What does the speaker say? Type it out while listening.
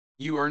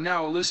You are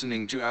now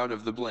listening to Out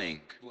of the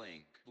Blank.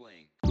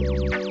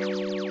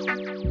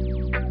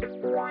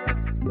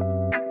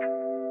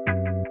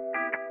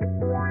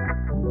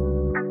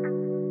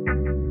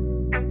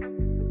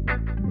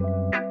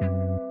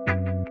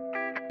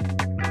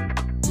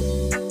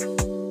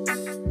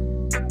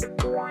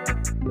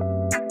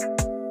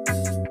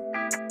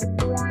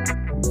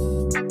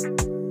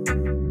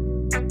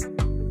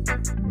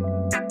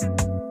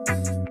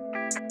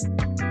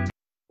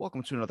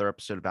 Welcome to another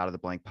episode of Out of the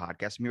Blank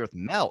podcast. I'm here with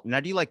Mel. Now,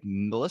 do you like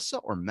Melissa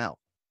or Mel?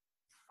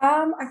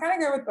 I kind of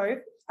go with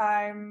both.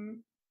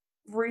 I'm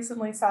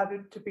recently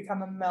started to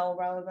become a Mel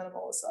rather than a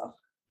Melissa.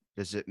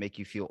 Does it make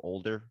you feel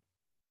older?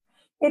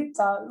 It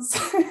does.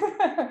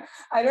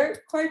 I don't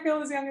quite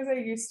feel as young as I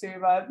used to,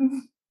 but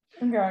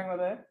I'm going with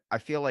it. I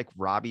feel like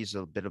Robbie's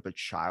a bit of a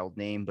child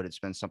name, but it's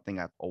been something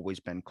I've always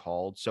been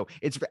called. So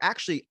it's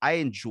actually, I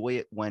enjoy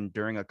it when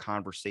during a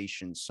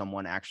conversation,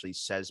 someone actually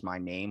says my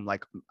name.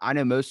 Like I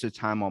know most of the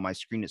time on my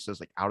screen, it says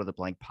like Out of the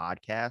Blank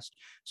podcast.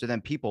 So then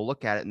people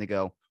look at it and they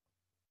go,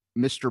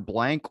 Mr.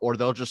 Blank, or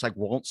they'll just like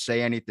won't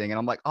say anything. And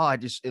I'm like, oh,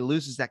 it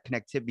loses that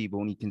connectivity. But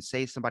when you can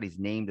say somebody's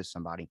name to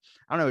somebody,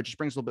 I don't know, it just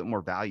brings a little bit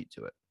more value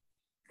to it.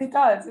 It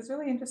does. It's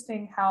really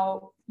interesting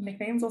how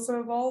nicknames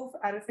also evolve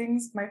out of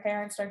things. My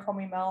parents don't call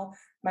me Mel.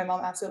 My mom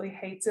absolutely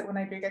hates it when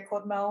I do get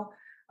called Mel.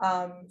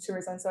 She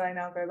resents that I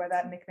now go by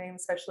that nickname,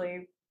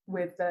 especially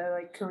with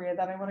the career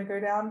that I want to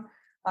go down.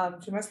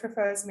 She most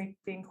prefers me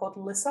being called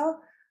Lissa,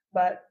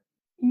 but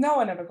no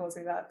one ever calls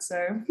me that.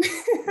 So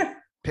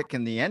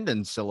Picking the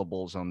ending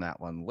syllables on that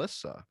one,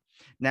 Lissa.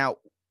 Now,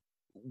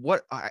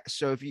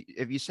 so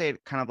if you say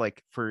it kind of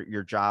like for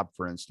your job,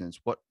 for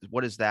instance,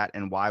 what is that,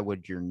 and why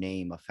would your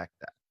name affect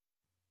that?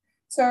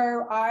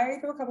 So I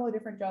do a couple of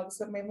different jobs,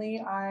 but mainly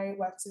I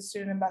work as a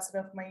student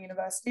ambassador for my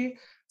university.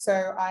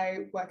 So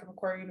I work at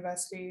Macquarie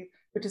University,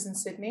 which is in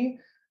Sydney.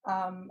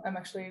 I'm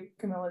actually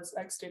Camilla's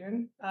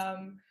ex-student.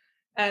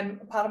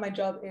 And part of my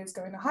job is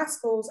going to high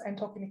schools and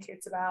talking to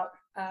kids about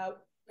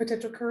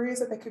potential careers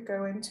that they could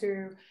go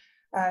into,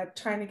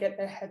 trying to get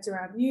their heads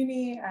around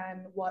uni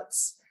and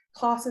what's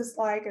classes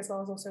like, as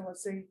well as also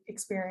what's the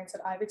experience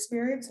that I've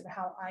experienced and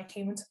how I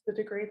came into the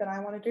degree that I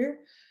want to do.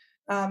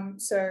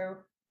 So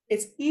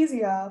it's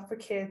easier for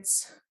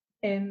kids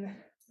in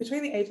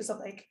between the ages of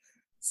like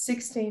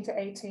 16 to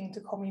 18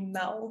 to call me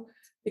Mel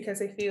because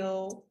they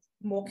feel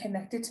more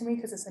connected to me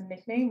because it's a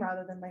nickname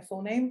rather than my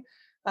full name.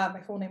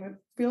 My full name, it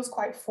feels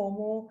quite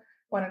formal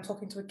when I'm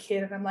talking to a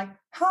kid and I'm like,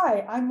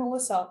 hi, I'm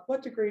Melissa.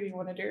 What degree do you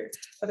want to do?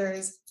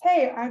 Whereas,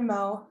 hey, I'm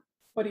Mel.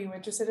 What are you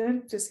interested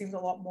in? Just seems a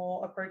lot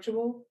more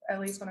approachable, at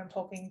least when I'm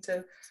talking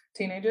to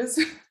teenagers.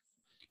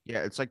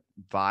 Yeah, it's like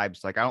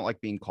vibes. Like I don't like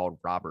being called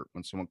Robert.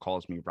 When someone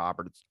calls me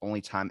Robert, it's the only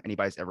time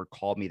anybody's ever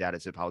called me that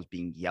is if I was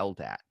being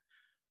yelled at.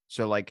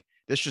 So like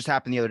this just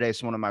happened the other day.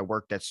 Someone in my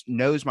work that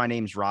knows my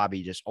name's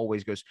Robbie just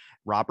always goes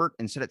Robert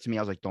and said it to me.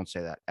 I was like, don't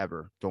say that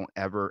ever. Don't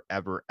ever,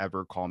 ever,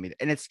 ever call me that.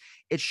 And it's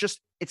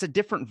a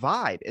different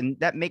vibe. And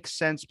that makes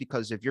sense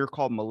because if you're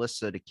called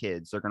Melissa to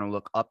kids, they're going to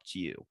look up to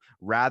you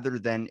rather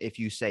than if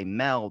you say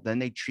Mel, then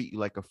they treat you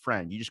like a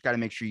friend. You just got to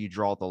make sure you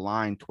draw the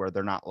line to where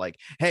they're not like,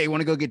 hey, you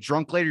want to go get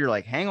drunk later? You're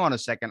like, hang on a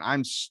second.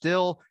 I'm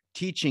still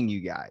teaching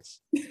you guys.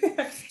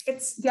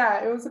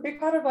 It was a big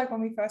part of like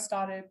when I first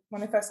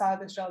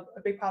started this job,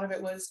 a big part of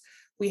it was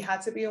we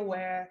had to be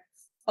aware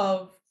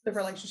of the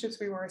relationships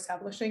we were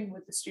establishing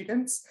with the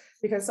students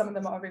because some of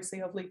them are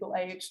obviously of legal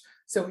age,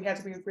 so we had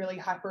to be really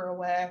hyper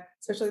aware,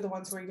 especially the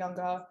ones who are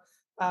younger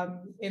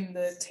in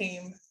the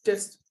team,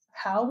 just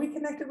how we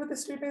connected with the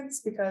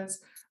students, because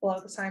a lot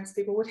of the times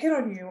people would hit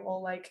on you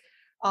or like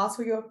ask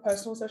for your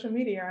personal social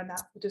media, and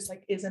that just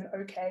like isn't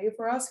okay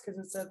for us because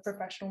it's a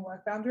professional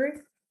work boundary.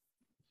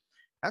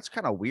 That's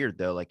kind of weird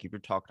though. Like if you're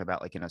talking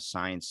about like in a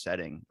science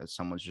setting that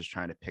someone's just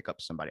trying to pick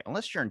up somebody,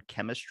 unless you're in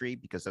chemistry,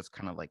 because that's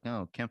kind of like,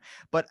 oh,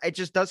 but it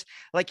just does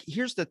like,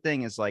 here's the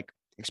thing is like,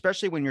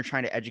 especially when you're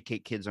trying to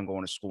educate kids on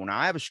going to school. Now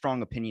I have a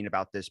strong opinion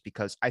about this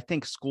because I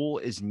think school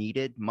is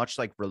needed much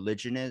like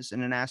religion is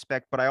in an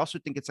aspect, but I also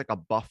think it's like a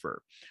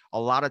buffer. A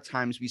lot of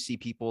times we see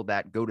people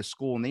that go to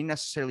school and they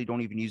necessarily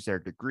don't even use their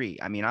degree.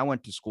 I mean, I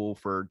went to school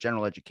for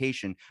general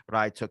education, but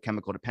I took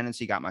chemical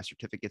dependency, got my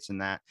certificates in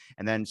that,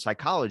 and then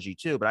psychology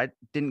too. But I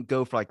didn't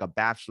go for like a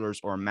bachelor's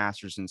or a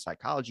master's in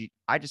psychology.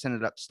 I just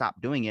ended up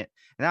stopped doing it.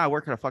 And now I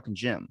work at a fucking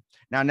gym.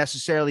 Now,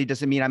 necessarily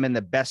doesn't mean I'm in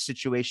the best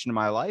situation in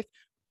my life.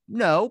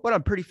 No, but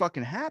I'm pretty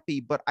fucking happy.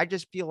 But I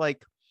just feel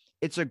like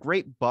it's a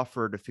great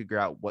buffer to figure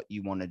out what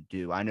you want to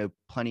do. I know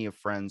plenty of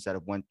friends that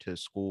have went to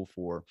school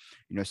for,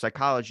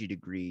 psychology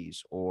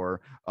degrees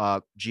or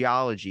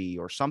geology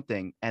or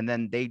something, and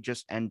then they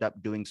just end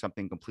up doing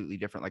something completely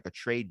different, like a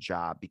trade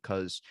job,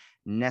 because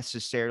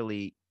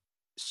necessarily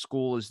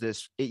school is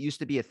this. It used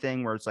to be a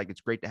thing where it's like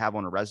it's great to have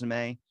on a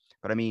resume.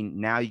 But I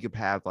mean, now you could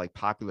have like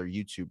popular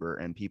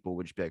YouTuber and people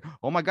would just be like,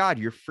 oh my God,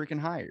 you're freaking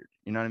hired.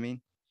 You know what I mean?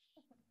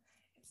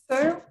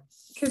 So,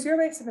 because you're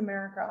based in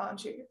America,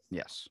 aren't you?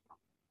 Yes.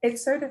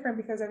 It's so different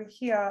because over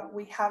here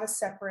we have a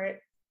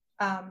separate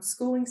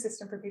schooling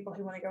system for people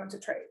who want to go into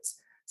trades.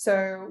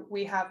 So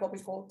we have what we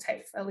call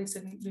TAFE, at least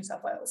in New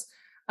South Wales.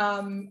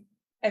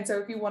 And so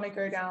if you want to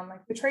go down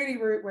like the tradie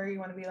route where you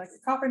want to be like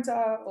a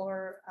carpenter,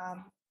 or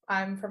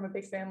I'm from a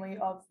big family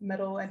of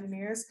metal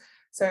engineers.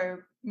 So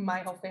my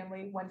whole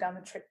family went down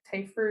the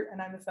TAFE route,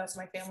 and I'm the first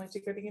in my family to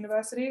go to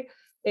university.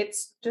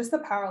 It's just the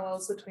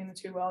parallels between the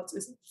two worlds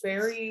is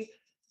very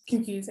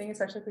confusing,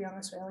 especially for young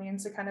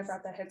Australians to kind of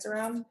wrap their heads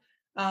around.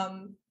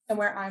 And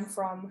where I'm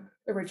from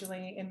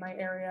originally in my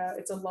area,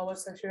 it's a lower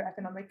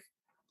socioeconomic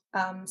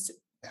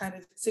kind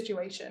of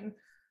situation.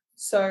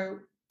 So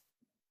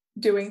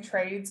doing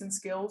trades and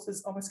skills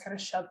is almost kind of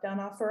shoved down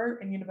our throat,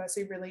 and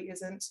university really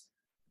isn't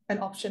an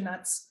option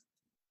that's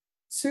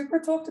super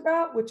talked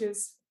about, which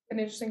is an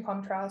interesting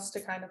contrast to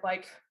kind of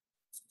like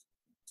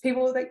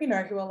people that, you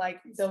know, who are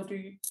like, they'll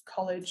do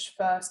college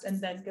first and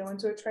then go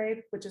into a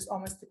trade, which is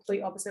almost the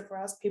complete opposite for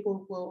us.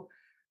 People will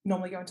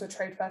normally go into a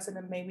trade first and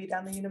then maybe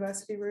down the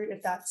university route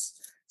if that's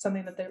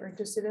something that they were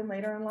interested in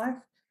later in life.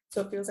 So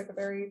it feels like a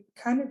very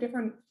kind of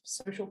different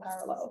social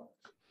parallel.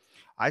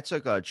 I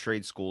took a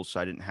trade school, so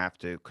I didn't have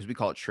to, because we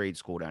call it trade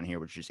school down here,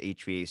 which is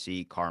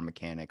HVAC, car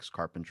mechanics,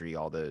 carpentry,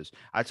 all those.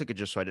 I took it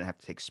just so I didn't have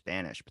to take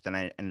Spanish, but then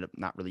I ended up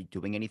not really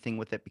doing anything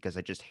with it because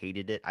I just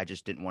hated it. I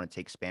just didn't want to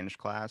take Spanish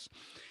class.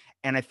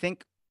 And I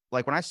think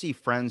like when I see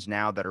friends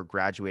now that are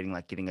graduating,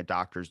 like getting a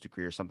doctor's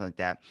degree or something like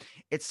that,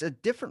 it's a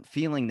different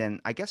feeling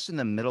than I guess in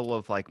the middle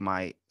of like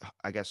my,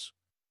 I guess,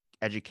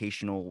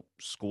 educational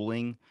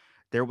schooling.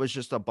 There was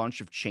just a bunch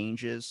of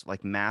changes.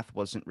 Like math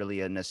wasn't really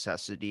a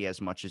necessity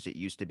as much as it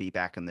used to be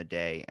back in the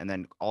day. And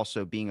then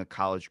also being a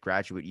college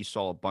graduate, you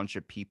saw a bunch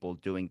of people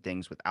doing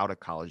things without a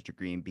college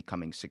degree and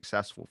becoming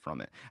successful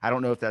from it. I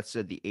don't know if that's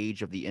the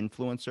age of the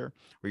influencer,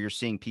 where you're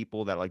seeing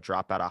people that like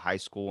drop out of high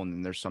school and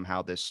then there's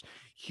somehow this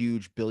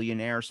huge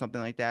billionaire or something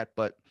like that.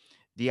 But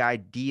the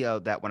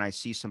idea that when I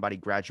see somebody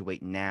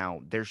graduate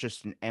now, there's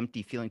just an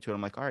empty feeling to it.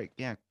 I'm like, all right,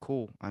 yeah,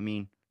 cool. I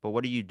mean, but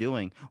what are you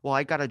doing? Well,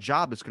 I got a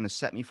job that's going to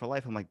set me for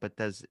life. I'm like, but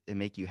does it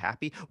make you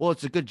happy? Well,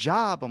 it's a good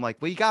job. I'm like,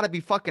 well, you got to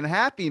be fucking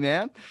happy,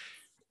 man.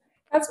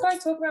 That's what I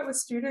talk about with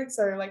students.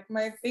 So like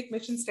my big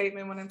mission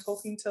statement when I'm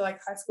talking to like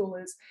high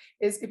schoolers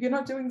is if you're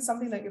not doing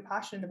something that you're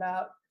passionate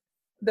about,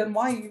 then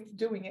why are you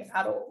doing it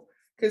at all?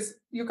 Because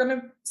you're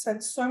going to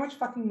spend so much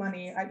fucking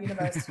money at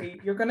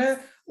university. You're going to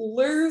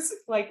lose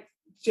like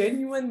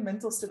genuine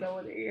mental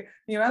stability.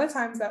 The amount of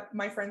times that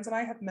my friends and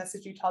I have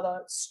messaged each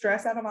other,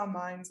 stressed out of our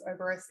minds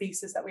over a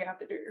thesis that we have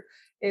to do,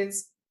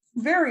 is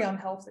very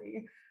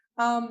unhealthy.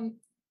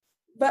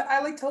 But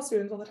I like tell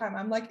students all the time,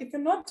 I'm like, if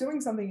you're not doing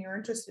something you're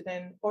interested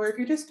in, or if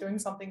you're just doing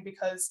something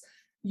because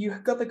you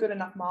got the good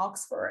enough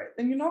marks for it,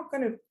 then you're not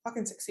going to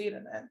fucking succeed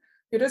in it.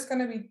 You're just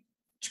going to be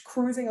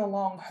cruising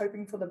along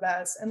hoping for the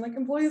best, and like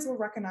employers will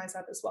recognize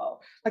that as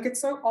well. Like it's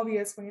so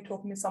obvious when you're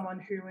talking to someone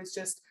who is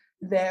just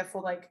there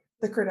for like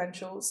the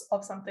credentials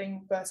of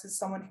something versus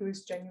someone who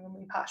is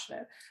genuinely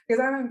passionate.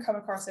 Because I haven't come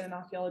across it in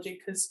archaeology,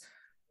 because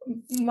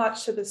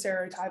much to the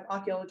stereotype,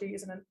 archaeology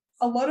isn't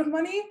a lot of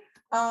money.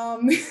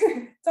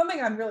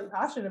 Something I'm really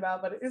passionate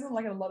about, but it isn't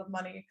like a lot of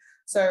money.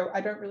 So I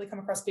don't really come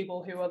across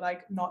people who are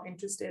like not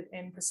interested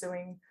in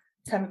pursuing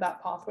kind of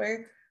that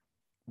pathway.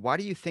 Why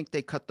do you think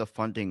they cut the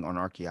funding on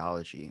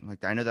archaeology?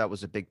 Like, I know that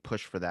was a big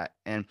push for that.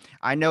 And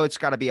I know it's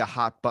got to be a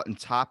hot button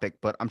topic,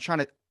 but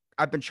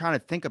I've been trying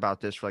to think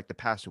about this for like the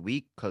past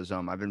week because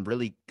I've been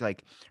really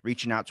like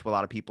reaching out to a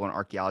lot of people in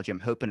archaeology. I'm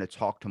hoping to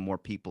talk to more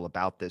people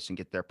about this and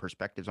get their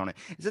perspectives on it.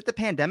 Is it the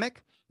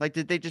pandemic? Like,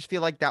 did they just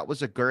feel like that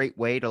was a great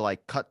way to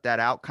like cut that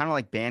out? Kind of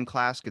like band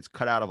class gets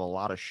cut out of a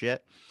lot of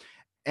shit.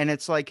 And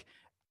it's like,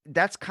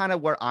 that's kind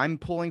of where I'm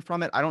pulling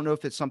from it. I don't know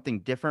if it's something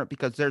different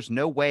because there's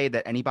no way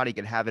that anybody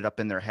could have it up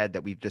in their head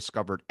that we've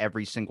discovered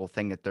every single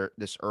thing that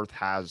this earth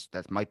has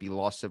that might be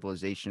lost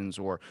civilizations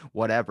or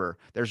whatever.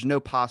 There's no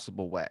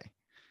possible way.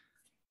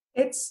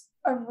 It's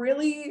a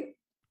really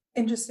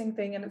interesting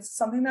thing, and it's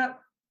something that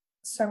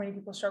so many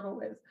people struggle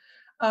with.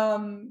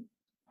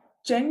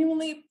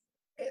 Genuinely,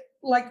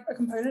 like a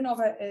component of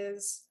it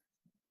is,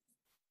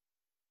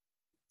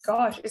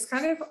 gosh, it's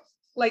kind of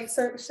like,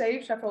 so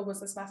Save Sheffield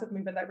was this massive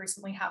movement that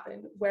recently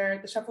happened where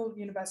the Sheffield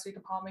University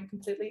department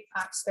completely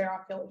axed their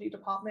archaeology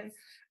department,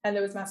 and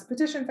there was massive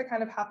petitions that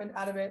kind of happened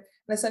out of it.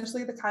 And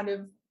essentially the kind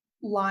of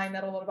line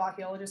that a lot of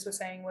archaeologists were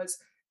saying was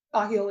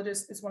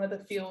archaeologists is one of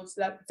the fields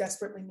that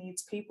desperately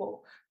needs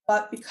people,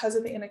 but because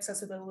of the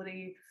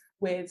inaccessibility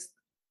with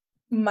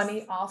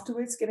money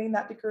afterwards, getting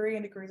that degree,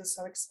 and degrees are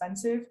so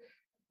expensive,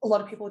 a lot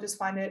of people just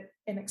find it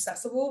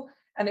inaccessible.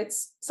 And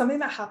it's something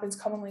that happens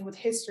commonly with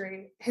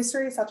history.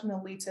 History is such an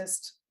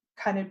elitist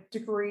kind of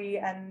degree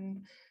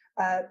and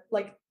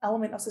like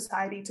element of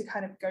society to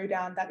kind of go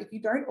down, that if you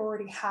don't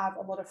already have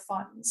a lot of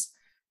funds,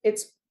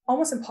 it's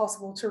almost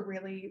impossible to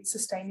really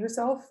sustain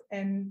yourself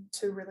and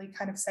to really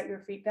kind of set your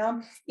feet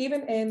down,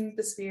 even in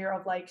the sphere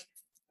of like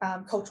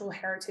cultural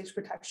heritage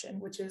protection,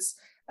 which is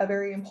a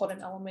very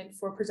important element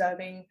for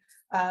preserving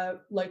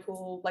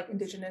local, like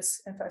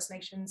Indigenous and First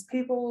Nations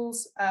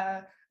peoples,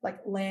 like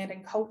land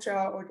and culture,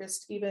 or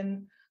just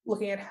even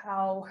looking at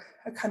how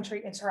a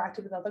country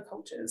interacted with other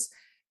cultures.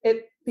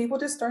 people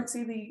just don't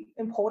see the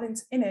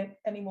importance in it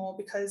anymore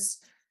because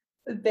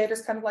they're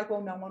just kind of like,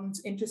 well, no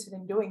one's interested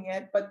in doing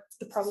it. But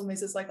the problem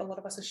is like a lot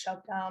of us are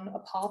shoved down a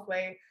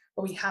pathway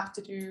where we have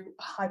to do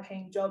a high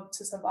paying job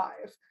to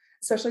survive,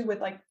 especially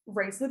with like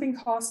raised living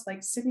costs.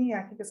 Like Sydney,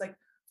 I think is like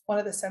one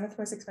of the seventh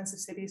most expensive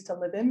cities to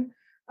live in.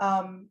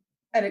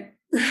 And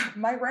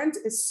my rent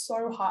is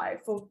so high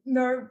for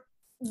no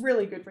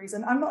really good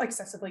reason. I'm not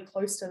excessively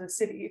close to the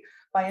city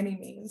by any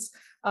means.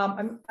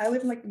 I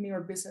live in like near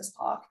a business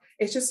park.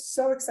 It's just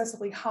so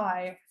excessively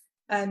high,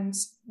 and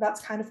that's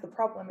kind of the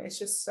problem. It's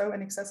just so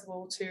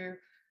inaccessible to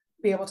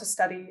be able to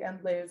study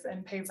and live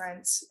and pay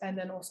rent, and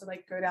then also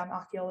like go down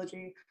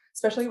archaeology,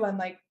 especially when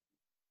like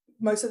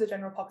most of the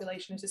general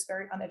population is just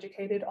very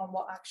uneducated on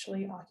what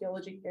actually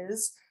archaeology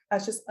is.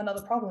 That's just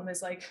another problem,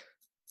 is like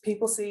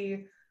people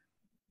see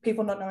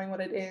people not knowing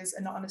what it is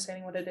and not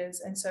understanding what it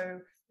is. And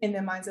so in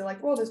their minds, they're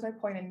like, well, there's no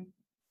point in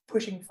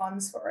pushing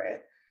funds for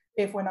it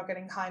if we're not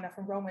getting high enough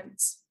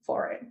enrollments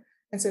for it.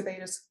 And so they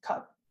just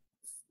cut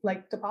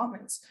like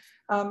departments.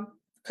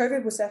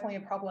 COVID was definitely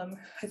a problem.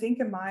 I think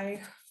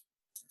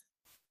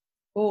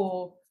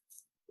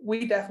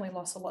we definitely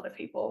lost a lot of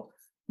people.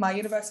 My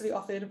university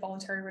offered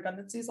voluntary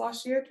redundancies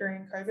last year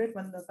during COVID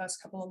when the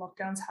first couple of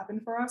lockdowns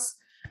happened for us.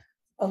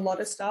 A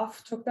lot of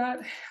staff took that.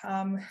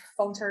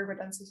 Voluntary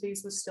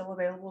redundancies was still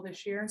available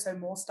this year, and so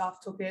more staff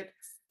took it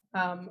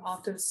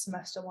after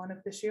semester one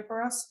of this year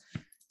for us.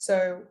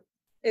 So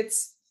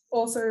it's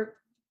also,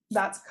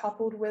 that's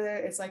coupled with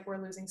it, it's like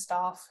we're losing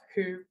staff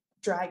who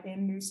drag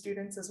in new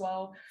students as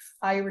well.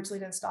 I originally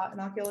didn't start in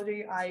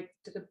archaeology. I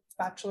did a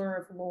Bachelor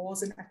of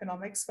Laws in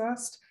Economics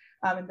first,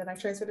 and then I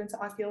transferred into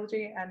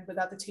archaeology. And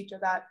without the teacher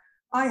that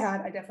I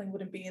had, I definitely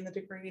wouldn't be in the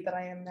degree that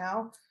I am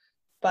now.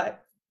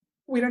 But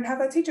we don't have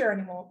that teacher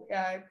anymore.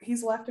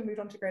 He's left and moved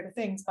on to greater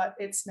things, but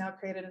it's now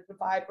created a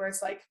divide where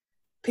it's like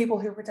people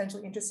who are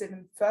potentially interested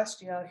in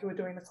first year who are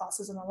doing the class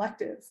as an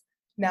elective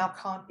now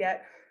can't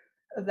get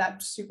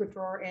that super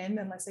draw in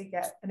unless they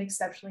get an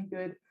exceptionally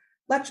good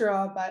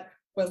lecturer, but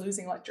we're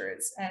losing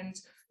lecturers, and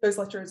those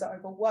lecturers are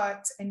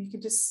overworked, and you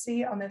can just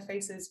see it on their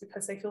faces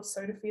because they feel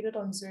so defeated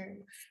on Zoom.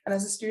 And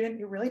as a student,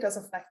 it really does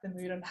affect the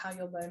mood on how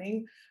you're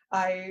learning.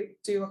 I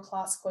do a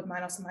class called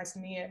Minos and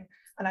Mycenaean,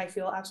 and I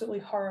feel absolutely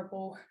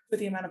horrible with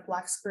the amount of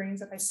black screens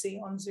that I see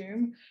on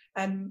Zoom.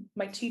 And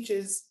my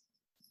teachers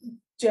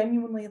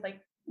genuinely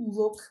like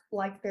look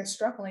like they're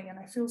struggling, and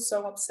I feel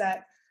so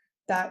upset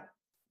that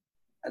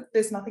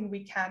there's nothing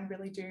we can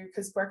really do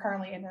because we're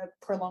currently in a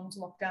prolonged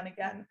lockdown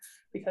again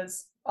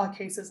because our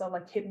cases are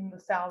like hitting the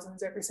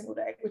thousands every single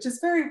day, which is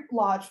very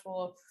large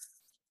for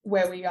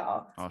where we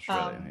are.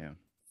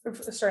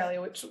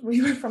 Australia, which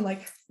we went from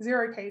like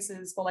 0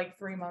 cases for like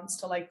 3 months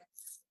to like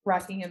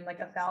racking in like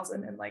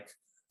 1,000 in like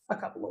a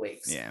couple of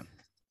weeks. Yeah.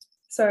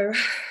 So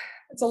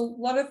it's a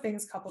lot of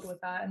things coupled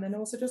with that. And then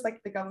also just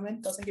like the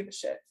government doesn't give a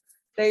shit.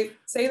 They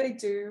say they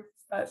do,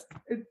 but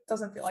it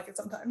doesn't feel like it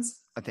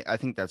sometimes. I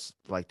think that's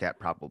like that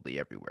probably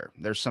everywhere.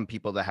 There's some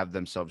people that have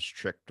themselves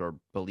tricked or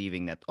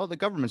believing that, oh, the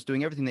government's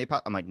doing everything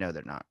I'm like, no,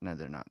 they're not. No,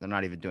 they're not. They're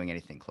not even doing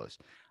anything close.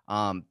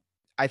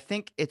 I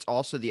think it's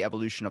also the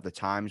evolution of the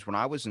times. When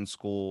I was in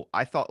school,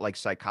 I thought like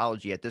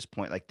psychology at this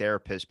point, like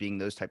therapists being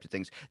those types of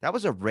things, that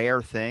was a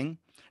rare thing.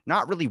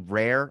 Not really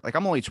rare. Like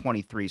I'm only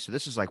 23, so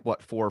this is like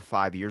what, 4 or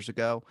 5 years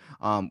ago.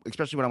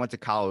 Especially when I went to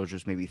college,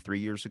 was maybe 3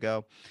 years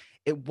ago.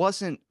 It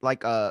wasn't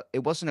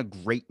a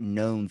great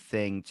known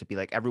thing to be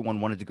like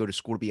everyone wanted to go to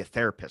school to be a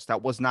therapist.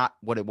 That was not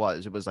what it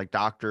was. It was like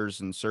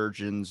doctors and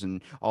surgeons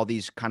and all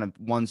these kind of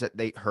ones that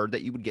they heard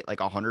that you would get like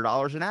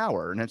 $100 an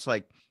hour. And it's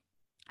like,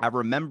 I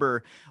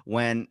remember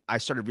when I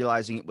started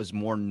realizing it was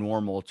more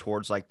normal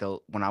towards like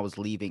when I was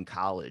leaving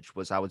college,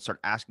 was I would start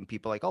asking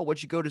people like, oh,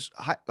 what'd you go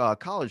to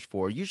college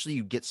for? Usually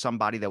you get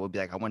somebody that would be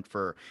like, I went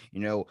for,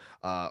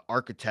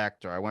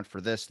 architect, or I went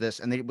for this,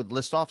 and they would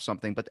list off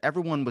something, but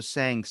everyone was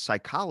saying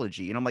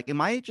psychology. And I'm like,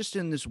 am I just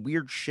in this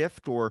weird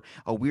shift or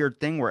a weird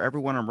thing where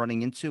everyone I'm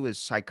running into is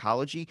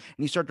psychology?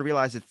 And you start to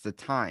realize it's the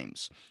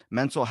times.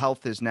 Mental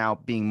health is now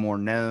being more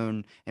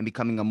known and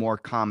becoming a more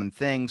common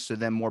thing. So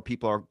then more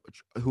people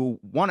who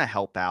want to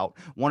help out,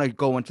 want to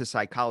go into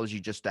psychology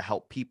just to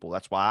help people.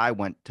 That's why I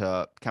went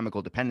to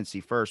chemical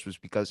dependency first, was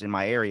because in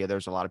my area,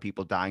 there's a lot of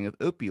people dying of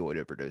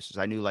opioid overdoses.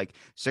 I knew like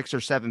 6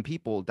 or 7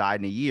 people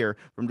died in a year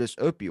from just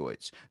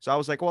opioids. So I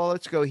was like, well,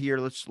 let's go here.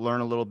 Let's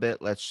learn a little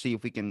bit. Let's see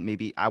if we can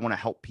I want to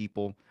help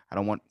people. I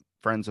don't want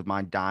friends of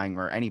mine dying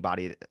or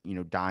anybody,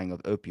 dying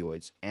of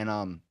opioids.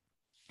 And,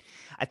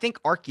 I think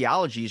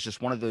archaeology is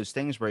just one of those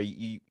things where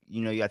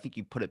I think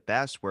you put it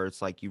best, where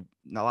it's like a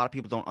lot of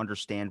people don't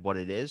understand what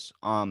it is.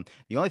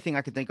 The only thing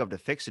I could think of to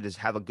fix it is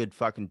have a good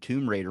fucking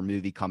Tomb Raider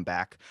movie come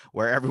back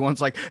where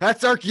everyone's like,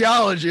 that's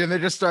archaeology, and they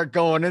just start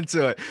going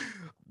into it.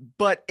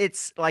 But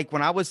it's like,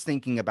 when I was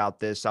thinking about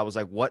this, I was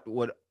like, what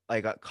would,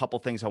 like, a couple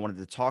things I wanted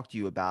to talk to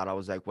you about. I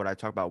was like, what I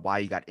talk about why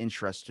you got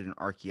interested in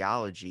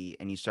archaeology,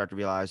 and you start to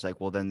realize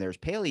like, well, then there's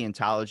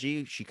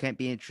paleontology. She can't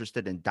be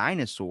interested in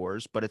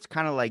dinosaurs, but it's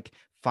kind of like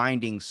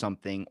finding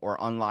something or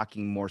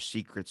unlocking more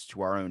secrets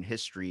to our own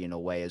history in a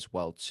way as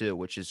well too,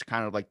 which is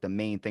kind of like the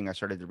main thing I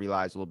started to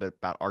realize a little bit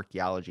about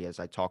archaeology as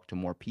I talked to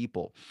more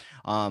people.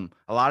 A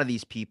lot of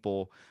these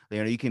people,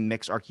 you can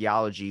mix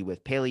archaeology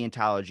with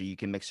paleontology, you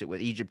can mix it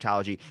with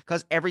Egyptology,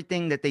 because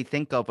everything that they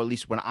think of, at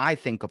least when I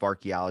think of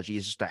archaeology,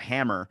 is just a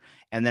hammer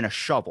and then a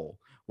shovel,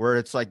 where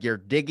it's like you're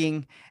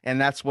digging and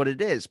that's what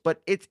it is.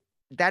 But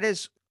that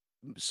is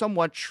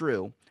somewhat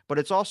true, but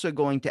it's also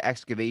going to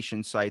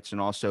excavation sites and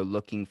also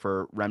looking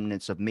for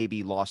remnants of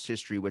maybe lost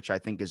history, which I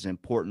think is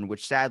important,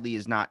 which sadly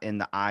is not in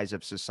the eyes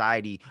of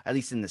society, at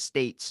least in the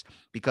States,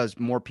 because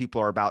more people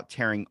are about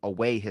tearing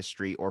away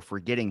history or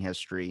forgetting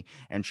history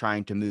and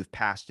trying to move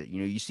past it.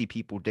 You see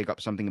people dig up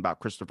something about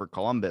Christopher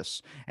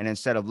Columbus, and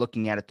instead of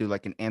looking at it through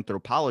like an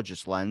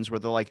anthropologist lens, where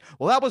they're like,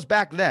 well, that was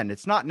back then,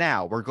 it's not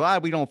now. We're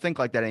glad we don't think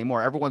like that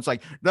anymore. Everyone's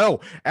like,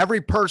 no,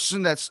 every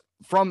person that's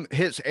from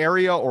his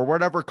area or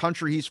whatever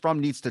country he's from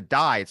needs to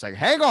die. It's like,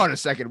 hang on a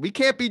second, we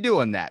can't be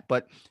doing that.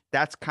 But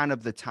that's kind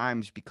of the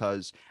times,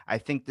 because I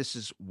think this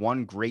is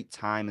one great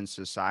time in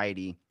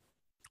society,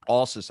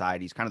 all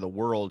societies, kind of the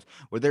world,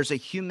 where there's a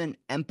human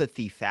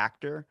empathy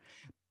factor,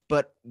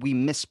 but we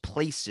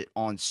misplace it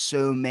on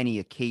so many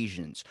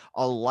occasions.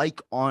 A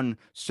like on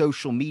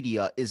social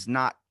media is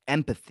not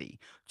empathy.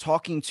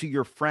 Talking to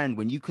your friend,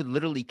 when you could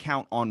literally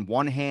count on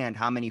one hand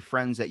how many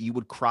friends that you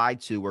would cry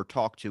to or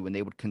talk to and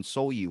they would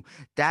console you,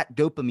 that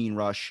dopamine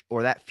rush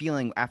or that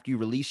feeling after you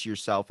release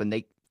yourself and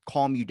they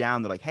calm you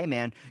down, they're like, hey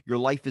man, your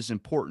life is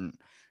important.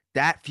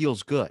 That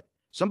feels good.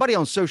 Somebody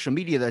on social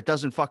media that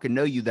doesn't fucking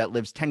know you, that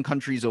lives 10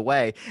 countries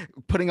away,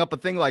 putting up a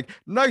thing like,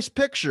 nice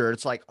picture.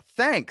 It's like,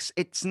 thanks.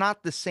 It's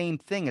not the same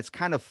thing. It's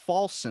kind of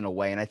false in a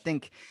way. And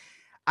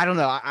I don't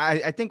know.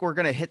 I think we're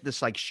going to hit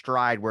this like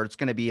stride where it's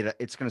going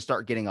to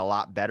start getting a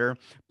lot better.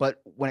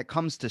 But when it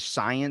comes to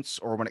science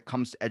or when it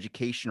comes to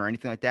education or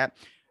anything like that,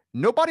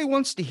 nobody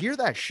wants to hear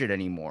that shit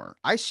anymore.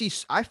 I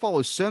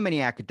follow so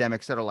many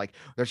academics that are like,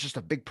 there's just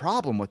a big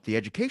problem with the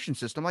education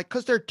system. Like,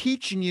 because they're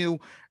teaching you,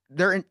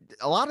 a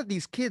lot of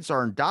these kids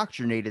are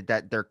indoctrinated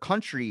that their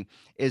country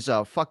is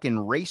a fucking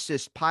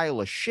racist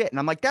pile of shit. And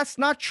I'm like, that's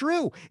not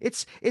true.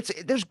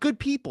 There's good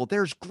people,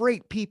 there's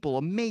great people,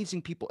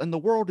 amazing people, and the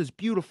world is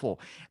beautiful.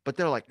 But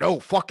they're like,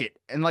 no, fuck it.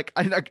 And like,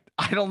 I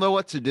don't know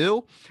what to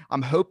do.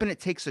 I'm hoping it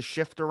takes a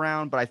shift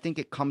around, but I think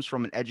it comes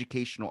from an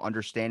educational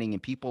understanding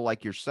and people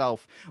like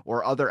yourself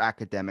or other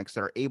academics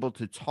that are able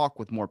to talk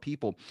with more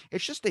people.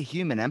 It's just a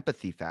human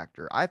empathy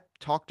factor. I've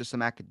talked to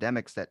some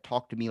academics that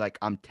talk to me like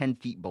I'm 10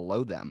 feet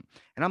below them.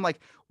 And I'm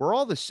like,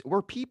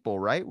 we're people,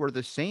 right? We're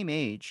the same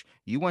age.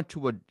 You went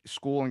to a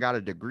school and got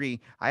a degree.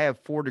 I have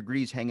 4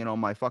 degrees hanging on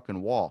my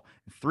fucking wall.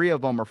 3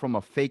 of them are from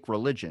a fake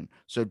religion.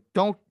 So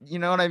don't, you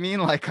know what I mean?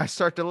 Like, I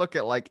start to look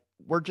at like,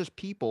 we're just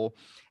people.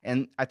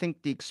 And I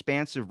think the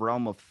expansive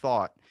realm of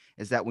thought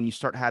is that when you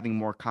start having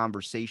more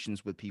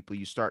conversations with people,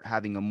 you start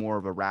having a more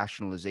of a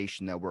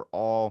rationalization that we're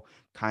all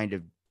kind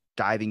of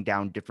diving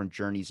down different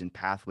journeys and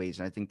pathways.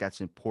 And I think that's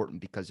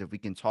important, because if we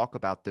can talk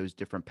about those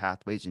different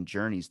pathways and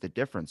journeys, the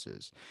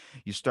differences,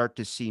 you start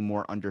to see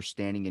more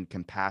understanding and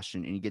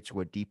compassion, and you get to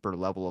a deeper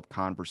level of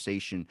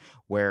conversation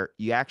where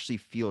you actually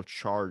feel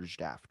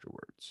charged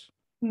afterwards.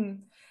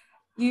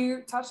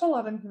 You touched a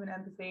lot on human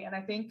empathy, and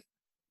I think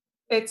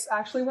it's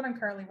actually what I'm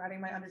currently writing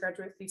my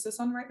undergraduate thesis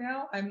on right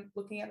now. I'm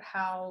looking at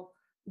how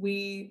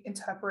we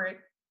interpret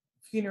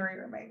funerary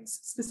remains,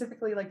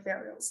 specifically like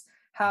burials,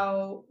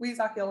 how we as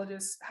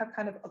archaeologists have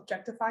kind of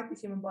objectified the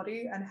human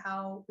body and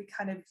how we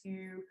kind of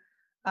view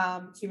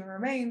human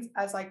remains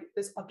as like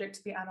this object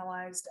to be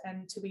analyzed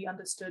and to be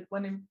understood,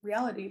 when in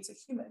reality it's a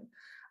human.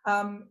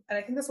 And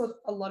I think that's what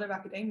a lot of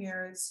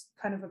academia is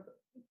kind of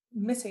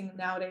missing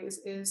nowadays,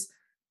 is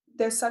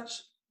there's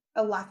such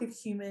a lack of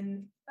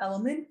human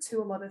element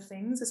to a lot of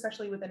things,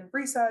 especially within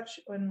research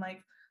and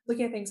like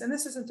looking at things. And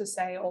this isn't to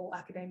say all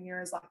academia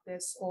is like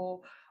this,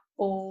 or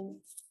all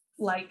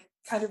like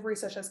kind of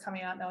research that's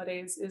coming out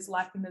nowadays is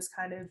lacking this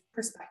kind of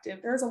perspective.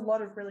 There's a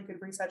lot of really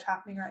good research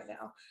happening right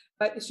now,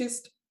 but it's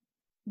just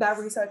that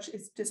research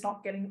is just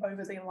not getting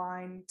over the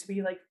line to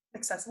be like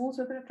accessible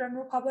to the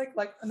general public.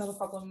 Like, another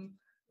problem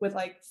with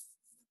like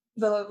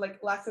the like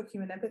lack of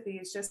human empathy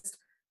is just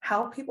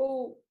how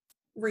people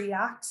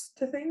react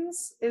to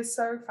things is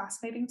so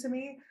fascinating to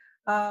me.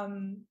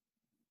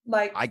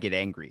 Like, I get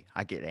angry.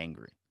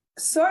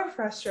 so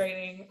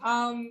frustrating.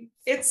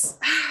 It's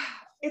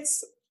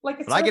it's like,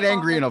 it's But I so get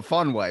angry in hard. a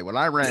fun way. When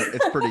I rant,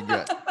 it's pretty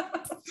good.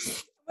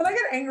 When I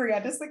get angry, I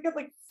just like get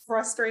like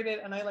frustrated,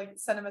 and I like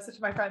send a message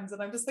to my friends,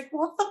 and I'm just like,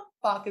 what the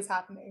fuck is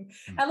happening?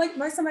 And like,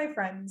 most of my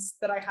friends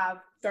that I have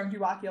don't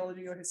do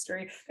archaeology or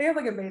history. They have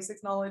like a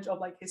basic knowledge of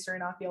like history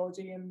and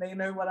archaeology, and they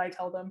know what I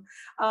tell them.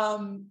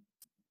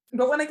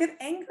 But when I get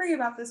angry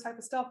about this type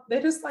of stuff,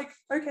 they're just like,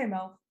 okay,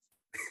 Mel,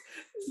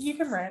 you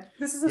can rant.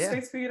 This is a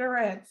space for you to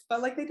rant.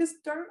 But like, they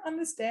just don't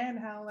understand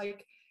how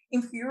like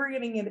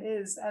infuriating it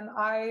is. And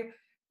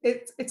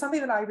it's something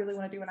that I really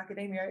want to do in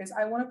academia, is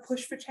I want to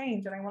push for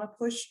change, and I want to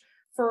push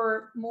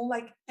for more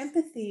like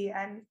empathy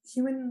and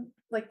human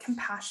like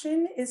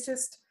compassion. Is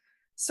just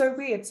So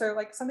weird. So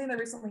like something that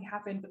recently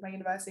happened with my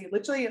university,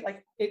 literally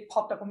like it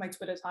popped up on my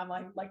Twitter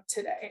timeline like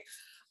today,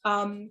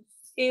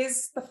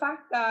 is the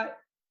fact that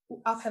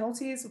our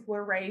penalties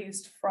were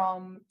raised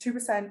from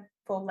 2%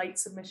 for late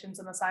submissions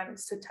and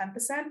assignments to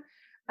 10%.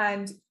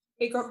 And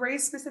it got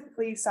raised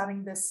specifically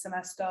starting this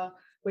semester,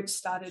 which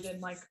started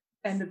in like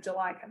end of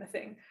July kind of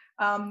thing.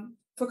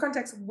 For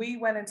context, we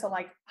went into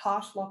like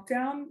harsh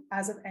lockdown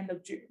as of end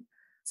of June.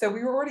 So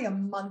we were already a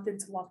month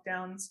into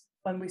lockdowns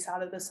when we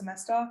started the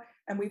semester,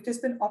 and we've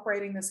just been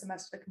operating this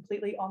semester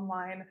completely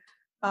online.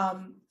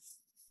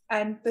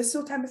 And there's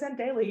still 10%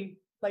 daily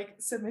like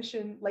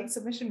late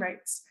submission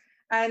rates.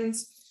 And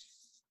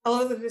a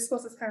lot of the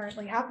discourse that's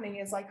currently happening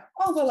is like,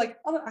 oh, well, like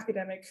other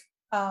academic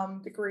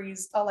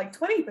degrees are like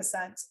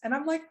 20%. And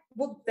I'm like,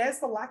 well, there's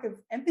the lack of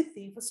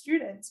empathy for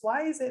students.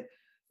 Why is it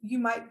you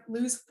might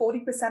lose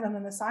 40% on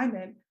an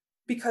assignment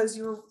because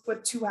you were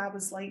 2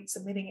 hours late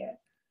submitting it?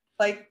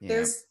 Like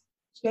there's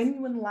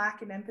genuine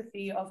lack in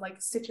empathy of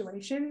like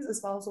situations, as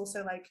well as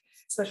also like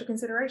special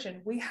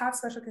consideration. We have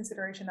special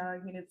consideration at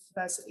our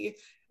university,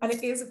 and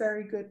it is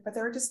very good, but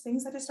there are just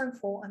things that just don't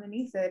fall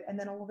underneath it. And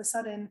then all of a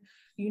sudden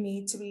you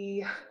need to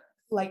be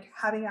like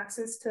having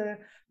access to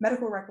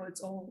medical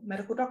records or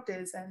medical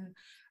doctors. And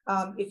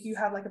if you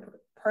have like a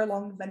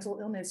prolonged mental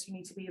illness, you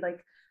need to be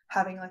like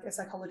having like a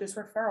psychologist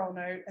referral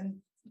note, and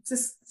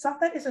just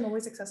stuff that isn't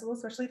always accessible,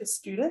 especially to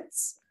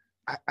students.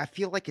 I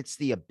feel like it's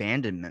the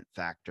abandonment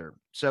factor.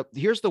 So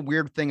here's the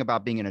weird thing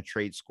about being in a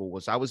trade school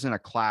was I was in a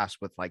class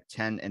with like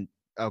 10, and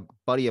a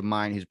buddy of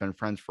mine who's been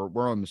friends for,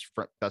 we're almost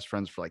best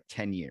friends for like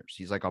 10 years.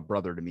 He's like a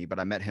brother to me, but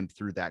I met him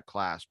through that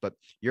class. But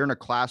you're in a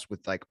class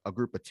with like a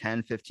group of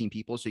 10, 15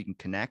 people so you can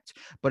connect,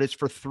 but it's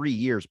for 3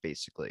 years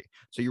basically.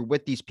 So you're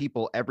with these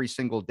people every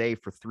single day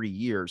for 3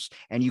 years,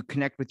 and you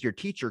connect with your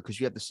teacher because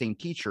you have the same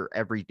teacher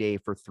every day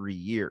for 3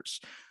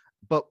 years.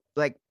 But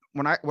like,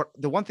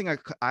 the one thing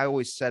I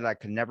always said I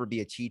could never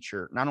be a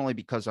teacher, not only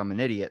because I'm an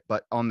idiot,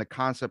 but on the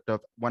concept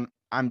of when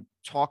I'm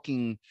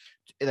talking,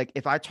 like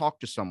if I talk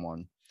to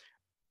someone,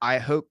 I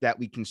hope that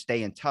we can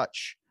stay in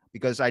touch,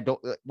 because I don't,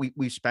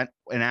 we spent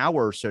an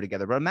hour or so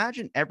together, but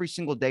imagine every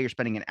single day you're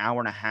spending an hour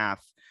and a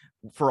half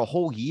for a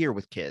whole year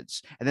with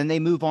kids, and then they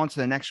move on to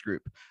the next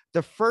group.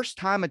 The first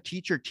time a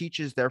teacher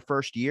teaches their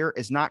first year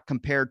is not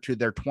compared to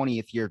their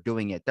 20th year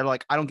doing it. They're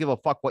like, I don't give a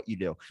fuck what you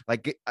do.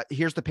 Like,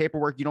 here's the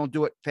paperwork. You don't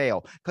do it,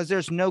 fail. Because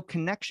there's no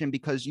connection,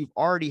 because you've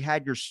already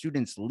had your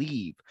students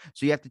leave.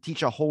 So you have to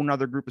teach a whole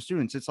nother group of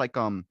students. It's like,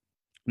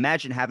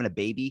 imagine having a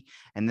baby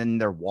and then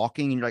they're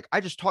walking and you're like,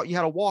 I just taught you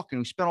how to walk, and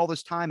we spent all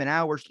this time and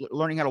hours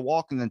learning how to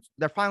walk, and then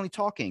they're finally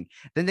talking.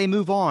 Then they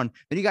move on.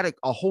 Then you got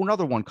a whole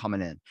nother one coming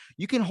in.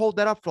 You can hold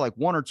that up for like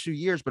 1 or 2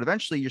 years, but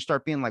eventually you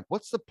start being like,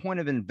 what's the point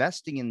of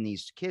investing in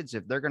these kids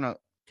if they're going to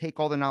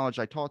take all the knowledge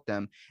I taught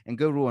them and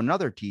go to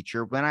another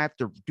teacher when I have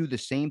to do the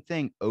same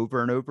thing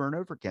over and over and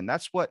over again?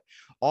 That's what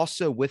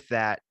also with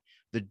that,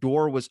 the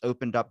door was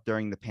opened up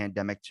during the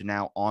pandemic to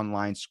now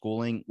online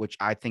schooling, which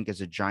I think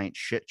is a giant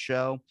shit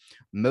show,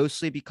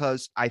 mostly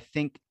because I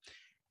think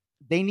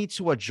they need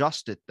to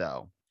adjust it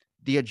though.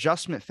 The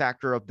adjustment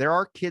factor of, there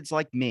are kids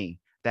like me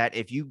that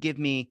if you give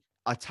me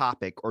a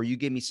topic or you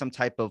give me some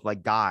type of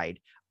like guide,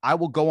 I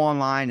will go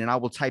online and I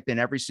will type in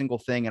every single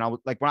thing. And I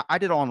would like, when I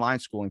did online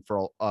schooling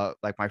for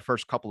like my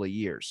first couple of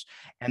years,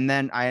 and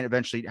then I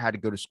eventually had to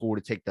go to school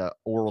to take the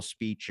oral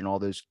speech and all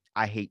those.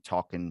 I hate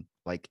talking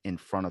like in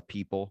front of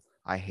people.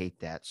 I hate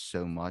that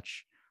so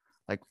much.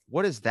 Like,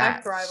 what is that?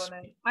 I thrive on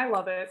it. I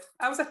love it.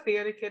 I was a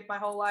theater kid my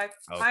whole life.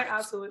 Okay. I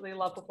absolutely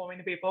love performing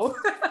to people.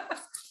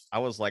 I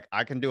was like,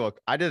 I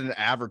did an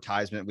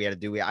advertisement we had to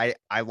do. I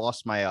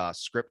lost my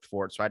script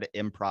for it. So I had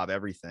to improv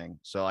everything.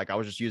 So like, I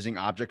was just using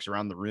objects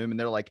around the room, and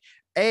they're like,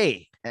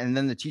 A. And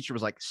then the teacher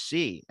was like,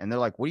 C. And they're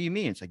like, what do you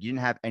mean? It's like, you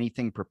didn't have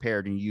anything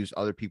prepared and you used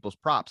other people's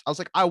props. I was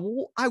like, I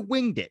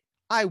winged it.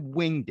 I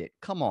winged it.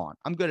 Come on.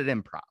 I'm good at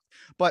improv.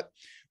 But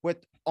with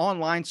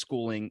online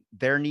schooling,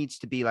 there needs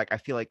to be like, I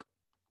feel like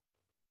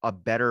a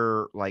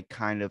better like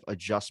kind of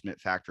adjustment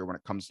factor when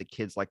it comes to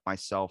kids like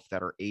myself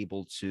that are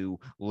able to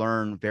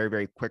learn very,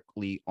 very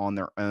quickly on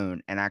their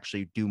own and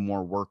actually do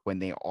more work when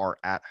they are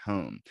at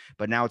home.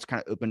 But now it's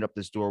kind of opened up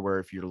this door where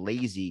if you're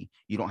lazy,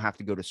 you don't have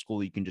to go to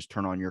school. You can just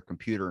turn on your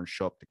computer and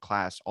show up to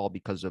class, all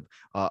because of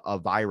a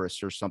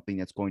virus or something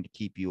that's going to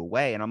keep you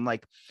away. And I'm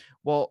like,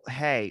 well,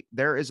 hey,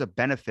 there is a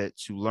benefit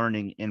to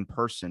learning in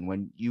person.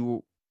 When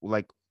you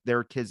like, there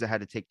are kids that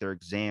had to take their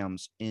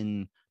exams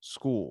in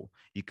school.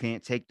 You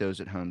can't take those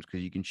at home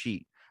because you can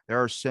cheat.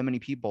 There are so many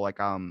people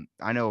like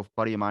I know a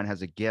buddy of mine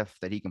has a GIF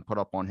that he can put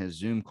up on his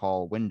Zoom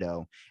call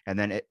window, and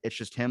then it's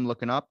just him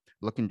looking up,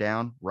 looking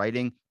down,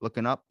 writing,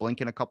 looking up,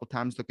 blinking a couple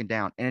times, looking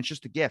down, and it's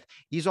just a GIF.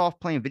 He's off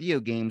playing video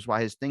games while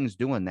his thing's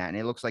doing that, and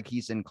it looks like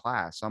he's in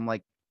class. I'm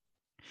like,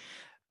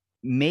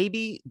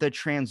 maybe the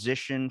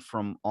transition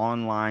from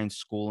online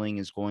schooling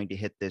is going to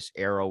hit this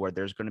era where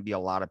there's going to be a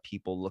lot of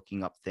people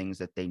looking up things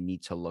that they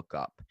need to look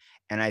up.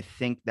 And I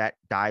think that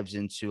dives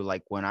into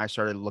like when I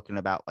started looking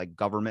about like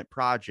government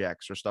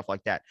projects or stuff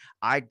like that,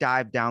 I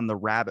dived down the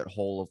rabbit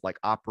hole of like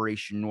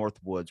Operation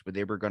Northwoods, where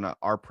they were going to,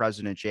 our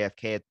president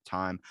JFK at the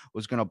time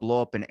was going to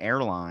blow up an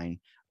airline,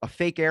 a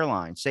fake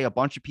airline, say a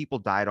bunch of people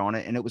died on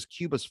it and it was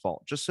Cuba's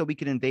fault just so we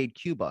could invade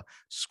Cuba.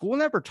 School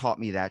never taught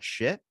me that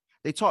shit.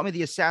 They taught me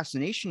the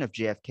assassination of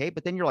JFK,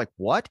 but then you're like,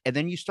 what? And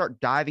then you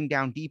start diving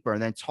down deeper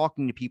and then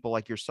talking to people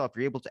like yourself.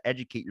 You're able to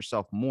educate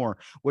yourself more,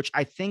 which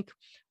I think,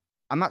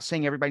 I'm not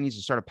saying everybody needs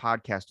to start a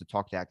podcast to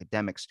talk to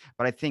academics,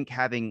 but I think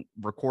having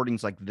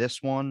recordings like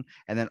this one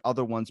and then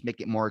other ones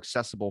make it more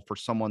accessible for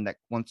someone that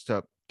wants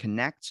to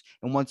connect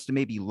and wants to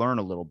maybe learn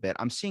a little bit.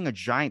 I'm seeing a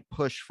giant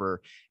push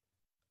for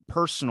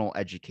personal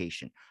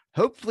education.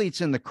 Hopefully it's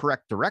in the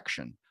correct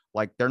direction.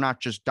 Like they're not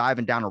just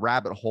diving down a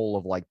rabbit hole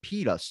of like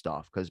PETA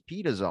stuff, because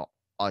PETA is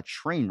a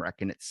train wreck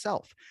in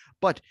itself.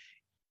 But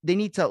they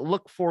need to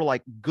look for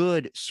like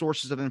good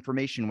sources of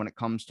information when it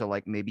comes to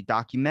like maybe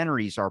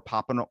documentaries are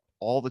popping up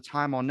all the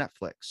time on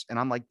Netflix. And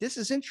I'm like, this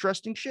is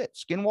interesting shit.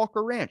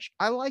 Skinwalker Ranch,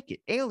 I like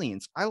it.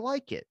 Aliens, I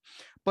like it.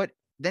 But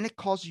then it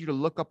causes you to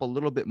look up a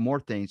little bit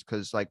more things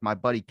because like my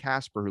buddy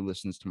Casper, who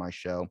listens to my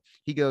show,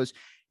 he goes,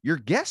 your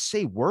guests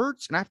say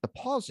words and I have to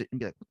pause it and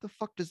be like, what the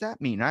fuck does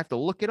that mean? And I have to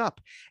look it up.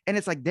 And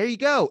it's like, there you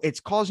go. It's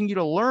causing you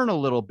to learn a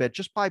little bit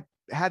just by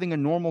having a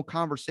normal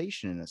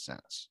conversation in a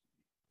sense.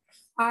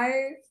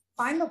 I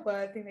find the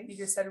word thing that you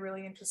just said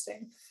really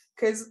interesting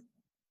because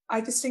I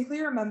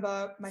distinctly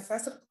remember my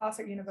first class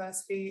at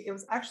university. It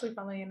was actually,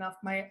 funnily enough,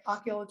 my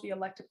archaeology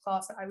elective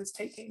class that I was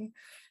taking.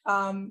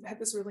 Had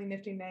this really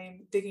nifty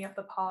name, Digging Up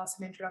the Past,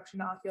 an Introduction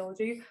to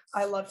Archaeology.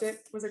 I loved it.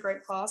 It was a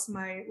great class.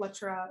 My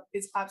lecturer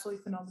is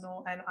absolutely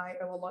phenomenal and I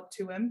owe a lot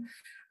to him.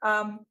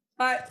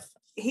 But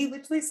he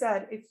literally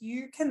said, if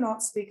you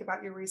cannot speak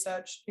about your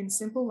research in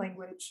simple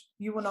language,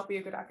 you will not be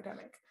a good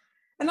academic.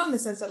 And not in the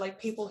sense that like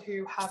people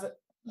who have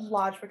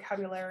large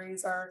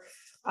vocabularies are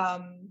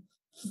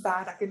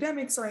bad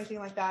academics or anything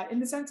like that, in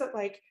the sense that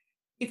like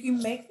if you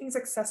make things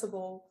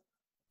accessible,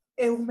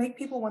 it will make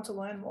people want to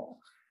learn more.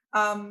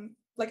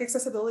 Like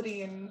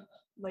accessibility and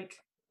like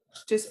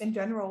just in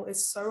general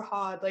is so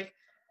hard. Like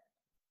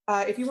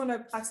if you want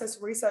to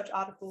access research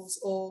articles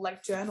or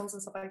like journals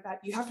and stuff like that,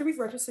 you have to be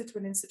registered to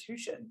an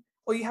institution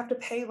or you have to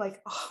pay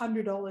like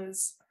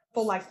 $100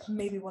 for like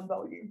maybe one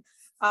volume.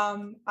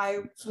 I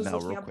was No,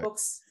 looking real at quick.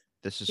 books.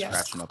 This is Yes.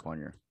 scratching up on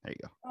your, there you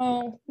go.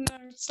 Oh, no,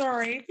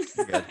 sorry.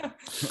 You're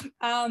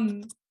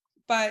good.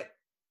 But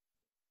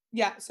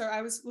yeah, so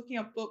I was looking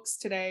up books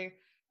today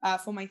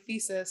for my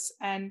thesis,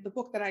 and the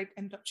book that I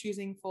ended up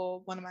choosing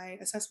for one of my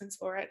assessments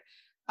for it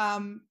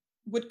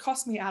would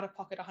cost me out of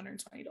pocket $120.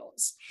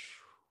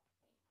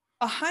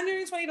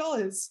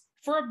 $120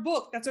 for a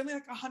book that's only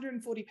like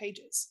 140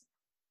 pages.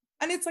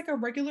 And it's like a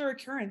regular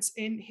occurrence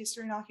in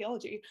history and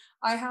archaeology.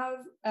 I have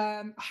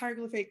a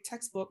hieroglyphic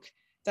textbook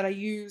that I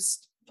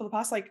used for the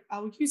past, like,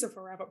 I'll use it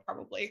forever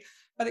probably,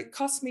 but it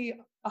cost me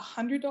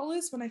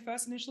 $100 when I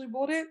first initially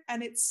bought it.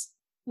 And it's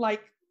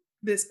like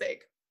this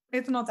big.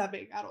 It's not that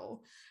big at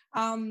all.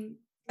 And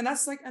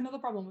that's like another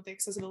problem with the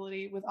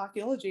accessibility with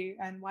archaeology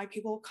and why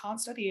people can't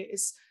study it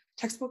is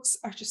textbooks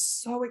are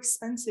just so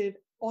expensive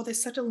or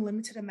there's such a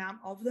limited amount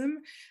of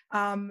them.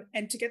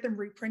 And to get them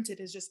reprinted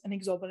is just an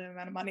exorbitant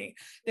amount of money.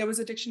 There was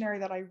a dictionary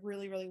that I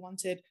really, really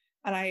wanted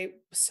and I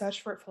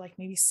searched for it for like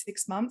maybe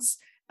 6 months.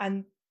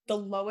 And the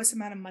lowest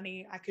amount of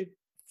money I could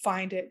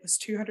find it was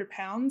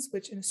 £200,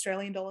 which in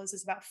Australian dollars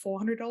is about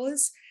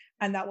 $400.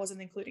 And that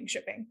wasn't including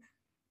shipping.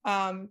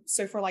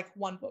 So for like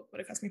one book would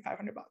have cost me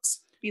 $500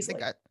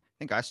 easily. I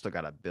think I still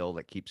got a bill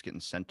that keeps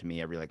getting sent to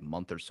me every like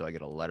month or so. I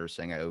get a letter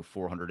saying I owe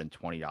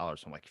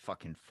 $420. I'm like,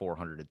 fucking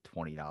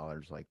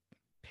 $420, like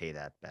pay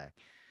that back.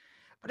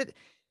 But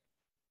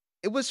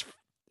it was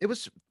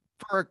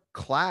for a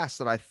class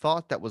that I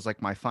thought that was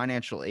like my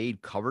financial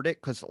aid covered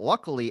it, because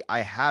luckily I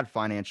had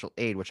financial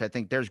aid, which I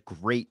think there's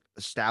great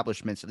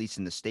establishments, at least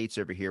in the States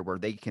over here, where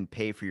they can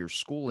pay for your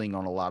schooling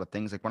on a lot of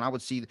things. Like when I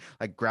would see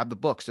like grab the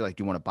books, they're like,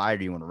 do you want to buy it or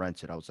do you want to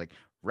rent it? I was like,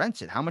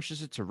 rent it. How much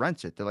is it to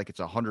rent it? They're like, it's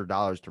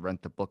 $100 to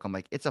rent the book. I'm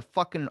like, it's a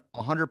fucking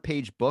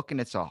 100-page book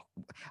and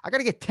I got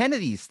to get 10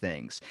 of these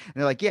things. And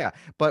they're like, yeah.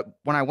 But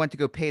when I went to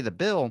go pay the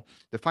bill,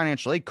 the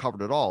financial aid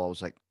covered it all. I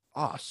was like,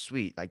 oh,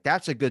 sweet. Like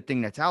that's a good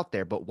thing that's out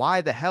there. But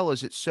why the hell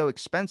is it so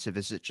expensive?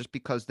 Is it just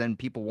because then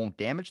people won't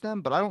damage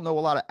them? But I don't know a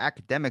lot of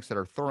academics that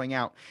are throwing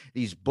out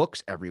these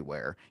books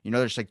everywhere. You know,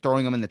 they're just like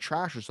throwing them in the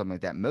trash or something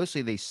like that.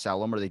 Mostly they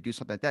sell them or they do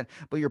something like that.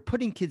 But you're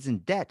putting kids in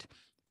debt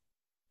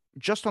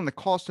just on the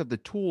cost of the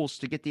tools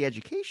to get the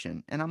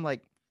education. And I'm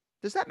like,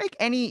 does that make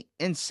any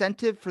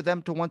incentive for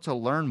them to want to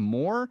learn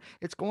more?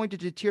 It's going to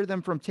deter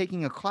them from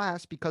taking a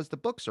class because the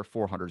books are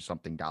 $400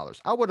 something.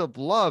 I would have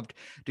loved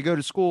to go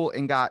to school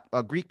and got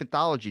a Greek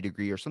mythology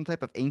degree or some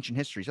type of ancient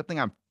history, something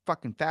I'm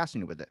fucking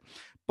fascinated with it.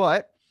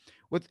 But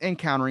with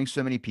encountering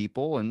so many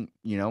people and,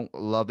 you know,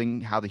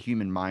 loving how the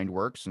human mind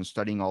works and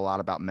studying a lot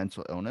about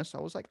mental illness,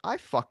 I was like, I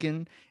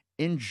fucking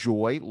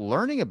enjoy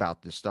learning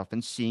about this stuff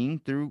and seeing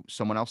through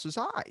someone else's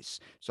eyes.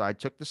 So I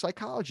took the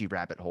psychology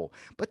rabbit hole.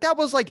 But that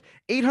was like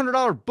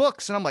 $800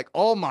 books. And I'm like,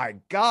 oh my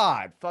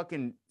God,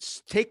 fucking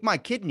take my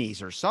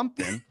kidneys or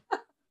something.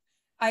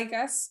 I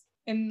guess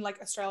in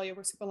like Australia,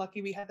 we're super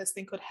lucky we have this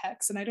thing called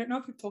HEX. And I don't know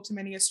if you've talked to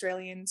many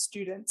Australian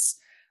students.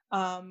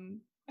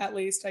 At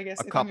least I guess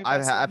A if I'm couple, your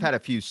I've person. had a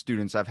few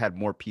students. I've had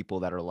more people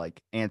that are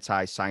like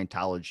anti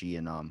Scientology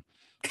and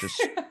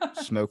just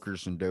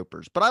smokers and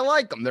dopers. But I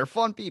like them. They're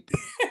fun people.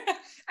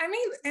 I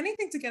mean,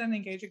 anything to get an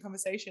engaging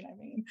conversation. I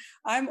mean,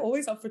 I'm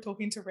always up for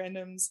talking to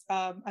randoms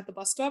at the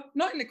bus stop,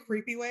 not in a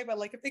creepy way, but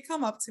like if they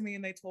come up to me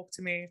and they talk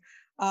to me,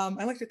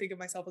 I like to think of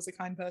myself as a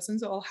kind person,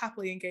 so I'll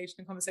happily engage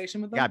in a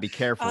conversation with You gotta them. be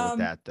careful with Um,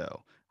 that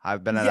though.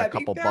 I've been at a yeah, be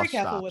couple very bus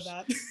careful with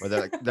stops that.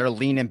 where they're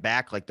leaning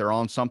back like they're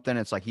on something.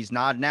 It's like he's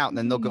nodding out, and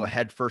then they'll go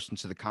head first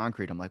into the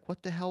concrete. I'm like,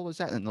 what the hell was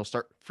that? And they'll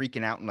start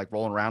freaking out and like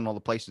rolling around all the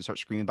place and start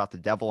screaming about the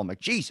devil. I'm like,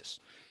 Jesus.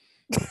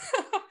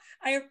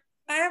 I have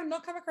I have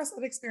not come across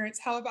that experience.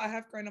 However, I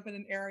have grown up in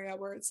an area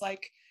where it's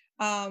like,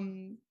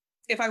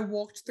 if I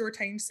walked through a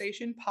train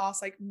station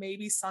past like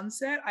maybe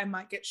sunset, I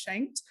might get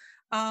shanked.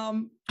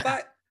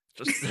 But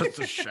Just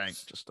a shank.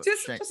 Just a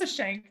just shank. just a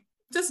shank,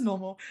 just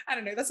normal. I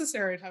don't know. That's a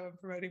stereotype I'm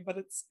promoting, but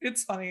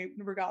it's funny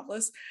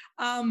regardless.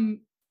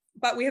 Um,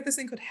 but we have this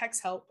thing called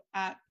Hex Help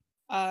at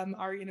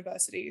our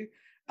university.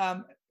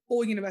 Um,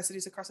 all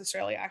universities across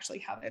Australia actually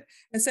have it.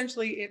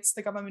 Essentially, it's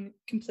the government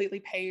completely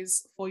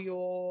pays for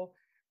your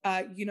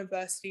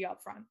university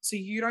upfront. So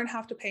you don't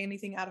have to pay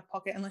anything out of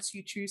pocket unless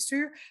you choose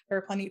to. There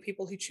are plenty of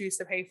people who choose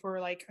to pay for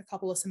like a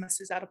couple of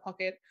semesters out of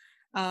pocket.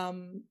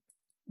 Um,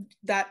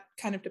 that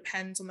kind of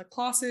depends on the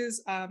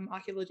classes.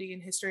 Archaeology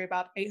and history,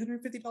 about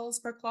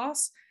 $850 per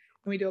class.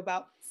 And we do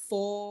about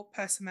 4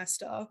 per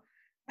semester.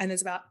 And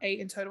there's about 8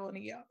 in total in a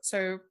year.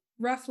 So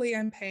roughly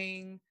I'm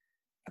paying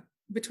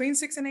between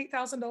 $6,000 and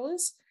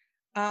 $8,000.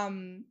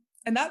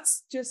 And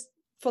that's just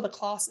for the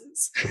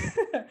classes.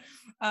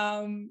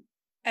 um,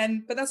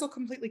 but that's all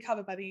completely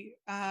covered by the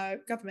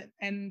government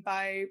and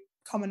by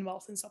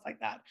Commonwealth and stuff like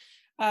that.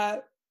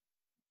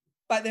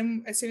 But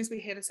then as soon as we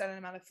hit a certain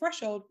amount of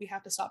threshold, we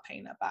have to start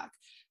paying that back.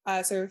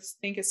 So I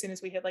think as soon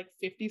as we hit like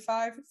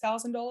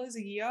 $55,000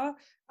 a year,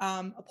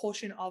 a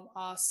portion of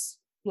us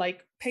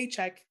like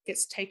paycheck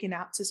gets taken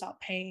out to start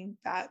paying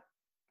that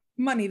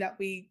money that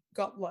we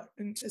got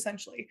loaned.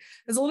 Essentially,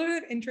 there's a little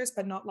bit of interest,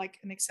 but not like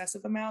an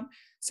excessive amount.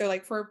 So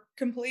like for a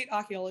complete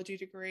archaeology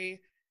degree,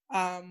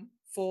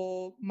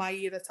 for my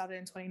year that started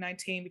in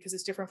 2019, because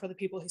it's different for the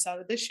people who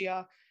started this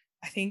year,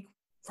 I think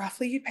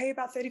roughly you'd pay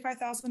about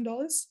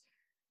 $35,000.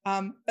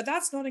 But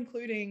that's not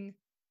including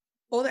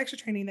all the extra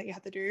training that you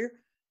have to do,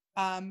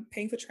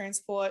 paying for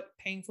transport,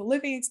 paying for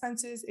living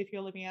expenses if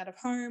you're living out of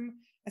home.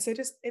 And so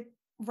it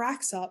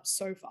racks up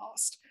so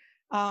fast.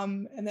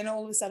 And then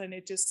all of a sudden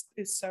it just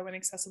is so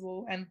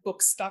inaccessible, and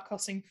books start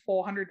costing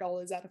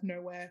 $400 out of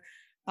nowhere.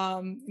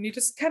 And you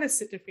just kind of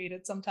sit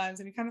defeated sometimes,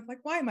 and you're kind of like,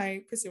 why am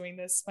I pursuing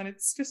this when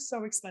it's just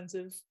so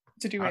expensive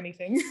to do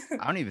anything?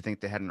 I don't even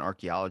think they had an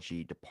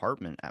archaeology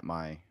department at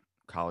my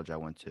college I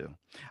went to.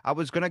 I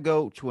was gonna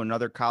go to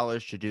another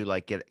college to do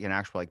like get an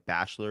actual like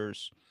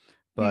bachelor's,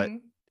 but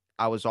Mm.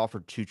 I was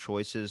offered 2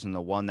 choices, and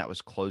the one that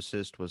was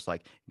closest was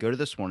like, go to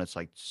this one. It's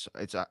like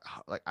it's a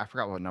like I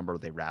forgot what number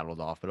they rattled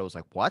off, but it was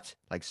like, what?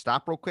 Like,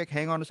 stop real quick,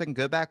 hang on a second,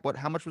 go back. What?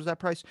 How much was that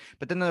price?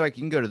 But then they're like,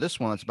 you can go to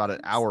this one that's about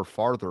an hour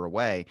farther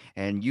away,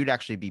 and you'd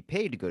actually be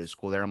paid to go to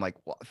school there. I'm like,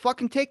 well,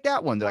 fucking take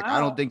that one. They're like, I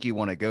don't Wow. think you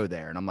want to go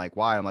there, and I'm like,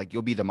 why? I'm like,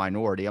 you'll be the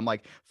minority. I'm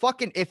like,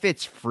 fucking, if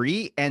it's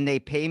free and they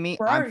pay me,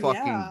 I'm Bro,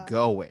 fucking yeah.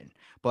 going.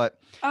 But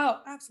Oh,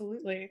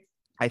 absolutely.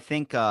 I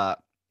think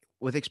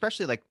with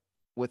especially like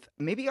with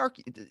maybe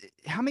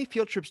how many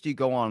field trips do you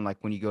go on like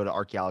when you go to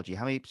archaeology?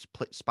 How many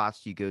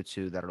spots do you go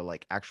to that are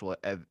like actual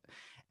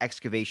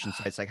excavation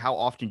sites? Like how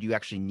often do you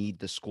actually need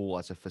the school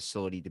as a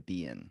facility to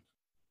be in?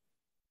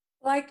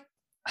 Like,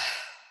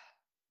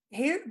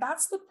 here,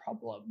 that's the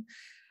problem.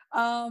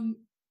 Um,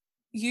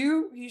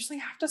 you usually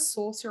have to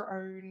source your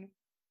own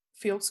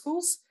field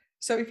schools.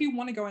 So if you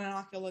want to go in an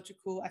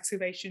archaeological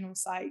excavation or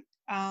site,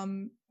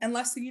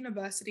 unless the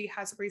university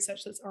has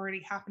research that's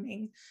already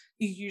happening,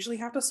 you usually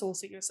have to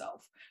source it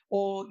yourself,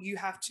 or you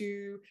have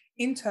to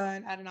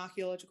intern at an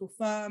archaeological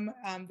firm.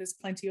 There's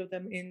plenty of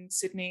them in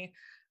Sydney.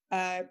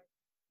 Uh,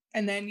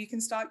 and then you can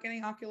start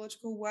getting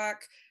archaeological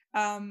work.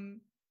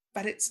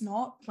 But it's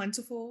not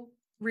plentiful,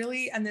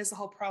 really. And there's the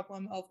whole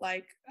problem of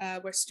like,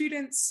 we're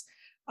students.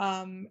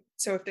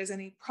 So if there's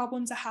any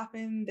problems that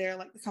happen, they're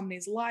like the company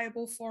is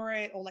liable for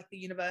it, or like the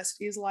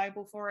university is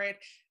liable for it.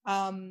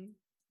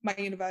 My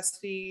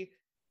university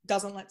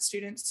doesn't let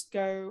students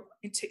go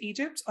into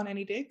Egypt on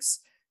any digs.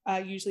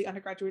 Usually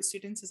undergraduate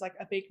students is like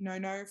a big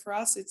no-no for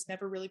us. It's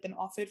never really been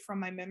offered from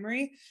my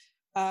memory.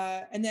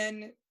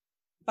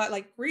 But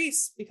like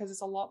Greece, because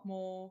it's a lot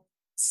more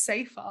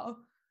safer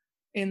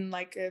in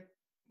like a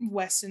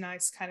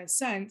westernized kind of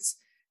sense,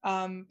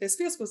 there's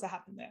field schools that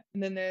happen there.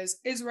 And then there's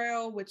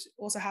Israel, which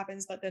also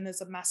happens, but then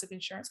there's a massive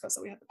insurance cost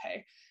that we have to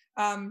pay.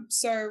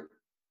 So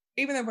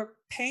even though we're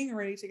paying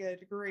already to get a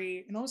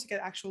degree, in order to get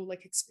actual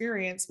like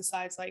experience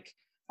besides like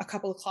a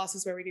couple of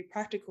classes where we do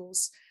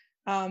practicals,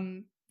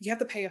 you have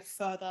to pay a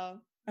further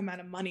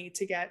amount of money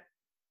to get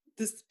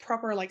this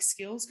proper like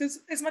skills, because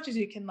as much as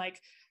you can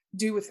like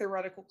do a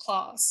theoretical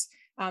class,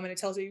 and it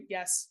tells you,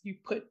 yes, you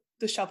put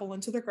the shovel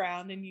into the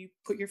ground and you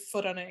put your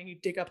foot on it and you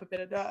dig up a bit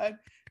of dirt,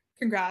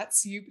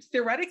 congrats, you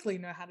theoretically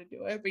know how to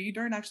do it, but you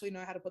don't actually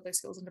know how to put those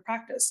skills into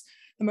practice.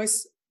 The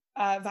most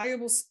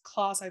valuable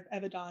class I've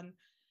ever done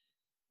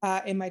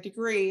in my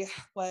degree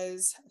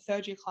was a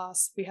third year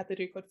class we had to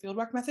do called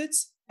fieldwork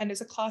methods, and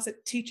it's a class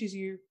that teaches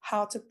you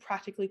how to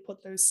practically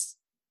put those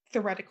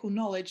theoretical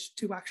knowledge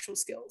to actual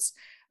skills.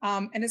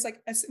 And it's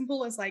like as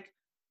simple as like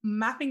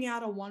mapping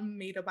out a 1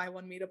 meter by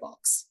 1 meter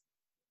box.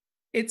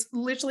 It's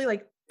literally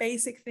like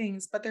basic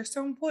things, but they're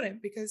so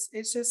important because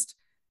it's just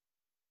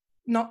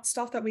not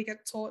stuff that we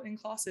get taught in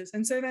classes.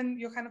 And so then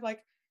you're kind of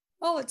like,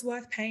 oh, it's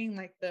worth paying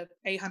like the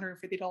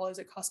 $850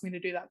 it cost me to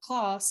do that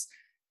class.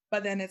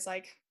 But then it's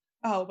like,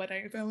 oh, but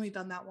I've only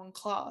done that one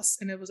class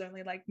and it was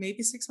only like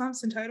maybe 6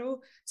 months in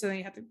total. So then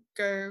you have to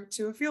go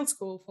to a field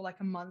school for like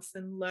a month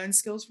and learn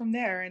skills from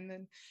there. And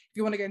then if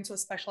you want to go into a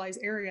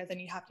specialized area, then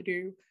you have to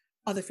do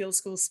other field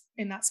schools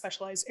in that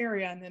specialized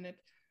area. And then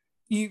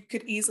you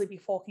could easily be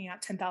forking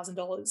out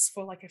 $10,000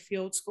 for like a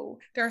field school.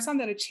 There are some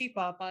that are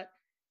cheaper, but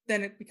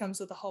then it becomes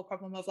with the whole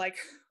problem of like,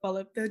 well,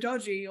 if they're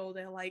dodgy or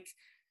they're like,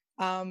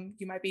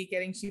 you might be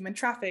getting human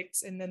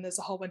trafficked, and then there's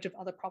a whole bunch of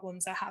other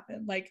problems that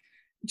happen. Like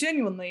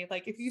genuinely,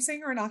 like if you say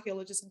you're an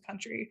archaeologist in a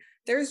country,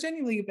 there's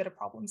genuinely a bit of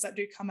problems that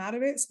do come out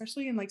of it,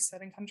 especially in like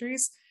certain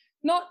countries.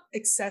 Not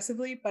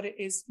excessively, but it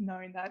is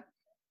known that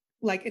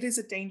like it is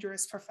a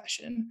dangerous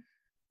profession.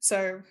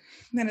 So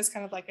then it's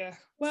kind of like a,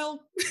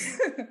 well,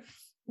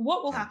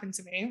 what will happen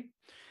to me?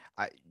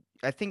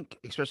 I think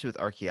especially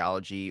with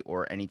archaeology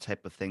or any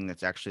type of thing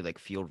that's actually like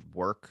field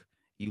work,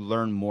 you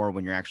learn more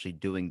when you're actually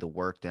doing the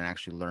work than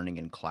actually learning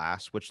in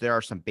class, which there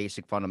are some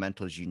basic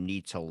fundamentals you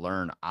need to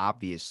learn,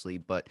 obviously,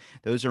 but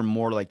those are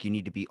more like you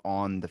need to be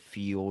on the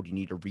field, you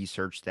need to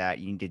research that,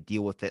 you need to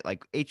deal with it.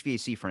 Like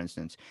HVAC, for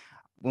instance,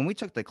 when we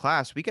took the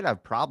class, we could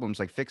have problems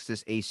like fix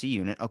this AC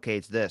unit. Okay,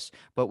 it's this.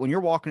 But when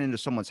you're walking into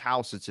someone's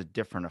house, it's a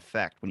different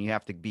effect. When you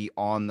have to be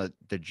on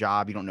the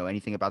job, you don't know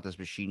anything about this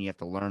machine, you have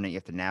to learn it, you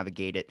have to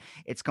navigate it.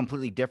 It's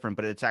completely different,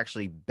 but it's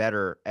actually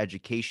better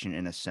education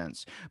in a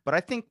sense. But I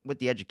think with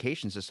the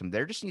education system,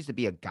 there just needs to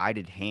be a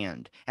guided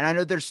hand. And I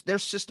know there's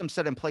systems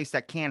set in place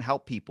that can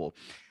help people,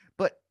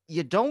 but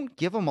you don't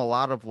give them a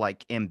lot of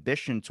like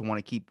ambition to want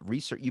to keep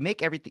research. You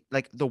make everything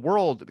like the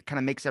world kind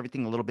of makes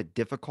everything a little bit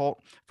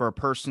difficult for a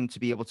person to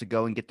be able to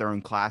go and get their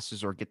own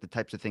classes or get the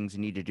types of things they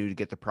need to do to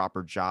get the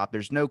proper job.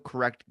 There's no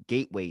correct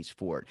gateways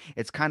for it.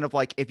 It's kind of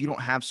like if you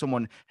don't have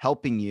someone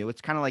helping you, it's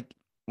kind of like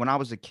when I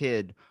was a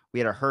kid, we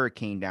had a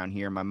hurricane down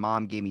here. My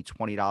mom gave me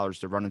 $20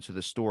 to run into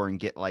the store and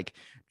get like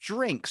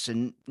drinks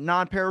and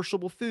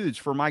non-perishable foods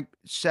for my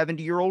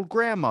 70-year-old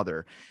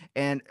grandmother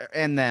and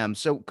them.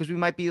 So because we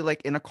might be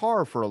like in a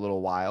car for a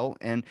little while.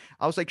 And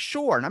I was like,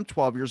 sure. And I'm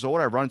 12 years old.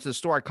 I run into the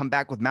store. I come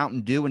back with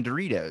Mountain Dew and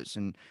Doritos.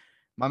 And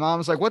my mom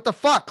was like, what the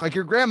fuck? Like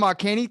your grandma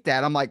can't eat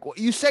that. I'm like, well,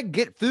 you said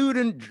get food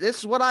and this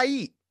is what I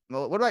eat.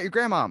 Well, what about your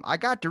grandma? I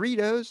got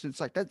Doritos.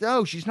 It's like that.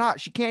 No, she's not.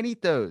 She can't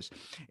eat those.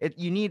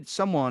 You need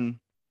someone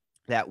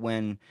that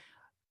when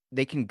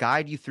they can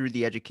guide you through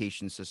the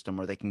education system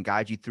or they can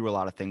guide you through a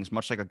lot of things,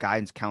 much like a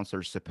guidance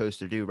counselor is supposed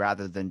to do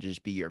rather than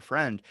just be your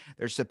friend.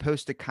 They're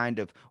supposed to kind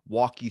of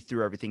walk you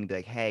through everything and be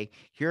like, hey,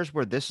 here's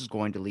where this is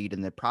going to lead.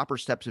 And the proper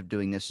steps of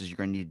doing this is you're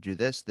going to need to do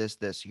this, this,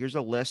 this. Here's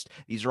a list.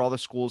 These are all the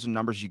schools and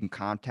numbers you can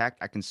contact.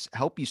 I can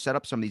help you set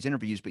up some of these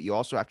interviews, but you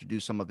also have to do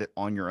some of it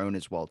on your own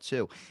as well,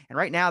 too. And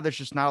right now, there's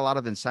just not a lot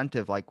of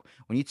incentive. Like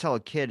when you tell a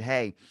kid,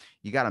 hey,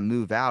 you got to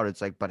move out,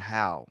 it's like, but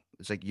how?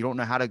 It's like, you don't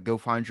know how to go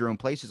find your own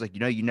place. It's like,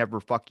 you never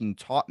fucking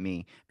taught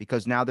me,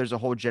 because now there's a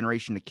whole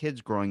generation of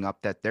kids growing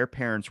up that their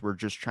parents were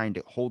just trying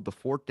to hold the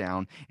fort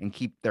down and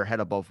keep their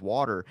head above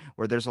water,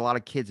 where there's a lot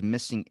of kids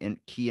missing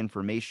key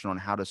information on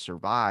how to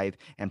survive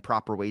and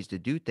proper ways to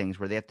do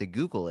things where they have to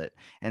Google it.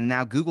 And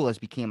now Google has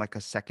become like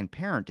a second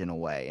parent in a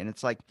way. And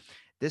it's like,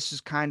 this is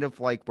kind of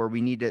like where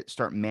we need to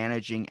start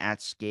managing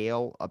at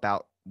scale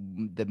about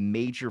the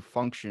major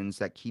functions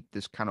that keep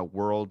this kind of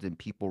world and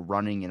people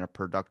running in a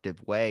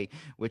productive way,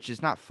 which is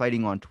not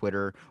fighting on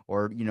Twitter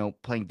or,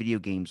 playing video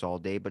games all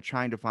day, but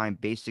trying to find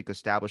basic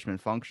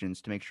establishment functions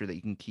to make sure that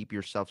you can keep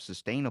yourself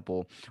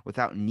sustainable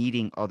without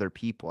needing other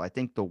people. I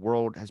think the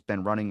world has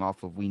been running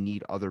off of we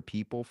need other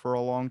people for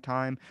a long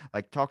time.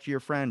 Like talk to your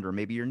friend or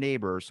maybe your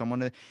neighbor or someone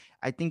to,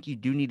 I think you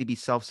do need to be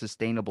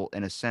self-sustainable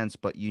in a sense,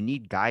 but you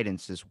need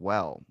guidance as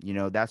well.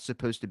 That's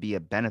supposed to be a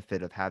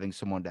benefit of having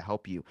someone to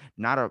help you,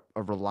 not a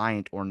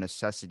reliant or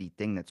necessity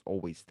thing that's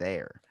always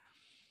there.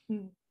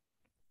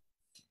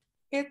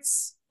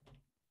 It's,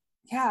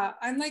 yeah,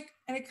 I'm like,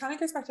 and it kind of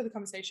goes back to the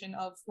conversation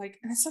of like,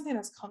 and it's something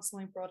that's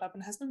constantly brought up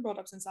and has been brought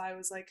up since I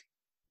was like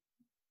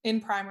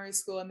in primary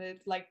school and the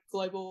like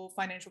global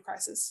financial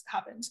crisis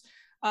happened,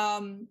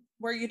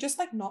 where you're just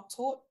like not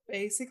taught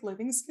basic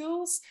living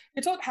skills.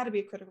 You're taught how to be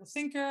a critical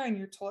thinker and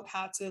you're taught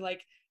how to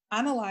like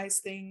analyze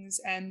things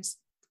and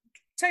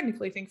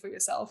technically think for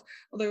yourself,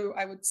 although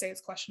I would say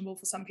it's questionable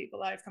for some people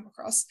that I've come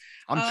across.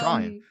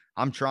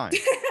 I'm trying.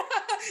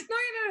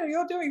 No,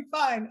 you're doing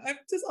fine.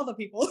 Just other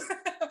people.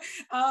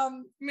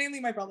 Mainly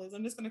my brothers.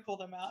 I'm just going to call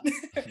them out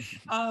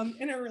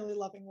in a really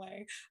loving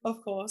way,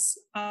 of course.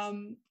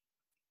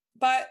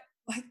 But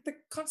like the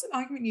constant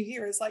argument you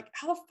hear is like,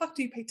 how the fuck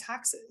do you pay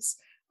taxes?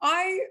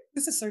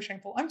 This is so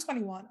shameful. I'm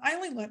 21. I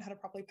only learned how to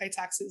properly pay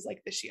taxes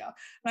like this year.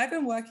 And I've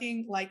been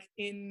working like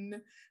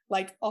in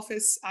like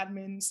office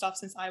admin stuff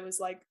since I was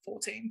like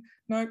 14.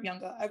 No,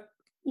 younger. I'm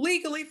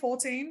legally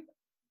 14,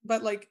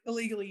 but like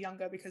illegally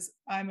younger because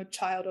I'm a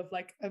child of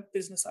like a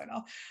business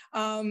owner.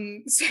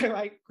 So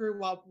I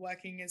grew up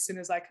working as soon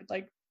as I could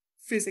like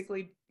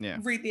physically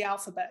read the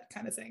alphabet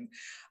kind of thing.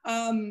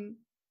 And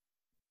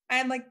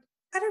like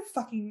I didn't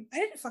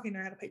fucking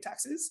know how to pay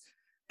taxes.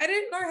 I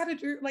didn't know how to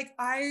do like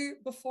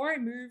before I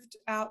moved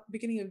out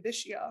beginning of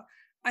this year,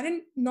 I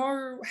didn't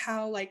know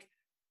how like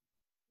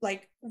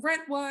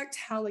rent worked,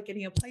 how like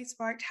getting a place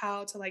worked,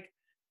 how to like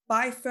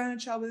buy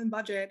furniture within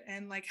budget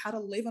and like how to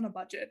live on a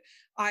budget.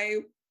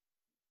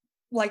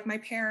 Like my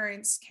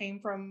parents came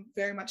from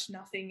very much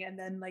nothing and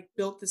then like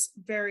built this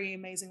very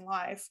amazing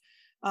life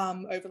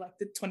over like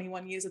the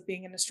 21 years of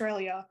being in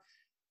Australia.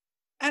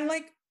 And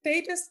like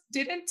they just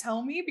didn't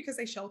tell me because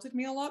they sheltered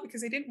me a lot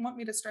because they didn't want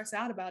me to stress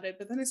out about it.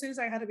 But then as soon as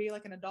I had to be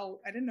like an adult,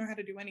 I didn't know how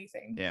to do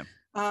anything. Yeah.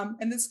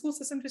 And the school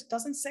system just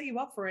doesn't set you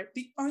up for it.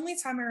 The only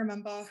time I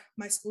remember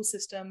my school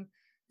system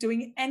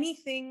doing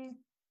anything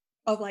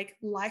of like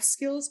life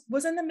skills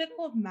was in the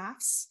middle of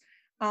maths.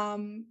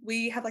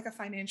 We had like a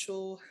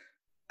financial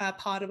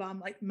part of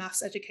like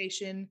maths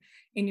education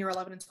in year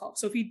 11 and 12.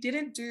 So if you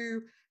didn't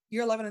do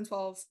year 11 and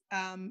 12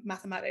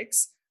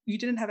 mathematics, you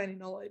didn't have any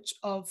knowledge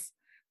of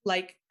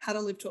like how to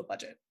live to a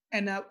budget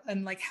and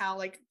like how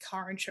like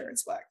car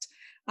insurance worked.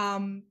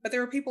 But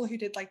there were people who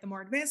did like the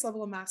more advanced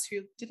level of maths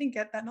who didn't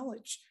get that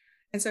knowledge.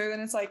 And so then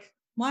it's like,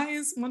 why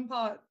is one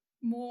part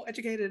more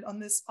educated on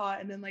this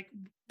part and then like,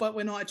 but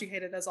we're not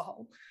educated as a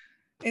whole?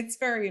 It's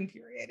very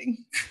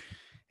infuriating.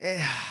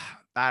 Yeah,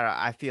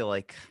 I feel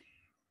like,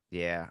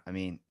 yeah, I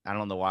mean, I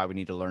don't know why we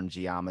need to learn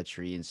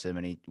geometry and so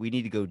many, we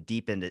need to go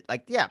deep into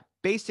like, yeah,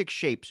 basic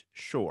shapes,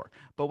 sure.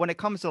 But when it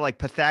comes to like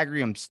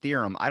Pythagorean's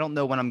theorem, I don't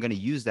know when I'm going to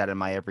use that in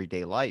my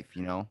everyday life,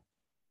 you know?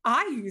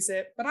 I use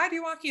it, but I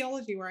do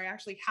archaeology where I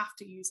actually have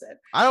to use it.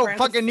 I don't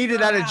fucking need it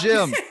at a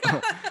gym.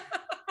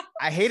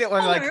 I hate it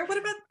when like... What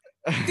about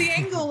the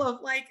angle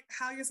of like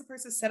how you're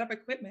supposed to set up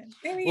equipment?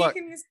 Maybe you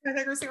can use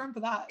Pythagoras theorem for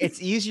that.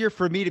 It's easier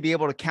for me to be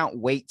able to count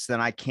weights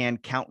than I can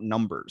count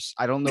numbers.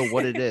 I don't know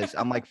what it is.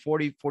 I'm like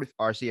 40,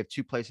 or so you have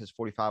two places,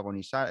 45 on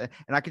each side.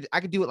 And I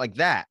could do it like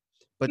that.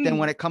 But then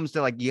when it comes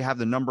to like, you have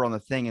the number on the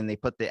thing and they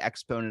put the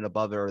exponent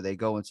above it, or they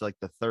go into like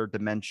the third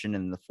dimension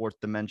and the fourth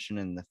dimension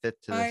and the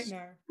fifth to this.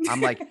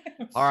 I'm like,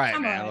 all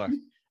right, man, look,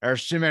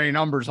 there's too many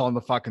numbers on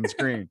the fucking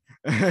screen.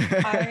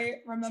 I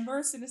remember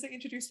as soon as they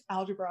introduced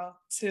algebra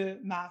to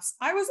maths,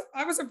 I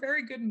was a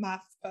very good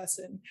math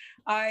person.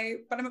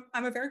 But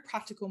I'm a very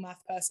practical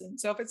math person.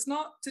 So if it's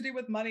not to do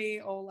with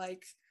money or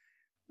like,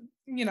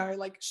 you know,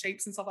 like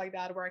shapes and stuff like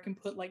that, where I can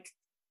put like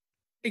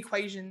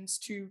equations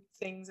to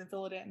things and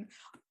fill it in,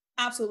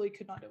 absolutely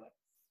could not do it.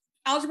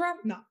 Algebra,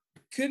 no,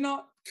 could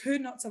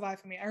not survive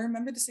for me. I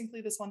remember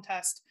distinctly this one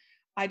test.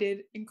 I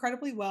did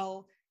incredibly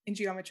well in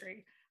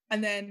geometry.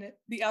 And then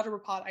the algebra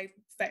part, I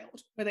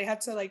failed, where they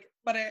had to like,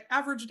 but I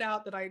averaged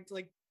out that I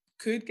like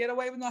could get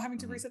away with not having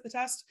to reset the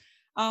test.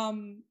 But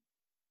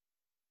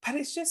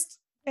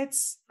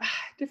it's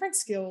different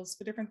skills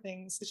for different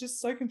things. It's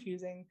just so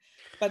confusing.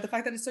 But the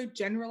fact that it's so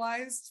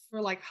generalized for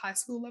like high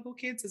school level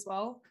kids as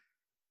well.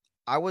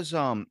 I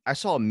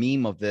saw a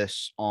meme of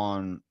this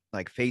on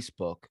like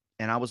Facebook,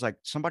 and I was like,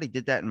 somebody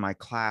did that in my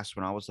class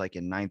when I was like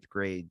in 9th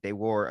grade. They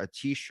wore a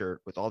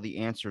t-shirt with all the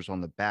answers on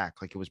the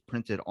back. Like it was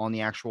printed on the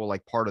actual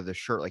like part of the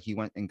shirt. Like he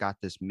went and got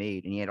this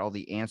made and he had all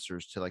the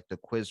answers to like the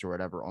quiz or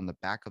whatever on the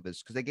back of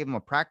his, because they gave him a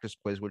practice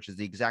quiz, which is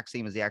the exact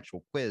same as the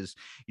actual quiz.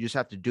 You just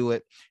have to do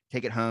it,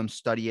 take it home,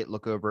 study it,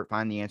 look over it,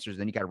 find the answers.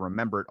 Then you got to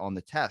remember it on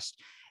the test.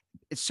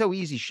 It's so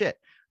easy shit.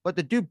 But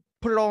the dude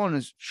put it all on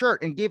his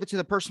shirt and gave it to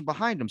the person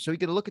behind him so he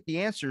could look at the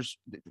answers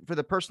for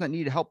the person that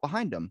needed help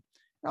behind him.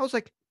 And I was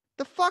like,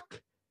 the fuck?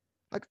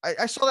 Like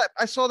I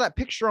saw that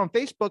picture on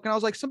Facebook and I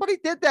was like, somebody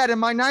did that in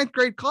my 9th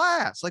grade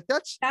class. Like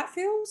that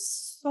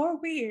feels so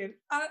weird.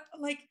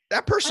 Like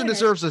that person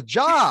deserves a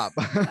job.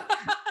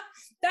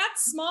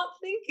 That's smart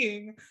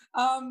thinking.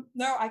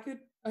 No,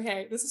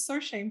 okay, this is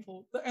so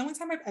shameful. The only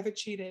time I've ever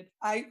cheated,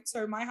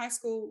 so my high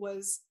school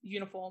was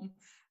uniform.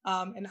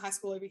 In high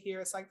school over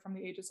here, it's like from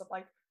the ages of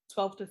like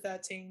 12 to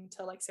 13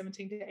 to like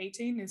 17 to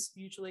 18 is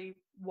usually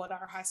what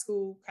our high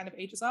school kind of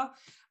ages are.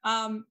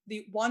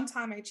 The one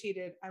time I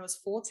cheated, I was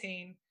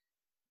 14.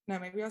 No,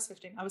 maybe I was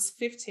 15. I was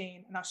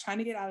 15 and I was trying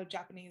to get out of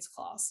Japanese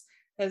class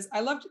because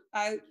I loved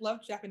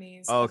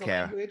Japanese as a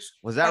language.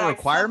 Was that a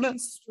requirement? I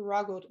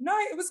struggled. No,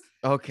 it was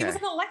okay. It was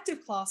an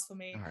elective class for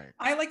me.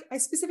 Right. I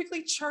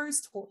specifically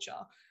chose torture.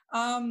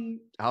 I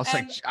was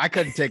like, I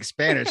couldn't take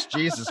Spanish.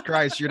 Jesus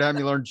Christ, you'd have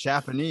me learn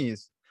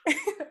Japanese.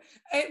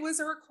 It was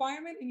a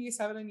requirement in year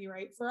 7 and year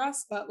 8 for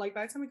us, but like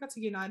by the time we got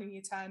to year 9 and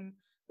year 10,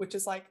 which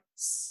is like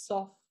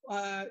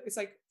it's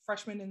like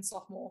freshman and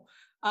sophomore,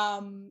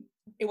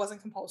 it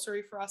wasn't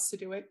compulsory for us to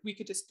do it. We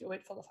could just do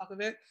it for the fuck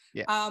of it.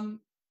 Yeah.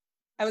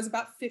 I was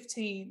about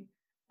 15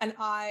 and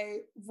I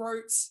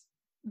wrote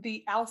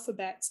the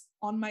alphabet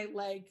on my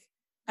leg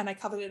and I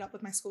covered it up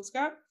with my school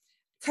skirt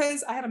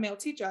because I had a male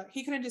teacher.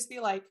 He couldn't just be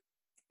like,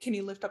 can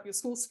you lift up your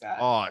school skirt?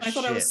 Oh, and I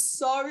thought I was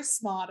so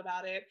smart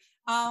about it.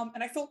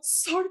 And I felt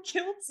so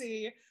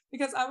guilty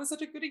because I was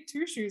such a goody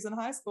two shoes in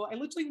high school. I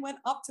literally went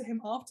up to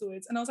him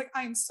afterwards and I was like,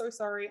 I am so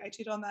sorry. I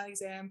cheated on that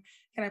exam.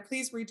 Can I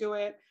please redo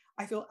it?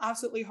 I feel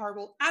absolutely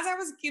horrible as I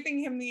was giving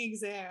him the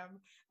exam.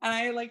 And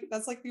I like,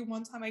 that's like the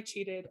one time I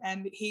cheated.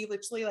 And he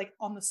literally like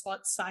on the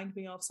spot signed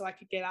me off so I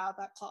could get out of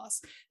that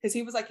class. Because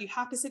he was like, you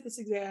have to sit this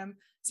exam.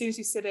 As soon as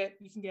you sit it,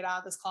 you can get out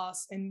of this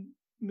class and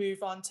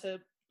move on to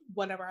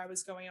whatever I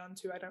was going on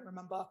to. I don't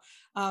remember.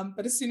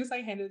 But as soon as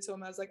I handed it to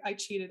him, I was like, I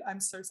cheated. I'm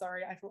so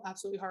sorry. I feel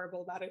absolutely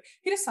horrible about it.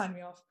 He just signed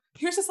me off.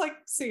 He was just like,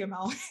 see you,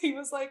 Mel. He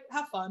was like,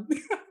 have fun.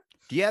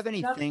 Do you have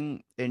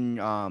anything in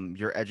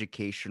your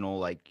educational,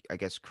 like, I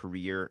guess,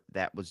 career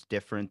that was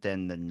different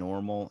than the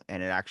normal,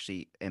 and it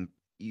actually, and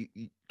you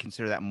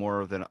consider that more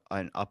of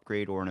an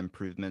upgrade or an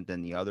improvement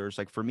than the others?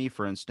 Like for me,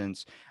 for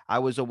instance, I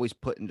was always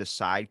put into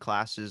side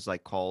classes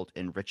like called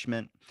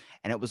enrichment,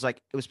 and it was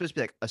supposed to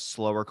be like a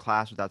slower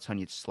class without telling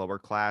you it's slower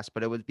class,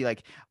 but it would be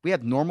like we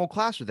have normal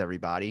class with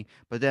everybody,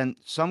 but then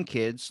some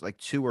kids, like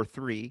two or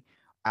three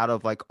out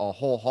of like a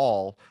whole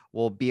hall,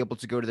 will be able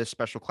to go to this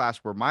special class,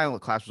 where my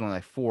class was only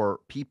like 4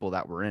 people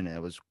that were in it.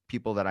 It was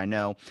people that I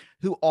know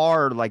who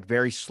are like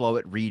very slow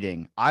at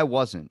reading. I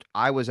wasn't.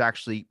 I was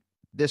actually,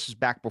 this is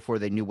back before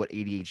they knew what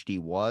ADHD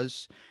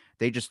was.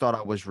 They just thought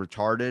I was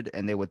retarded,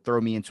 and they would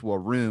throw me into a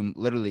room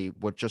literally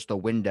with just a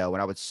window,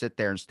 and I would sit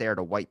there and stare at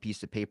a white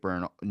piece of paper,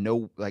 and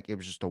no, like it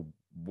was just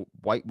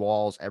white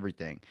walls,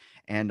 everything.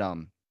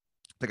 And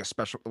like a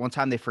special one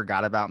time they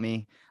forgot about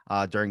me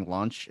during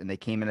lunch, and they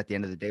came in at the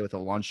end of the day with a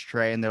lunch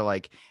tray, and they're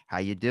like, how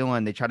you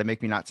doing? They tried to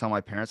make me not tell my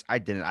parents. I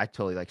didn't. I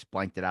totally like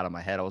blanked it out of my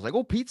head. I was like,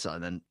 oh, pizza,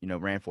 and then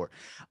ran for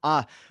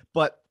it.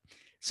 But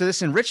so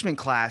this enrichment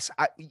class,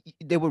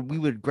 we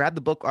would grab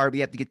the book. All right,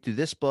 we have to get through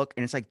this book,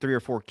 and it's like 3 or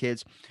 4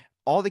 kids.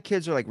 All the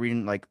kids are like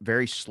reading like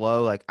very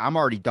slow. Like I'm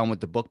already done with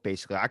the book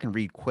basically. I can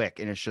read quick,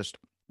 and it's just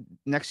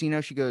next thing you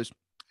know, she goes,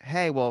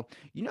 hey, well,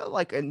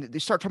 like, and they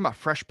start talking about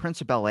Fresh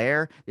Prince of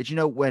Bel-Air. Did you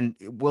know when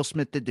Will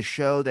Smith did the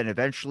show, then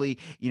eventually,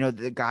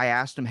 the guy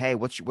asked him, hey,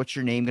 what's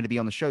your name going to be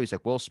on the show? He's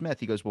like, Will Smith.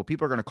 He goes, well,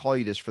 people are going to call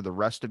you this for the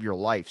rest of your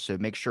life. So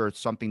make sure it's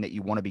something that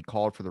you want to be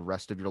called for the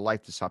rest of your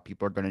life. This is how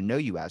people are going to know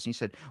you as. And he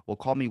said, well,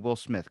 call me Will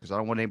Smith because I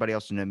don't want anybody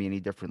else to know me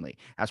any differently.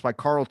 That's why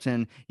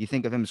Carlton, you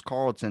think of him as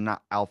Carlton,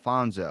 not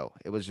Alfonso.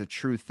 It was a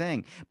true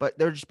thing. But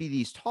there'd just be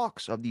these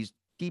talks of these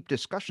deep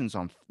discussions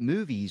on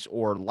movies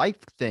or life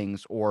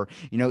things or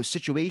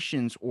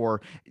situations,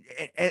 or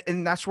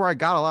and that's where I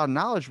got a lot of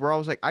knowledge, where I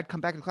was like, I'd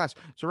come back to class,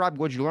 so Rob,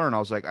 what'd you learn? I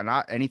was like,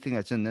 not anything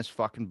that's in this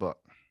fucking book.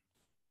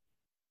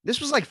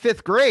 This was like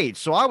 5th grade,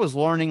 so I was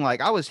learning,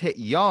 like I was hit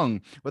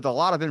young with a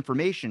lot of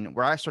information,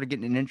 where I started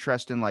getting an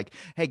interest in like,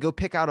 hey, go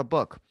pick out a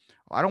book.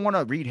 I don't want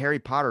to read Harry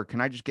Potter.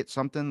 Can I just get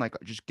something like,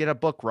 just get a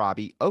book,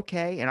 Robbie?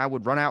 Okay. And I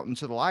would run out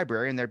into the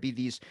library, and there'd be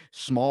these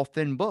small,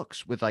 thin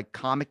books with like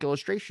comic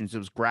illustrations. It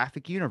was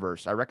Graphic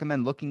Universe. I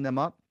recommend looking them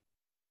up.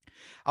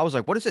 I was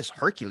like, what is this?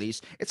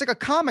 Hercules? It's like a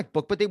comic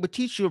book, but they would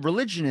teach you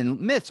religion and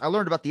myths. I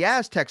learned about the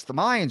Aztecs, the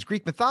Mayans,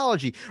 Greek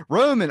mythology,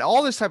 Roman,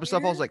 all this type of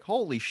stuff. I was like,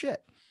 holy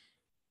shit.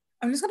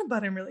 I'm just gonna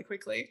butt in really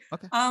quickly.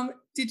 Okay.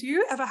 Did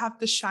you ever have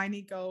the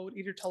shiny gold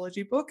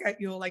Egyptology book at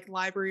your like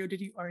library, or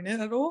did you own it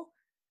at all?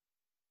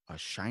 A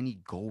shiny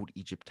gold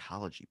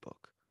Egyptology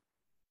book.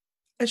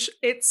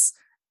 It's,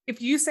 if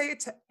you say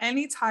it to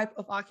any type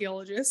of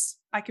archaeologist,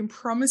 I can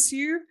promise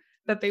you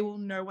that they will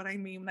know what I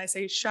mean when I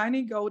say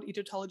shiny gold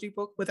Egyptology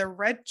book with a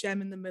red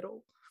gem in the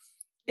middle.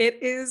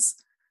 It is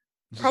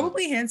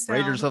probably hands down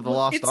Raiders of the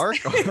Lost Ark.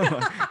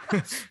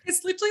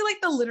 It's literally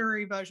like the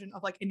literary version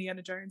of like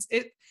Indiana Jones.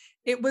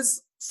 It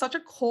was such a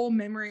core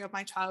memory of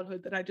my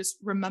childhood that I just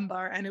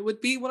remember, and it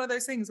would be one of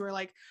those things where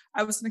like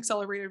I was an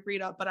accelerated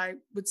reader, but I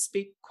would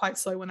speak quite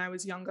slow when I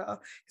was younger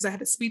because I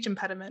had a speech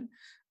impediment,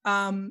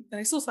 and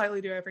I still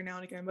slightly do every now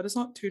and again, but it's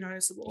not too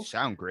noticeable. You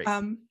sound great.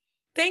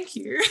 Thank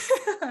you.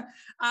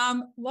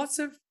 Lots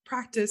of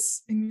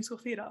practice in musical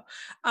theater.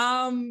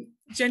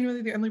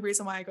 Genuinely the only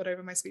reason why I got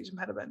over my speech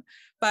impediment.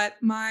 But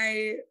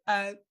my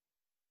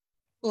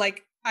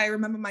I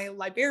remember my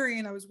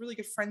librarian, I was really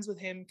good friends with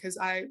him because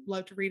I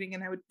loved reading,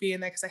 and I would be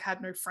in there because I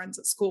had no friends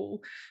at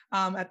school.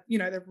 At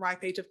the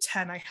ripe age of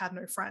 10, I had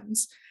no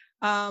friends.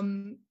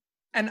 And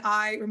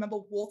I remember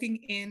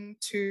walking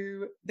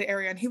into the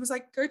area, and he was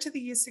like, go to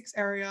the year 6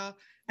 area.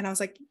 And I was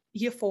like,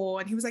 year 4.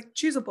 And he was like,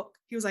 choose a book.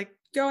 He was like,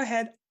 go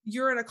ahead.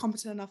 You're at a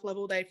competent enough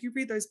level that if you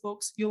read those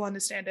books, you'll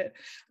understand it.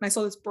 And I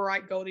saw this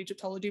bright gold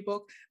Egyptology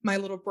book. My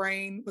little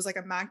brain was like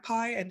a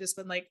magpie and just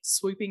been like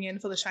swooping in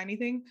for the shiny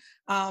thing.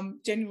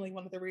 Genuinely,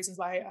 one of the reasons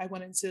why I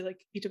went into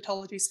like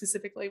Egyptology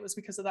specifically was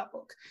because of that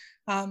book.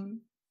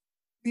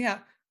 Yeah.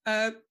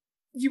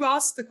 You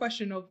asked the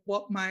question of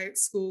what my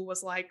school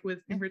was like with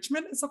Yeah.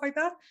 enrichment and stuff like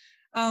that.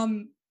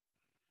 Um,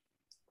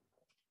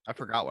 I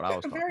forgot what I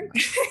was talking very.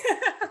 about.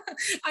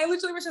 I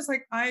literally was just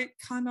like, I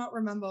cannot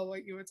remember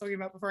what you were talking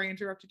about before I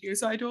interrupted you,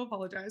 so I do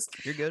apologize.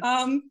 You're good.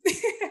 Um,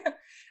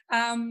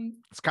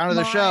 It's kind of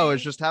the show.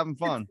 It's my just having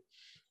fun.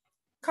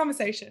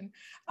 conversation.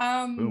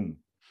 Um, Boom.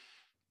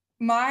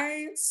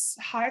 my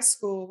high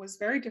school was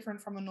very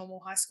different from a normal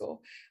high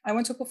school. I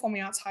went to a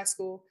performing arts high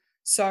school,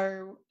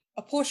 so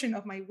a portion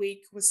of my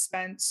week was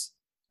spent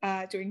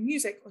doing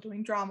music or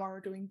doing drama or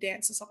doing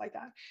dance and stuff like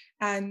that.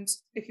 And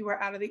if you were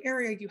out of the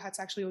area, you had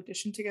to actually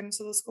audition to get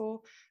into the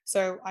school.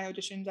 So I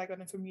auditioned, I got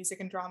in for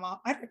music and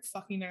drama. I don't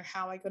fucking know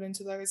how I got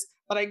into those,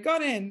 but I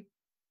got in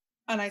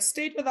and I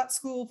stayed with that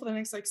school for the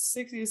next like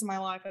 6 years of my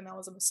life, and that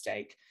was a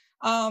mistake.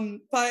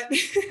 But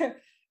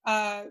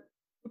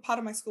part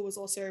of my school was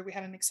also, we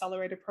had an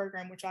accelerated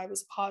program which I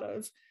was a part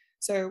of.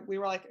 So we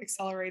were like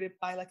accelerated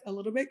by like a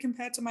little bit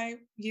compared to my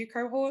year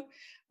cohort.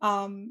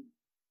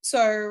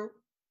 So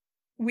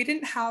we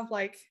didn't have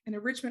like an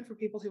enrichment for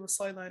people who were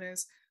slow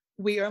learners.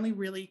 We only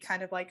really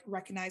kind of like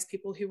recognized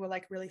people who were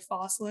like really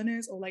fast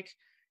learners, or like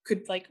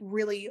could like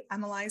really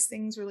analyze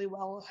things really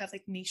well, had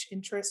like niche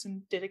interest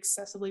and did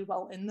excessively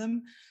well in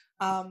them.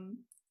 And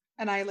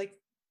I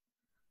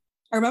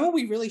remember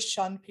we really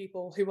shunned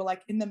people who were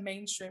like in the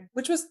mainstream,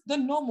 which was the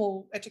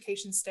normal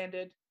education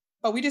standard,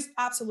 but we just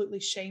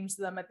absolutely shamed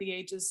them at the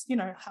ages, you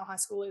know how high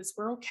school is.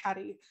 We're all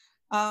catty.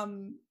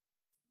 Um,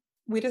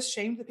 we just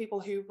shamed the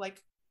people who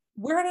like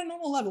were at a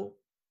normal level.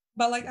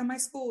 But like at my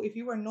school, if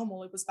you were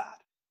normal, it was bad,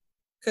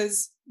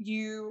 because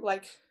you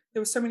like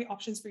there were so many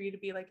options for you to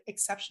be like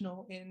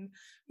exceptional in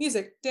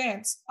music,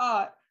 dance,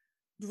 art,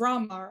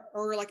 drama,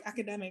 or like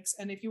academics.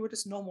 And if you were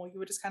just normal, you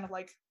were just kind of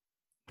like,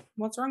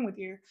 what's wrong with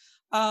you?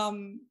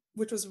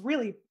 Which was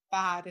really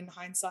bad in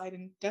hindsight,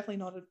 and definitely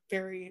not a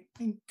very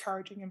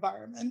encouraging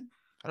environment.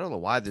 I don't know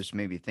why this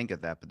made me think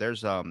of that, but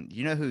there's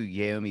you know who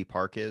Yeomi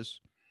Park is?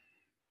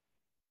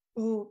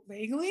 Oh,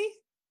 vaguely?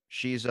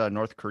 She's a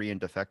North Korean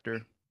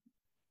defector.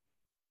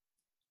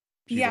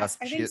 She Yes, left.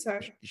 I think so.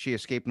 She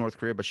escaped North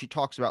Korea, but she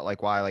talks about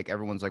like why like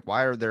everyone's like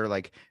why are there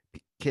like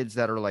kids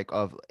that are like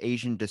of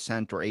Asian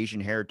descent or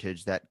Asian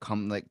heritage that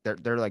come like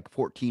they're like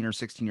 14 or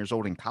 16 years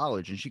old in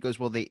college, and she goes,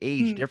 well, they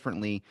age Mm.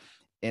 differently.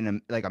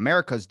 Like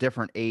America's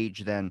different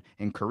age than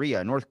in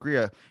Korea. In North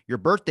Korea, your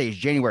birthday is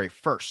January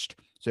 1st.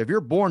 So if you're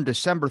born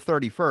December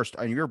 31st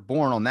and you're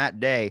born on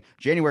that day,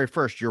 January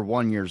 1st, you're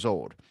 1 years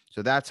old.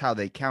 So that's how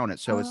they count it.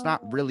 So it's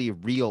not Oh. really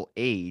real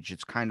age.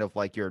 It's kind of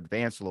like you're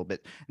advanced a little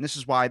bit. And this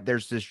is why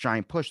there's this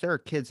giant push. There are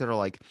kids that are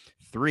like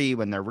 3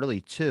 when they're really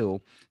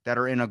 2 that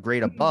are in a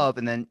grade Mhm. above,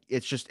 and then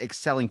it's just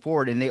excelling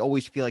forward, and they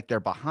always feel like they're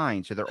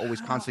behind. So they're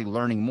always constantly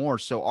learning more.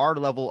 So our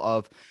level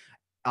of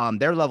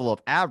their level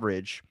of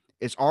average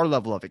is our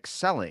level of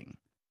excelling.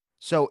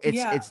 So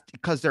Yeah. it's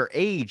because they're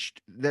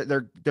aged,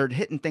 they're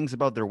hitting things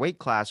above their weight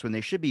class when they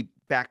should be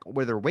back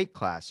where their weight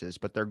class is,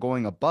 but they're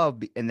going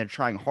above and they're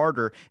trying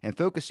harder and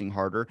focusing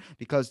harder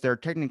because they're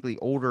technically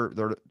older.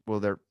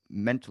 They're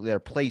mentally they're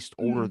placed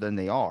older Mm. than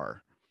they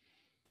are.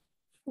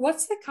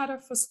 What's the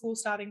cutoff for school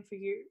starting for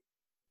you?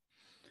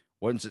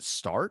 When does it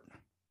start?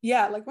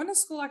 Yeah, like when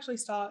does school actually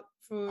start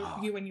for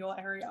Oh, you in your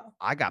area?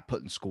 I got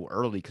put in school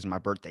early because my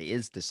birthday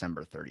is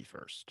December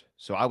 31st.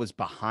 So I was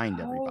behind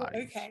Oh,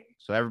 everybody. okay.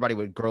 So everybody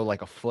would grow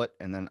like a foot,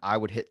 and then I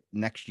would hit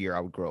next year,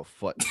 I would grow a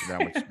foot. So then I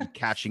would be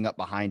catching up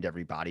behind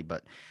everybody.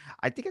 But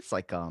I think it's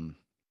like I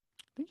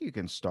think you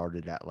can start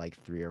it at like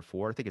 3 or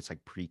 4. I think it's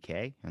like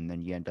pre-K, and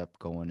then you end up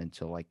going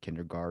into like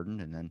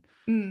kindergarten, and then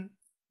Mm.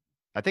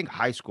 I think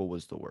high school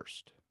was the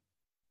worst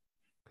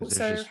because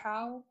there's So just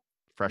how?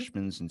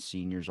 freshmen and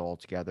seniors all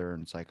together,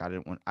 and it's like I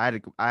didn't want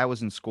I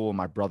was in school and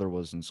my brother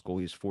was in school.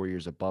 He was 4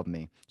 years above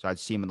me, so I'd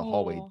see him in the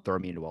hallway, he'd Oh. throw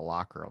me into a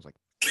locker. I was like,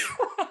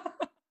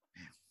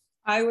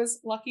 I was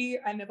lucky.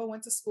 I never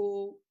went to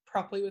school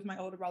properly with my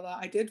older brother.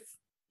 I did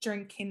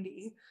during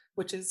kindy,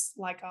 which is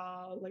like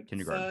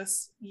kindergarten.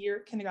 first year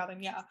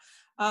kindergarten, yeah.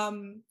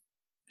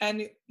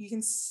 And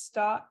you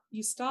start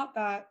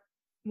that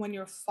when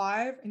you're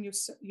 5, and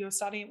you're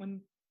starting it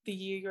when the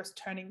year you're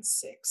turning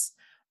 6.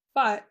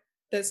 But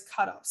there's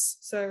cutoffs.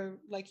 So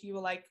like you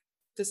were like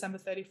December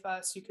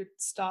 31st, you could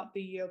start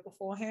the year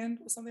beforehand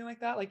or something like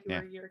that, like you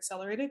Yeah. were a year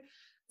accelerated.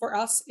 For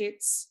us,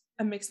 it's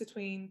a mix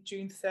between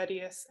June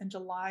 30th and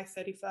July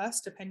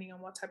 31st, depending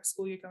on what type of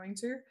school you're going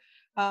to.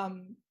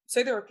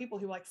 So there were people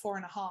who were like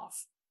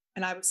 4.5,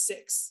 and I was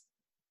 6.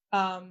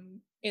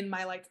 In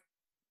my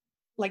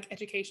like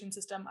education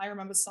system, I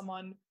remember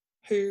someone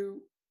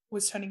who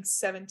was turning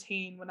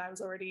 17 when I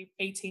was already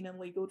 18 and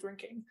legal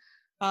drinking.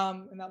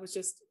 And that was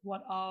just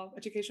what our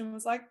education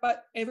was like.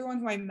 But everyone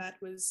who I met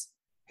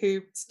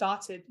who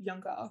started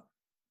younger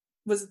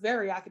was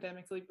very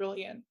academically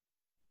brilliant.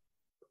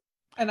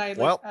 And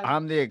Well,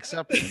 I'm the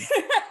exception.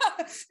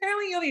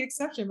 apparently you're the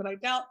exception, but I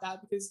doubt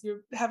that because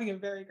you're having a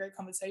very great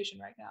conversation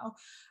right now.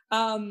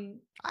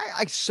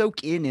 I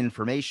soak in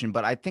information,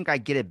 but I think I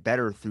get it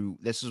better through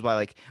this is why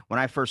like when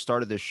I first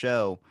started this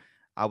show,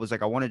 I was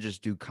like, I want to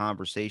just do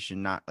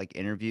conversation, not like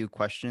interview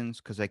questions,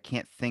 because I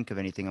can't think of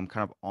anything. I'm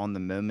kind of on the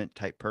moment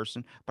type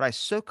person, but I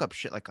soak up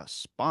shit like a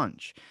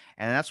sponge.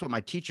 And that's what my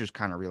teachers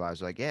kind of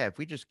realized. Like, yeah, if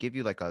we just give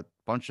you like a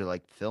bunch of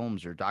like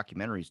films or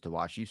documentaries to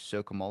watch, you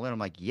soak them all in. I'm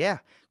like, yeah,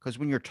 because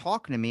when you're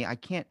talking to me, I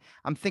can't,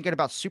 I'm thinking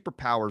about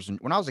superpowers. And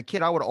when I was a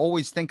kid, I would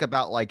always think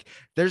about like,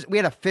 we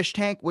had a fish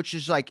tank, which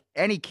is like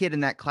any kid in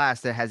that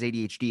class that has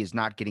ADHD is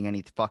not getting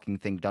any fucking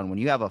thing done. When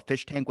you have a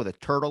fish tank with a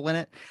turtle in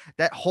it,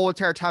 that whole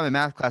entire time in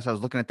math class, I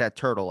was looking at that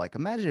turtle. Like,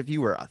 imagine if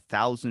you were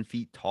 1,000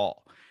 feet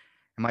tall.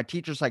 And my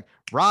teacher's like,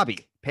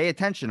 Robbie, pay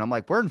attention. I'm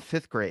like, we're in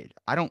 5th grade.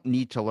 I don't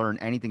need to learn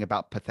anything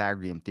about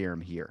Pythagorean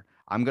theorem here.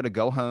 I'm going to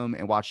go home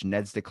and watch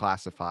Ned's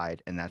Declassified,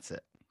 and that's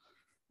it.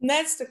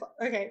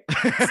 Okay.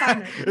 Side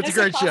note. It's a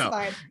great show.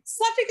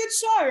 Such a good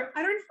show.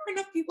 I don't hear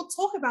enough people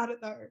talk about it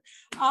though.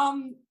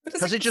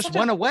 Because like, it just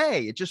went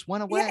away. It just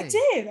went away. Yeah, it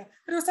did.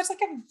 But it was such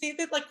like a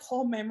vivid like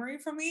core memory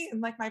for me in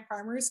like my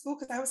primary school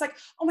because I was like,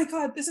 oh my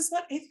god, this is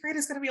what 8th grade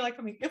is going to be like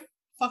for me. It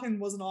fucking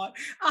was not.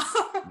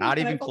 Not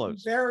even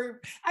close.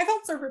 I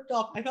felt so ripped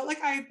off. I felt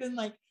like I had been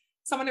like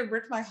someone had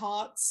ripped my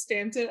heart,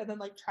 stamped it, and then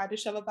like tried to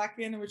shove it back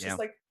in. It was just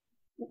like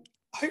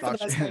hope for the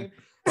best.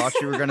 Thought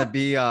you were going to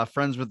be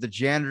friends with the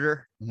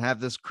janitor and have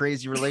this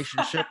crazy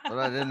relationship, but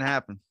that didn't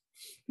happen.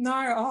 No,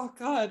 oh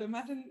god,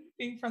 imagine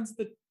being friends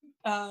with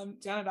the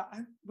janitor.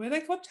 Were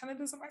they called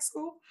janitors at my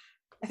school?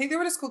 I think they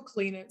were just called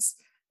cleaners.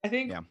 I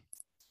think,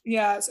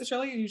 yeah. So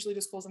Australia usually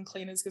just calls them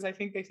cleaners because I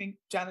think they think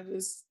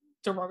janitors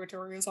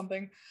derogatory or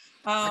something.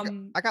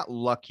 I got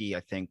lucky, I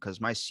think, because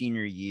my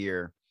senior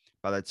year,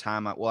 by the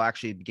time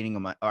actually beginning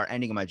of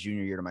ending of my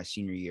junior year to my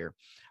senior year,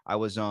 I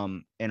was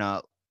in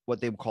a what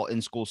they would call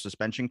in-school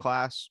suspension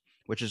class,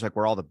 which is like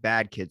where all the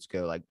bad kids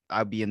go. Like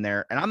I'd be in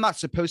there and I'm not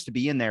supposed to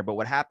be in there. But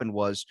what happened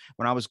was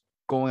when I was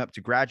going up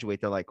to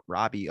graduate, they're like,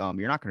 Robbie, you're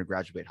not going to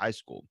graduate high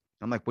school.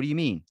 I'm like, what do you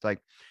mean? It's like,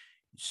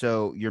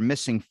 so you're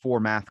missing 4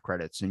 math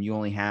credits and you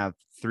only have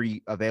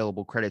 3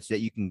 available credits that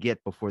you can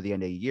get before the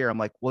end of the year. I'm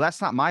like, well,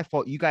 that's not my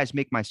fault. You guys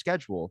make my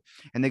schedule.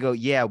 And they go,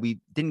 yeah, we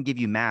didn't give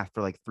you math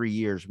for like 3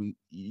 years.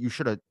 You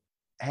should have,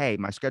 hey,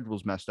 my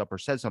schedule's messed up or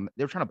said something.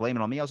 They were trying to blame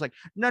it on me. I was like,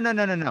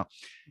 no.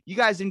 You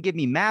guys didn't give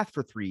me math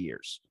for 3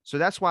 years. So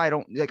that's why I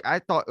don't like, I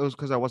thought it was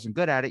because I wasn't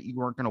good at it. You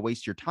weren't going to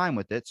waste your time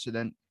with it. So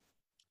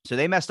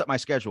they messed up my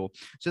schedule.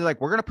 So they're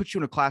like, we're going to put you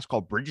in a class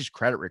called Bridges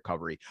Credit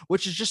Recovery,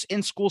 which is just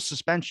in school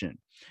suspension.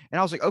 And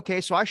I was like, okay.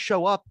 So I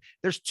show up,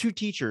 there's 2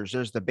 teachers.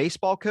 There's the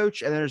baseball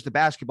coach and there's the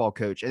basketball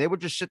coach. And they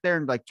would just sit there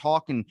and like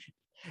talk. And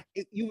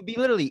you would be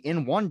literally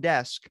in one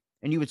desk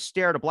and you would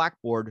stare at a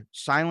blackboard,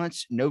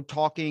 silence, no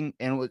talking.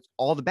 And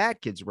all the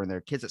bad kids were in there,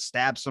 kids that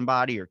stabbed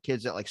somebody or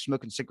kids that like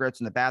smoking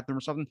cigarettes in the bathroom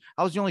or something.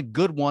 I was the only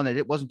good one that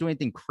it wasn't doing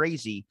anything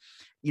crazy,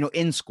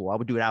 in school. I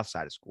would do it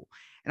outside of school.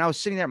 And I was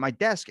sitting there at my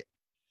desk.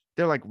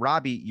 They're like,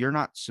 Robbie, you're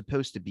not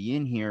supposed to be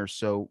in here.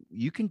 So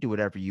you can do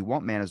whatever you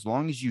want, man. As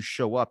long as you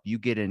show up, you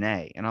get an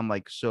A. And I'm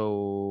like,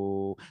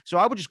 so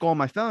I would just go on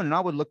my phone and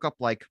I would look up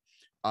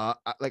I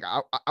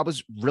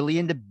was really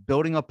into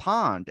building a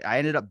pond. I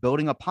ended up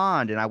building a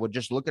pond and I would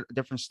just look at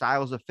different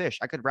styles of fish.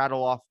 I could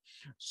rattle off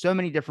so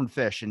many different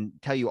fish and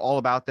tell you all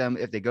about them,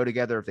 if they go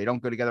together, if they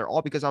don't go together,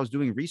 all because I was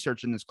doing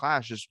research in this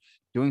class, just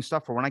doing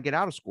stuff for when I get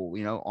out of school,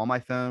 on my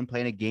phone,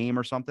 playing a game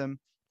or something.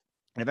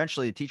 And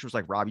eventually the teacher was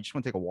like, Rob, you just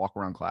want to take a walk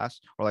around class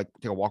or like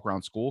take a walk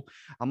around school?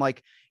 I'm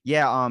like,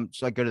 yeah.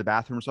 So I go to the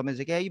bathroom or something. He's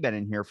like, yeah, you've been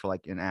in here for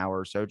like an hour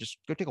or so. Just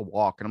go take a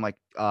walk. And I'm like,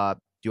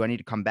 do I need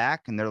to come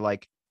back? And they're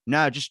like,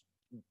 no, just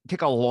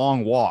take a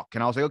long walk.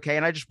 And I was like, okay.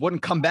 And I just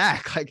wouldn't come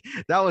back. Like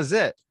that was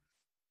it.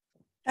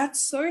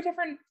 That's so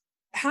different.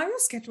 How your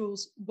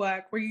schedules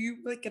work, where you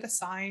like get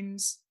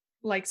assigned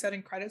like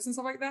certain credits and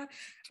stuff like that?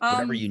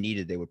 Whatever you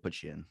needed, they would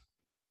put you in.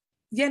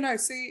 Yeah, no,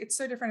 see, it's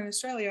so different in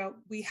Australia.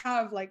 We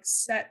have like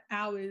set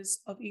hours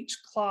of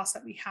each class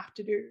that we have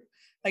to do.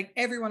 Like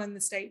everyone in the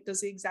state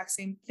does the exact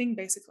same thing,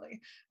 basically.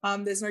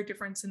 There's no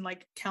difference in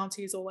like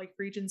counties or like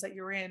regions that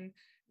you're in.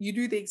 You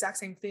do the exact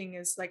same thing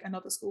as like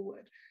another school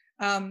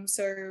would.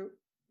 So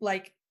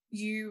like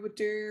you would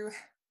do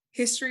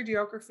history,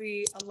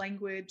 geography, a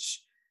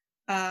language,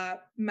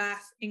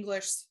 math,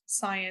 English,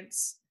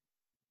 science,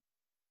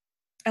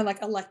 and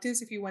like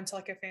electives if you went to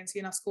like a fancy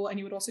enough school. And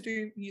you would also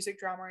do music,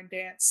 drama, and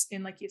dance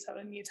in like year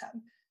 7 and year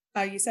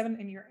 10, year 7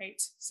 and year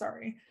 8,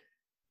 sorry.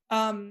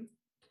 And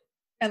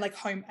like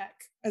home ec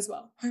as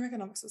well. Home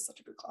economics is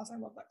such a good class. I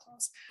love that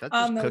class. That's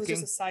that cooking? was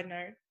just a side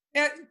note.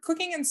 Yeah,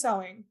 cooking and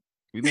sewing.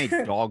 We made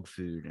dog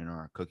food in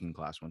our cooking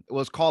class one. It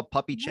was called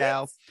puppy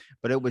chow,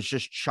 but it was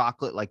just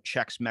chocolate, like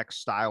Chex-Mex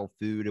style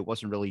food. It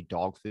wasn't really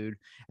dog food.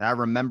 And I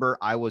remember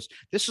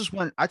this is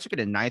when I took it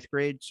in 9th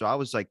grade. So I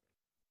was like,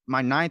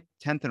 my 9th,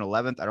 10th, and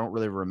 11th, I don't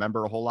really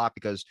remember a whole lot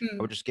because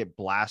I would just get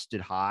blasted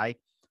high.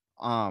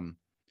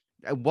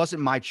 It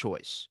wasn't my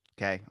choice.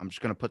 Okay. I'm just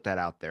going to put that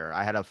out there.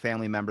 I had a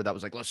family member that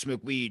was like, let's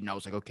smoke weed. And I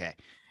was like, okay.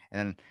 And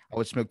then I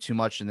would smoke too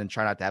much and then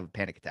try not to have a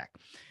panic attack.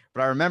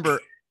 But I remember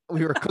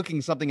we were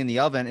cooking something in the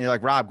oven and you're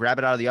like, Rob, grab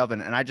it out of the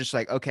oven. And I just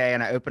like, okay.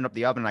 And I opened up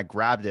the oven and I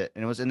grabbed it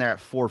and it was in there at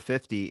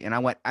 450. And I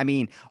went,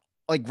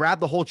 like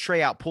grabbed the whole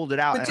tray out, pulled it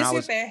out, With and just I your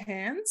was bare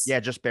hands? yeah,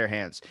 just bare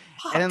hands.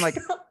 And then like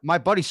Fuck. my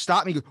buddy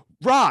stopped me,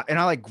 Rob, and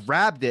I like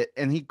grabbed it,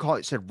 and he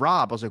said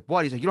Rob. I was like,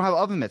 what? He's like, you don't have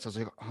oven mitts. I was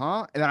like,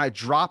 huh? And then I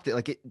dropped it.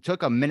 Like it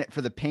took a minute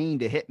for the pain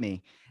to hit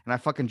me, and I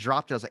fucking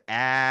dropped it. I was like,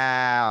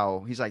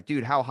 ow. He's like,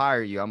 dude, how high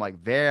are you? I'm like,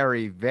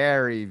 very,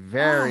 very,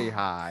 very Oh.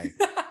 high.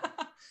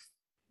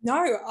 No,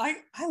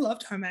 I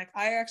loved home ec.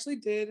 I actually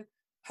did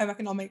home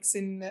economics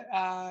in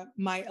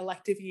my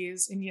elective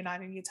years in year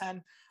 9 and year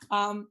 10.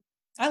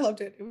 I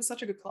loved it. It was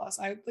such a good class.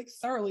 I like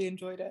thoroughly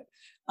enjoyed it.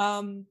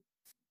 And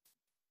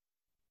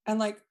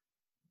like,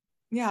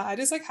 yeah, I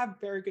just like have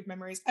very good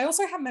memories. I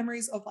also have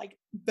memories of like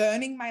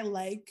burning my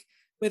leg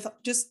with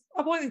just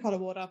a boiling pot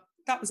of water.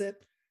 That was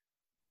it.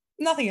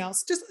 Nothing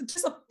else. Just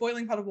a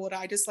boiling pot of water.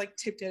 I just like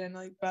tipped it and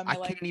like burnt my I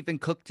leg. can't even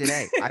cook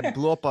today. I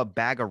blew up a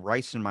bag of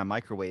rice in my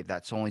microwave.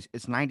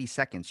 It's 90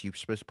 seconds. You're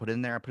supposed to put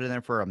in there. I put it in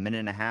there for a minute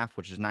and a half,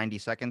 which is 90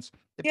 seconds.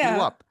 It blew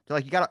Yeah. up. They're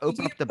like, you got to Did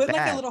open you up the put like a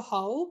bag. little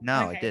hole? No,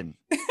 I Okay. didn't.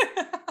 I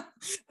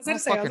was I gonna don't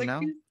say, I was fucking like,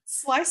 know. you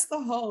slice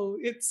the hole.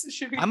 It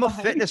should be I'm a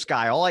fine. fitness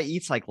guy. All I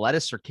eat's like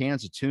lettuce or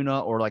cans of tuna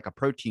or like a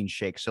protein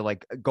shake. So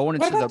like going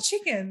What into about the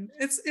chicken?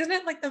 Isn't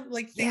it like the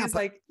thing yeah, is but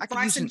like I could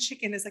rice use and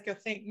chicken is like a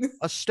thing.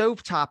 a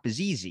stovetop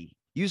is easy.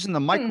 Using the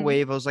Hmm.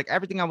 microwave, I was like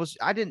everything.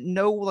 I didn't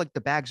know like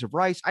the bags of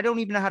rice. I don't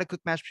even know how to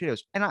cook mashed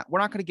potatoes, and we're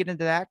not going to get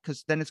into that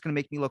because then it's going to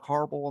make me look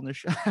horrible on this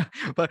show.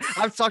 But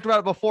I've talked about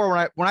it before.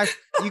 When I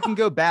you can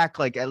go back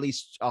like at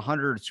least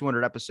 100 or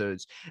 200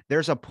 episodes.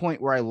 There's a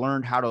point where I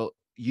learned how to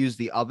use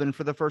the oven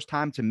for the first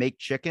time to make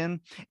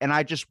chicken, and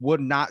I just would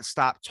not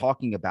stop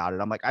talking about it.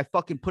 I'm like, I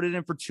fucking put it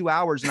in for 2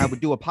 hours, and I would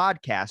do a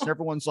podcast, and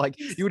everyone's like,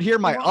 you would hear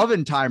my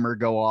oven timer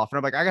go off, and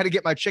I'm like, I got to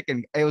get my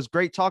chicken. It was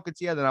great talking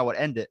to you. Then I would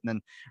end it and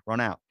then run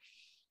out.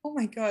 Oh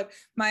my God.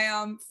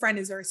 My friend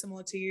is very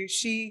similar to you.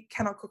 She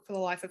cannot cook for the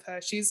life of her.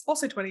 She's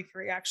also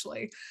 23,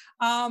 actually.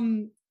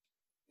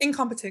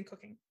 Incompetent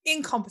cooking.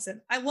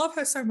 Incompetent. I love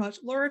her so much.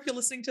 Laura, if you're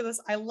listening to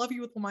this, I love you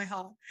with all my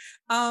heart.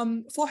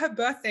 For her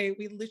birthday,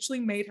 we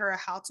literally made her a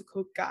how to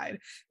cook guide.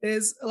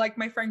 There's like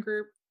my friend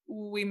group,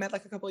 we met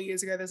like a couple of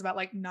years ago. There's about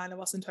like 9 of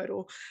us in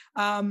total.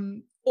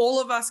 All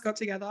of us got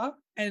together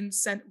and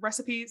sent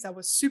recipes that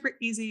was super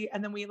easy.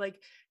 And then we like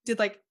did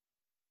like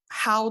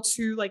how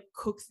to like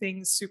cook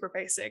things super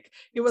basic.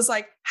 It was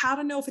like how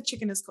to know if a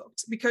chicken is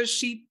cooked, because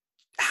she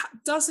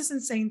does this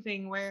insane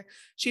thing where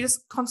she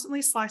just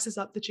constantly slices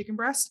up the chicken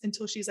breast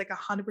until she's like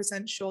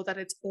 100% sure that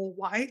it's all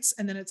white,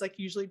 and then it's like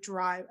usually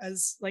dry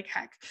as like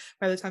heck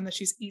by the time that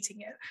she's eating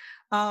it.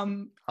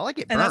 I like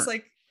it burnt. And that's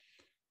like,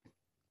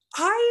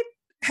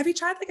 have you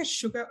tried like a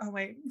sugar? Oh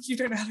wait, you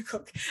don't know how to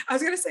cook. I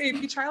was gonna say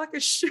if you try like a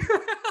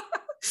sugar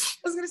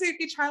if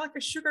you try like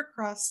a sugar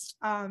crust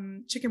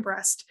chicken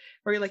breast,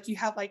 where you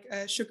have like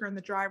a sugar in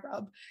the dry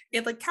rub,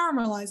 it like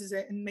caramelizes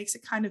it and makes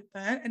it kind of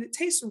burnt, and it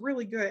tastes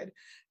really good.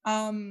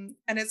 And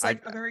it's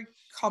like a very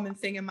common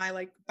thing in my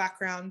like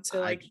background to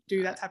like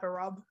do that type of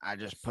rub. I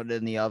just put it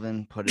in the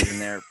oven, put it in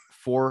there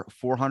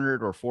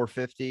 400 or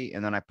 450,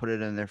 and then I put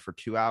it in there for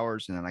 2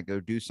 hours, and then I go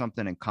do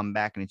something and come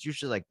back, and it's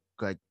usually like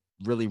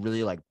really,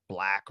 really like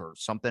black or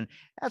something.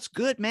 That's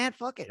good, man.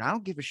 Fuck it. I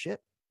don't give a shit.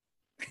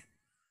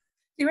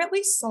 Do you at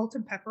least salt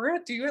and pepper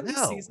it? Do you at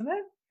least season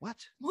it? What?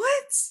 Do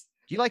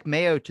you like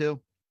mayo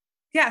too?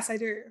 Yes, I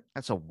do.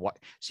 That's a what?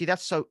 See, I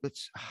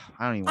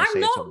don't even want to say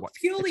it's not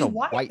purely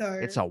white though.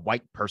 It's a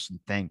white person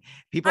thing.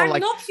 People are I'm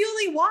like, not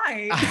purely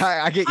white.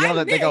 I get yelled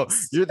at. They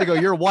go,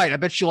 you're white. I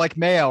bet you like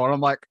mayo. And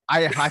I'm like,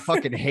 I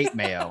fucking hate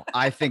mayo.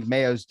 I think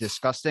mayo's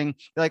disgusting.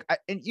 They're like,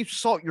 and you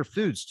salt your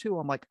foods too.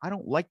 I'm like, I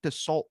don't like to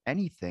salt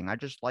anything. I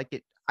just like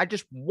it. I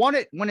just want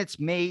it when it's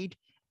made,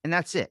 and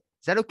that's it.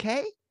 Is that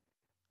okay?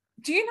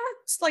 Do you not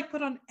like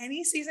put on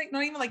any seasoning?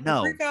 Not even like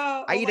no,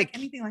 paprika or I eat like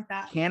anything like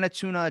that. Can of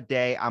tuna a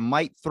day. I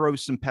might throw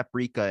some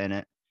paprika in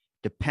it,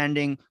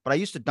 depending. But I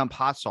used to dump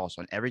hot sauce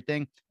on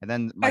everything, and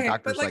then my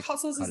doctor's but like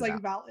hot sauce is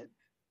like valid.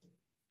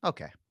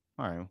 Okay,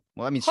 all right.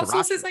 Well, I mean, hot sriracha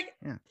sauce is like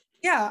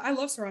yeah, I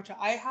love sriracha.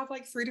 I have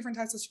like 3 different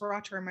types of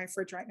sriracha in my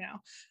fridge right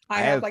now.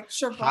 I have like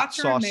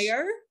sriracha and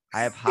mayo.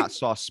 I have hot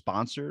sauce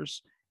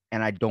sponsors,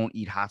 and I don't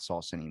eat hot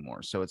sauce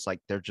anymore. So it's like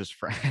they're just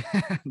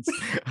friends.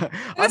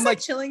 I'm like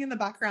chilling in the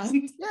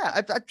background.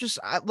 Yeah,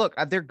 look,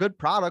 they're good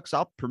products.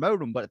 I'll promote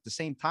them, but at the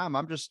same time,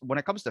 when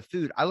it comes to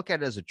food, I look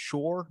at it as a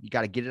chore. You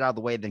got to get it out of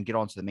the way, then get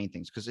on to the main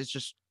things. Because it's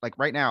just like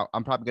right now,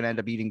 I'm probably gonna end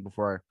up eating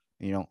before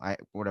I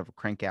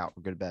crank out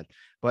or go to bed.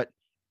 But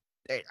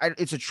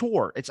it's a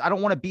chore. I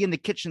don't want to be in the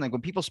kitchen. Like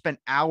when people spend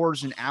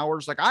hours and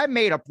hours, like I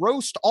made a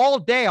roast all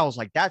day. I was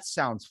like, that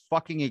sounds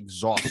fucking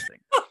exhausting.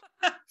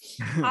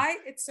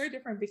 It's so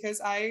different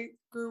because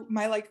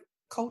my like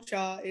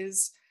culture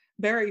is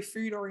very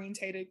food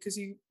orientated because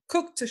you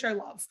cook to show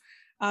love,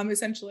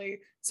 essentially.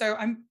 So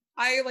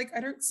I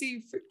don't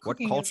see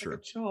cooking as like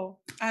a chore.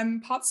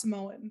 I'm part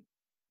Samoan.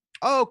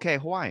 Oh, okay,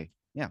 Hawaii.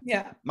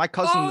 Yeah. My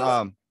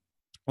cousin,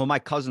 my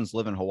cousins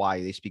live in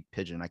Hawaii. They speak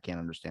pidgin. I can't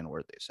understand a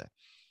word they say.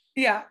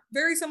 Yeah,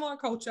 very similar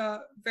culture,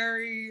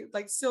 very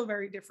like still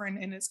very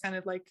different, and it's kind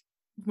of like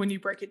when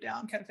you break it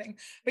down kind of thing.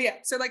 But yeah,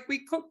 so like we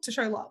cook to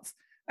show love.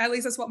 At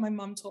least that's what my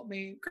mum taught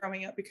me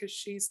growing up, because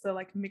she's the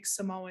like mixed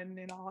Samoan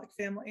in our like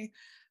family.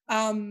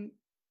 And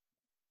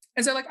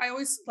so like I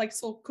always like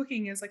saw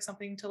cooking as like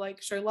something to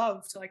like show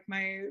love to like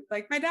my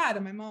dad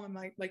and my mom and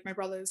my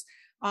brothers.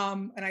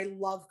 And I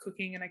love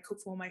cooking and I cook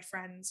for all my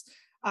friends.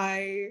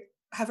 I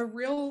have a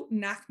real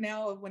knack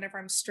now of whenever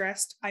I'm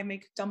stressed, I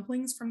make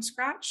dumplings from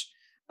scratch.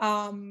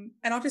 And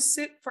I'll just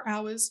sit for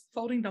hours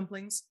folding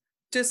dumplings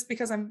just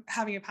because I'm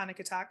having a panic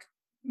attack.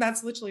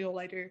 That's literally all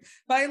I do.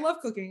 But I love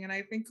cooking, and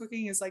I think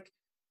cooking is like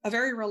a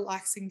very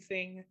relaxing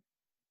thing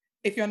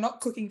if you're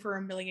not cooking for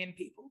a million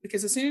people,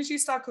 because as soon as you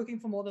start cooking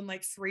for more than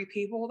like 3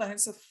 people, then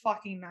it's a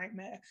fucking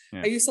nightmare.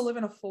 Yeah. I used to live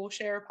in a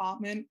 4-share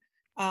apartment,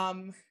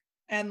 and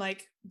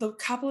like the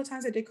couple of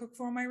times I did cook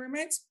for my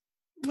roommates,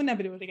 would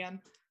never do it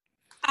again.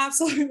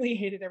 Absolutely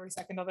hated every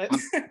second of it.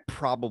 I'm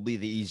probably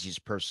the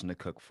easiest person to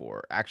cook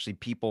for. Actually,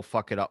 people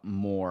fuck it up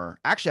more.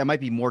 Actually, I might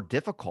be more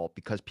difficult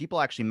because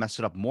people actually mess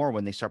it up more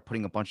when they start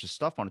putting a bunch of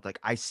stuff on it. Like,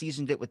 I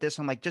seasoned it with this.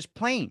 I'm like, just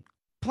plain,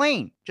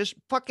 just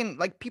fucking,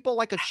 like, people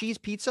like a cheese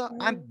pizza.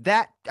 I'm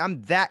that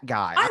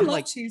guy. I I'm love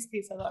like cheese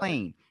pizza though.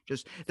 plain.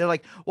 Just, they're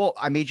like, well,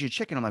 I made you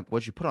chicken. I'm like,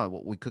 what'd you put on it?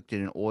 Well, we cooked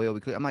it in oil.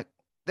 I'm like,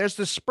 there's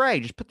the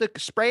spray. Just put the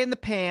spray in the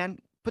pan.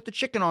 Put the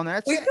chicken on there.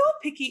 That's Were it. you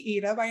a picky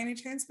eater by any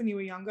chance when you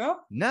were younger?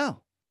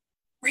 No,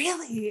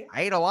 Really?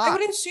 I ate a I lot.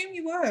 would assume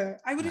you were.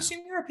 I would No.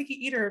 assume you're a picky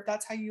eater if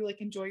that's how you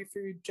like enjoy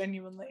food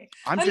genuinely.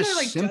 I'm I just know,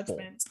 like, simple.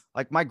 judgment.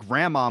 Like, my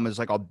grandmom is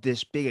like all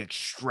this big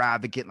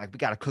extravagant, like, we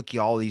got to cook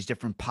you all these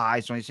different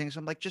pies and all these things.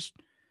 I'm like, just,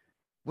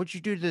 what'd you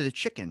do to the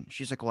chicken?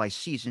 She's like, well, I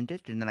seasoned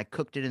it and then I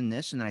cooked it in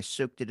this and then I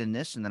soaked it in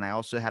this and then I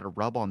also had a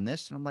rub on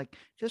this. And I'm like,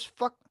 just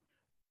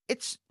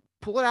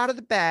pull it out of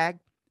the bag,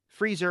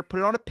 freezer, put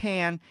it on a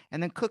pan,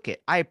 and then cook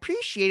it. I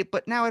appreciate it,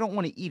 but now I don't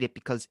want to eat it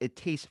because it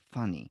tastes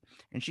funny.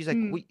 And she's like,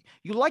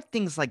 you like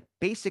things like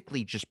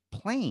basically just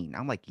plain.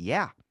 I'm like,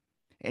 yeah.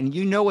 And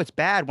you know it's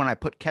bad when I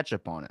put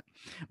ketchup on it.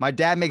 My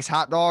dad makes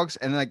hot dogs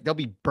and like they'll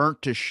be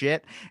burnt to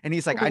shit. And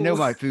he's like, I know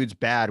my food's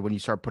bad when you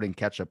start putting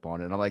ketchup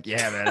on it. And I'm like,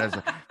 yeah, man, that's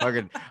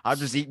fucking, I'm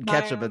just eating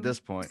ketchup at this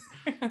point.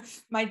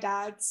 My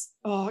dad's,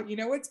 oh, you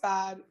know what's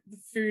bad? The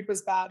food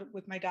was bad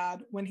with my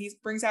dad when he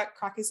brings out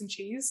crackers and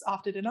cheese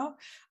after dinner.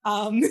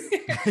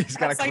 He's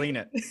got to clean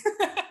it.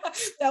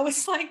 That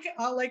was like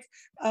our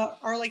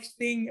like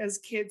thing as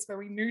kids, where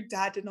we knew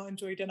dad did not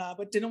enjoy dinner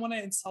but didn't want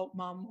to insult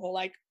mum or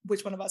like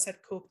which one of us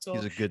had cooked, or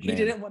he's a good he man.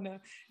 didn't want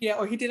to,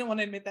 or he didn't want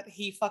to admit that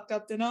he fucked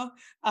up dinner.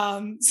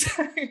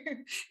 So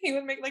he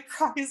would make like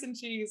crackers and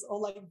cheese or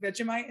like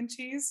Vegemite and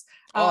cheese.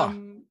 What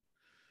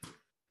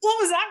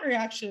was that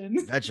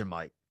reaction?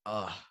 Vegemite.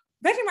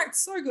 Vegemite's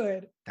so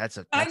good.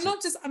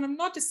 I'm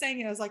not just saying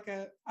it as like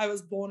I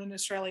was born in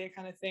Australia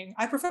kind of thing.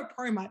 I prefer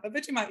Promite, but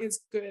Vegemite is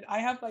good. I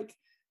have like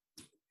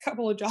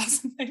couple of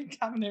jars in my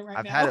cabinet right now.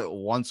 I've had it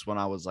once when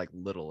I was like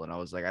little and I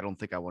was like, I don't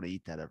think I want to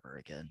eat that ever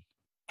again.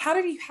 How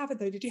did you have it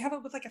though? Did you have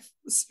it with like a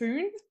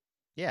spoon?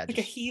 Yeah. Like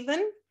a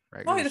heathen?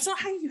 No, that's not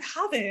how you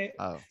have it.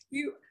 Oh.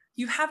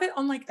 You have it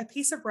on like a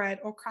piece of bread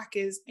or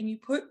crackers and you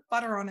put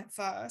butter on it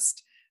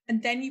first.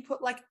 And then you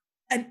put like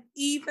an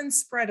even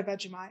spread of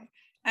Vegemite.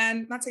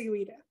 And that's how you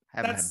eat it.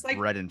 I haven't had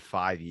bread in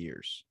 5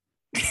 years.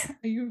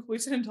 Are you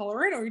gluten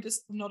intolerant or are you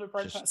just not a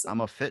bread person?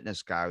 I'm a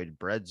fitness guy.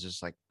 Bread's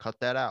just like, cut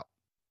that out.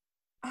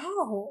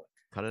 Oh,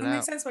 cut it out. That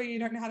makes sense why you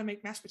don't know how to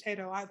make mashed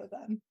potato either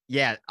then.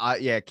 Yeah,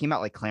 it came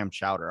out like clam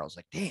chowder. I was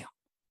like, damn.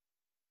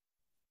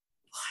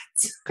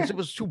 What? Because it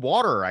was too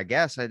water, I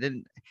guess.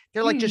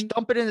 They're like, just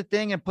dump it in the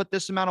thing and put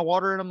this amount of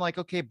water. And I'm like,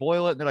 okay,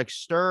 boil it. And they're like,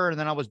 stir. And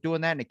then I was doing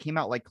that and it came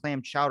out like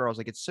clam chowder. I was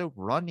like, it's so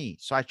runny.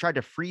 So I tried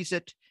to freeze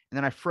it and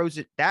then I froze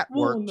it. That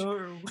worked.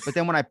 No. But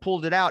then when I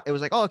pulled it out, it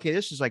was like, oh, okay,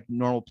 this is like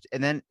normal.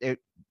 And then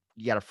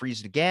you got to freeze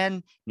it again.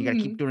 And you got to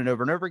keep doing it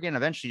over and over again.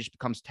 Eventually it just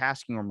becomes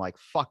tasking where I'm like,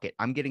 fuck it.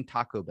 I'm getting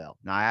Taco Bell.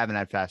 Now I haven't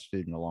had fast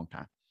food in a long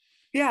time.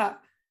 Yeah.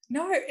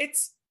 No,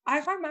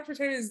 I find mashed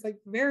potatoes like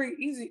very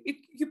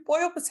easy. You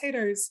boil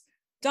potatoes,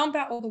 dump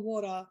out all the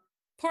water,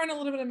 pour in a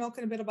little bit of milk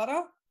and a bit of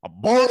butter. A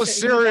bowl of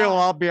cereal,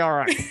 I'll be all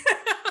right.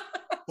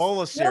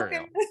 Bowl of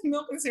cereal.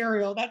 Milk and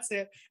cereal. That's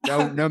it.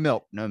 No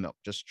milk.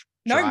 Just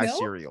dry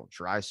cereal.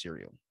 Dry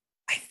cereal.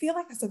 I feel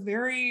like that's a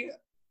very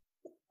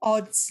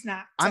odd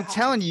snack. I'm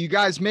telling you, you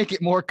guys make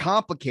it more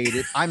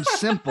complicated. I'm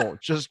simple.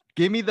 Just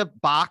give me the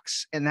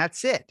box and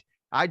that's it.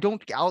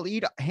 I'll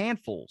eat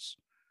handfuls.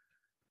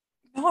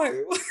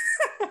 No.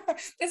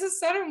 There's a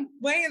certain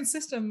way and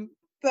system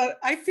that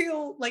I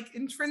feel like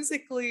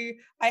intrinsically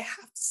I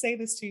have to say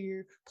this to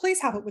you. Please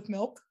have it with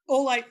milk.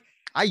 Or like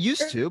I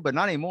used to, but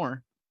not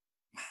anymore.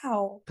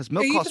 Wow. Because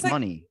milk costs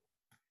money.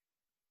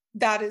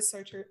 That is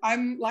so true.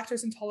 I'm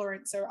lactose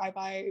intolerant, so I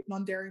buy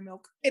non-dairy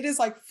milk. It is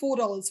like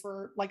 $4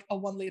 for like a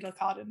 1 liter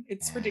carton.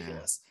 It's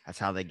ridiculous. That's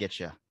how they get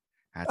you.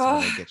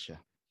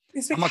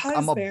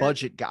 I'm a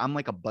budget guy. I'm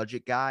like a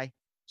budget guy.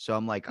 So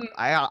I'm like,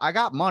 I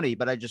got money,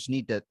 but I just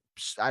need to.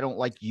 I don't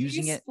like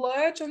using it.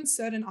 Splurge on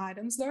certain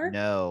items though.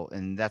 No,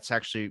 and that's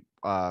actually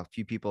a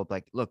few people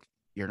like, look,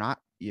 if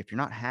you're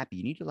not happy,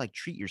 you need to like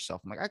treat yourself.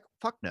 I'm like,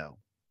 fuck no.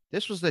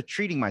 This was the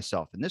treating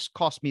myself, and this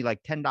cost me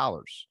like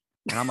 $10.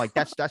 And I'm like,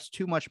 that's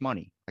too much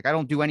money. Like, I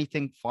don't do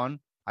anything fun.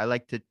 I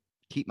like to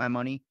keep my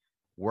money,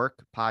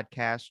 work,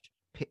 podcast.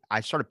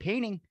 I started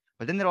painting,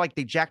 but then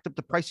they jacked up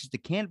the prices to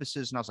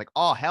canvases. And I was like,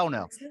 oh, hell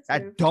no.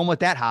 I'm done with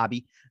that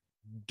hobby.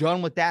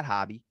 Done with that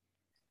hobby.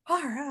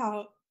 Far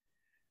out.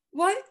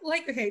 What?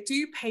 Like, okay, do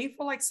you pay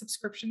for like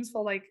subscriptions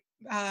for like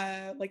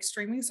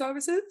streaming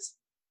services?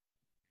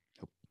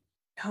 Nope.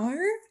 No?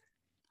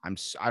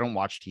 I don't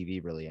watch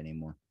TV really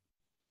anymore.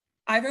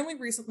 I've only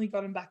recently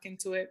gotten back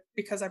into it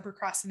because I'm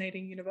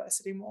procrastinating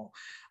university more.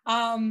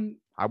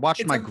 I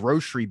watched my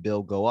grocery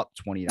bill go up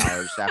 $20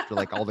 after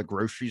like all the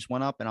groceries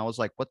went up, and I was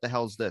like, "What the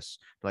hell is this?"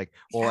 Like,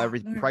 well,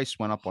 every price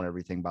went up on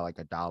everything by like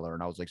 $1,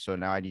 and I was like, "So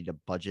now I need to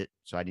budget.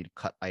 So I need to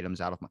cut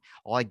items out of my.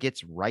 All I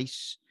get's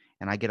rice,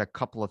 and I get a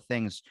couple of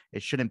things.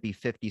 It shouldn't be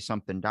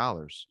 $50-something."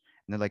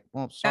 And they're like,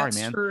 "Well, sorry,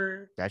 man.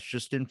 True. That's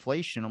just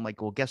inflation." I'm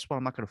like, "Well, guess what?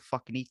 I'm not gonna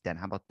fucking eat then.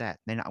 How about that?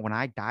 Then when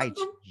I die,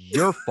 it's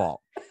your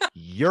fault."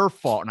 Your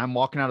fault. And I'm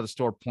walking out of the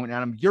store pointing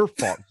at him. Your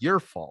fault. Your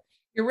fault.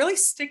 You're really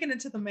sticking it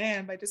to the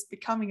man by just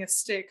becoming a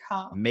stick,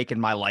 huh? Making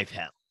my life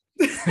hell.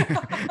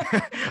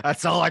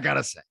 That's all I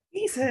gotta say.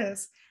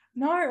 Jesus.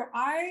 No,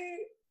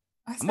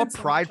 I'm a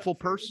prideful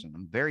person.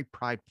 I'm very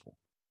prideful.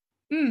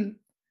 I'm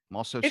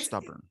also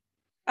stubborn.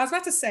 I was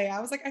about to say,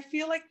 I was like, I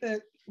feel like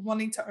the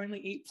wanting to only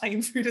eat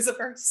plain food is a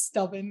very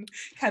stubborn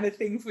kind of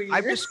thing for you.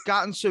 I've just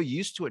gotten so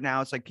used to it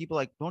now. It's like people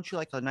like, don't you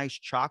like a nice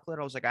chocolate?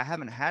 I was like, I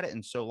haven't had it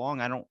in so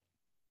long. I don't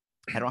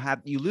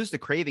have, you lose the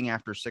craving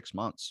after 6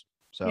 months.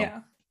 So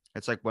yeah.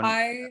 It's like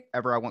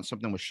whenever I want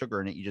something with sugar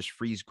in it, you just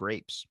freeze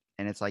grapes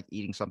and it's like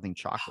eating something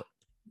chocolate.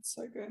 It's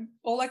so good.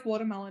 Or like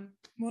watermelon.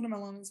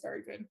 Watermelon is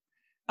very good.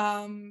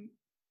 What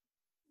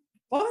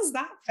was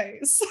that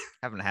face?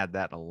 Haven't had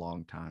that in a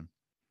long time.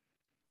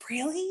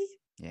 Really?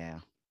 Yeah.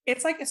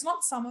 It's like, it's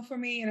not summer for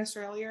me in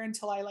Australia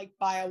until I like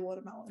buy a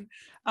watermelon.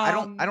 I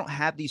don't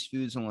have these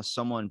foods unless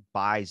someone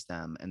buys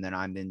them and then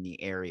I'm in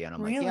the area and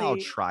I'm like, yeah, I'll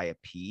try a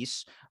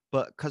piece.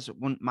 But because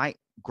when my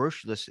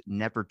grocery list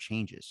never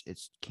changes,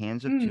 it's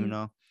cans of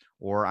tuna,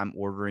 or I'm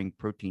ordering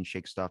protein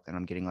shake stuff and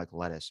I'm getting like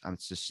lettuce.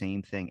 It's the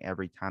same thing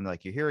every time. They're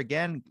like, you're here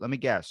again? Let me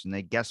guess. And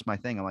they guess my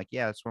thing. I'm like,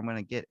 yeah, that's what I'm going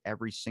to get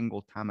every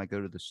single time I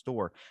go to the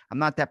store. I'm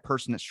not that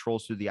person that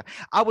strolls through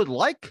I would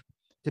like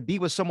to be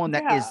with someone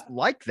that is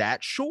like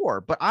that,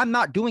 sure, but I'm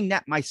not doing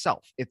that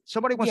myself. If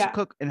somebody wants to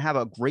cook and have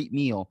a great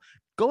meal,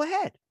 go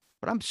ahead.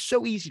 But I'm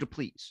so easy to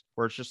please,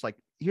 where it's just like,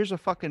 here's a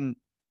fucking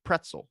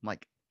pretzel. I'm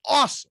like,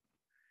 awesome.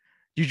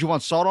 Did you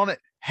want salt on it?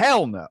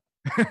 Hell no.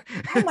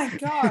 Oh my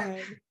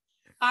God.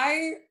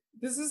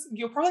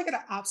 You're probably going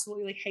to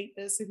absolutely hate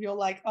this if you're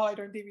like, oh, I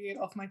don't deviate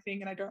off my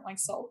thing and I don't like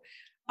salt.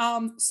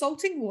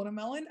 Salting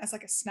watermelon as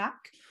like a snack.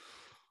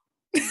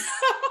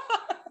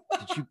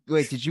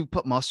 Did you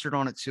put mustard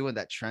on it too? And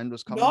that trend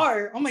was coming?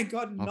 No. Oh my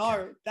God, no.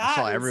 Okay. I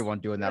saw everyone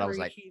doing that. I was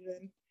like,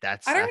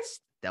 that's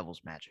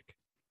devil's magic.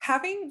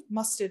 Having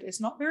mustard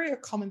is not very a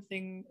common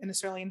thing in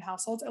Australian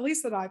households, at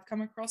least that I've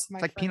come across in my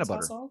friends' peanut butter.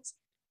 households.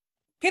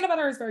 Peanut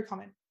butter is very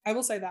common. I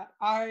will say that.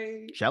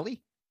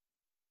 Jelly?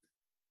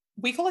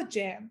 We call it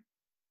jam.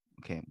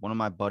 Okay. One of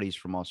my buddies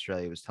from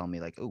Australia was telling me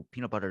like, oh,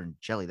 peanut butter and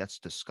jelly. That's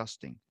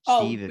disgusting.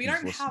 Steve, we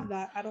don't have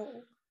that at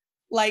all.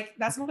 Like,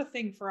 that's not a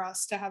thing for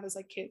us to have as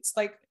like kids.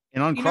 Like,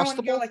 an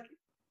Uncrustable? You know, like,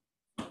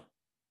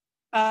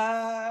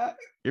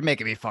 you're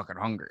making me fucking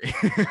hungry.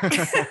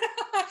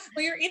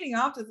 Well, you're eating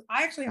after.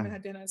 I actually haven't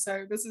had dinner,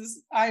 so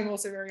I'm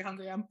also very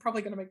hungry. I'm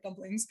probably gonna make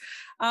dumplings.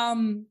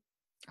 I'm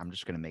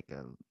just gonna make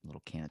a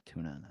little can of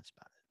tuna, and that's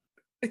about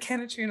it. A can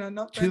of tuna,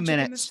 not 2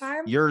 minutes. this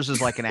time. Yours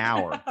is like an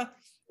hour.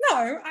 No,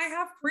 I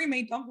have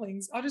pre-made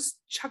dumplings. I'll just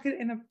chuck it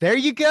in a. There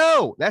you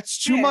go.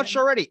 That's too much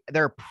already.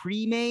 They're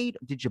pre-made.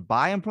 Did you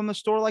buy them from the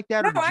store like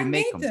that, or did you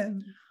make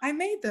them? I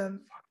made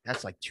them.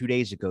 That's like 2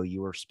 days ago.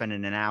 You were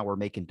spending an hour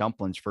making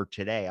dumplings for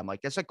today. I'm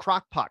like, that's a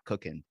crock pot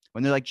cooking.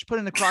 When they're like, just put it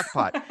in the crock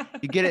pot.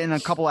 You get it in a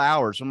couple of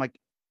hours. I'm like,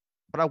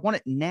 but I want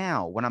it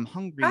now when I'm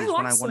hungry. I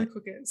like slow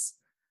cookers.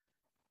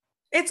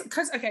 It's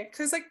because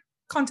like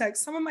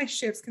context, some of my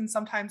shifts can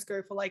sometimes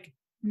go for like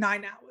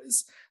 9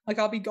 hours. Like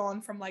I'll be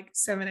gone from like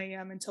 7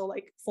 a.m. until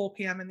like 4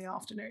 p.m. in the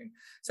afternoon.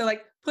 So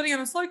like putting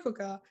on a slow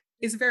cooker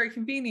is very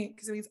convenient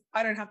because it means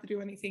I don't have to do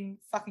anything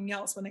fucking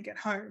else when I get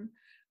home.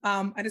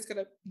 I just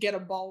gotta get a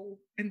bowl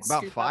and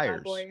scoop out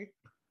that boy.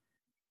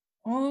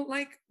 Well,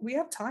 like we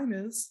have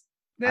timers.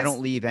 I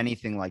don't leave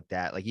anything like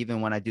that. Like even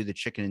when I do the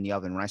chicken in the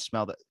oven, when I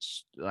smell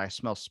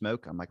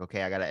smoke, I'm like,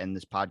 okay, I gotta end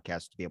this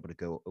podcast to be able to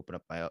go open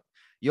up my.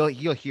 You'll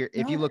hear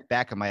if you look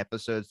back at my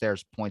episodes.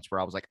 There's points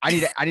where I was like, I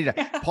need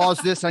to pause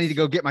this. I need to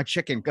go get my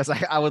chicken because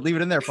I would leave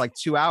it in there for like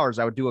 2 hours.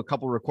 I would do a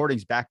couple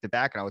recordings back to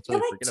back, and I would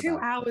totally forget about it. 2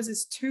 hours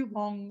is too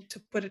long to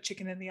put a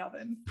chicken in the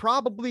oven.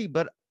 Probably,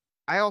 but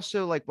I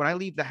also like when I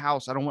leave the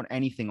house, I don't want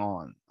anything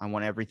on. I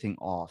want everything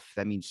off.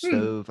 That means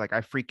stove. Like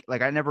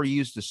I never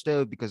used the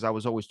stove because I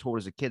was always told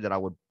as a kid that I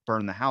would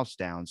burn the house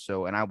down.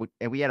 So,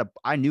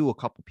 I knew a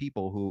couple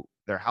people who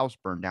their house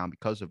burned down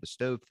because of the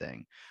stove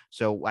thing.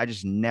 So I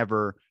just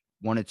never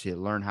wanted to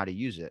learn how to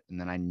use it. And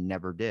then I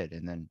never did.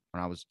 And then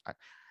when I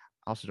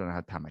also don't know how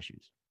to tie my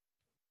shoes.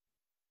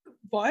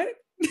 What?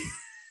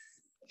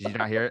 Did you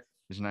not hear it?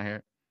 Did you not hear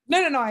it?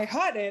 No, I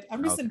heard it.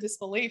 I'm just Okay. in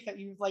disbelief that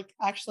you've like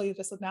actually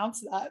just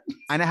announced that.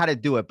 I know how to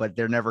do it, but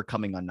they're never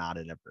coming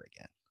unknotted ever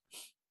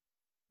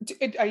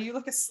again. Are you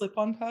like a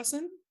slip-on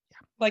person? Yeah.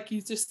 Like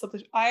you just slip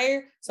the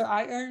I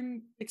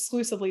own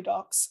exclusively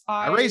docs.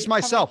 I raised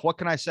myself. What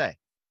can I say?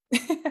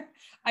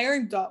 I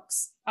own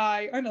docs.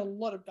 I own a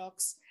lot of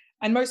docs.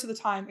 And most of the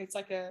time it's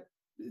like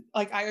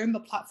I own the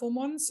platform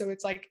one, so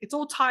it's like it's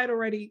all tied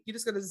already. You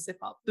just got to zip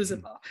up the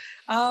zipper.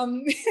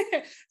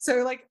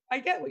 So like I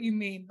get what you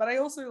mean, but I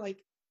also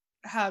like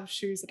have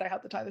shoes that I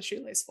have to tie the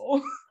shoelace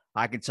for.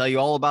 I can tell you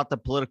all about the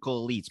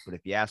political elites, but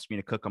if you ask me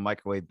to cook a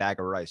microwave bag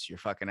of rice, you're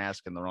fucking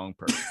asking the wrong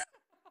person.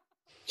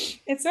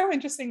 It's so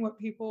interesting what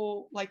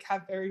people like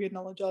have very good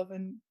knowledge of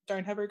and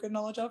don't have very good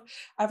knowledge of.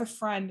 I have a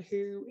friend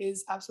who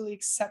is absolutely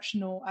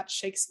exceptional at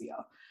Shakespeare.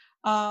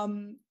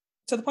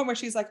 To the point where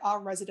she's like our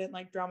resident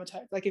like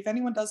dramaturg. Like if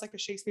anyone does like a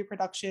Shakespeare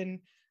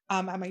production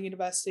at my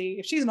university,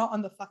 if she's not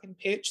on the fucking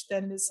pitch,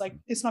 then it's like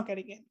it's not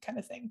getting in kind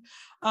of thing.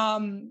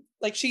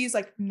 Like she's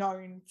like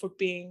known for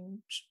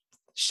being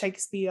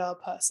Shakespeare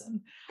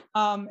person.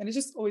 And it's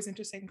just always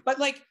interesting. But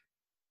like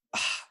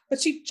but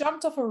she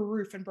jumped off a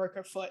roof and broke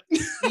her foot.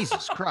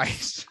 Jesus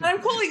Christ. And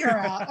I'm calling her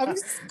out. I'm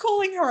just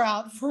calling her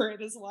out for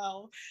it as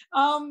well.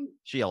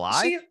 She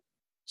alive?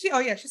 Oh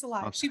yeah, she's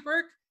alive. Okay. She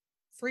broke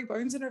 3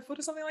 bones in her foot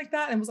or something like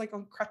that and was like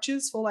on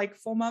crutches for like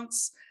 4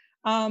 months.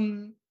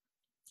 It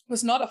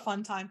was not a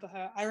fun time for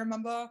her. I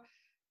remember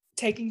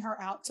taking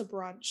her out to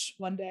brunch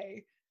one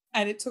day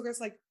and it took us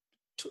like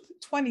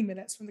 20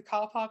 minutes from the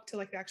car park to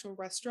like the actual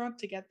restaurant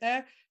to get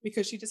there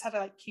because she just had to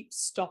like keep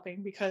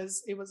stopping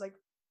because it was like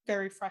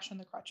very fresh on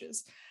the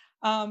crutches.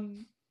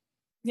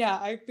 Yeah,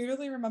 I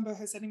vividly remember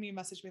her sending me a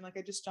message being like,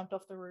 I just jumped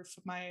off the roof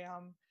of my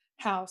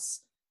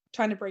house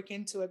trying to break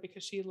into it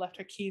because she left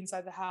her key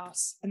inside the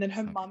house. And then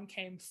her mum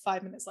came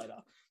 5 minutes later.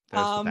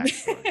 There's the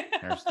backstory.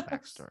 There's the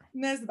backstory.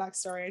 There's the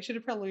backstory. I should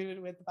have preluded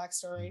with the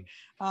backstory.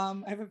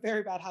 I have a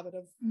very bad habit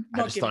of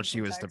not I just thought she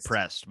context. was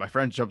depressed. My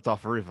friend jumped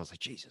off a roof. I was like,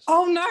 Jesus.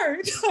 Oh, no.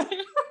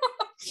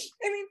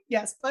 I mean,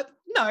 yes, but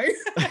no.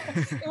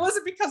 It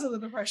wasn't because of the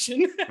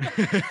depression.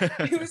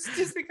 It was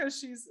just because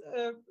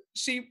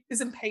she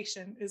is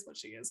impatient is what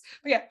she is.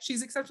 But yeah,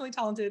 she's exceptionally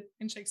talented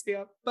in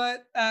Shakespeare,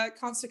 but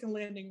can't stick a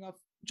landing of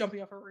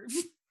jumping off a roof.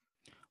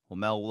 Well,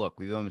 Mel, look,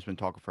 we've almost been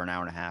talking for an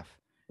hour and a half.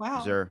 Wow.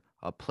 Is there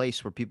a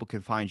place where people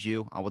can find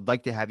you? I would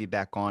like to have you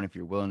back on if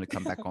you're willing to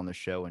come back on the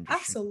show and just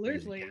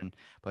absolutely.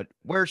 But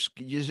where's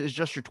is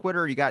just your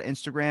Twitter? You got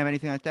Instagram,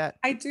 anything like that?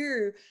 I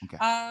do. Okay.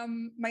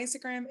 My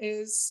Instagram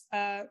is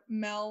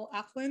Mel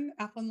Applin,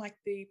 Applin like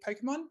the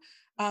Pokemon,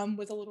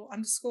 with a little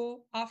underscore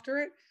after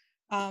it.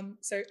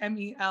 So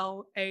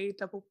MELAPPLIN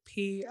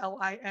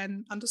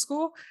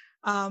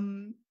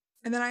 _.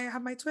 And then I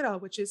have my Twitter,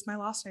 which is my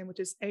last name, which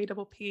is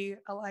APPLIN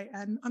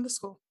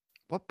 _.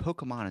 What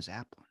Pokemon is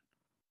Applin?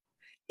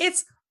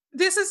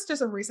 This is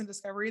just a recent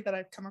discovery that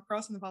I've come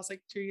across in the past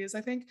like 2 years, I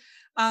think.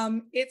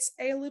 It's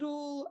a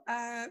little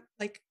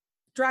like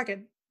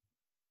dragon.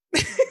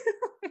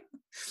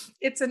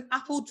 It's an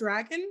apple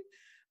dragon.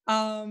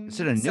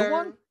 Is it a new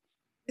one?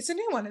 It's a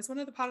new one. It's one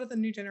of the part of the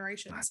new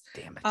generations.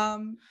 God damn it.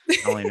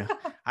 I only know.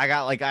 I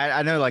got like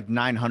I know like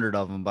 900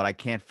 of them, but I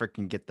can't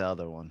freaking get the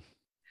other one.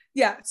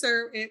 Yeah,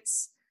 so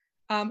it's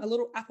a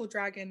little apple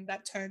dragon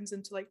that turns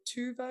into like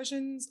 2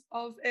 versions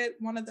of it.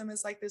 One of them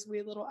is like this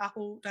weird little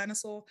apple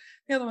dinosaur.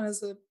 The other one is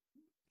the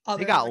other.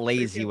 They got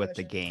lazy with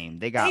the game.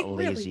 They got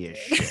lazy as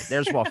shit.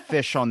 There's a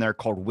fish on there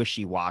called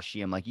Wishy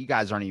Washy. I'm like, you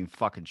guys aren't even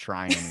fucking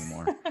trying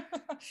anymore.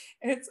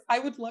 I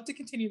would love to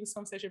continue this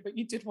conversation, but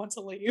you did want to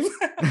leave.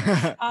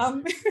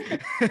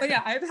 But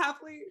yeah,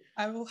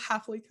 I will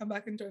happily come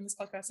back and join this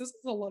podcast. This is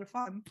a lot of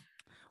fun.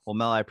 Well,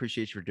 Mel, I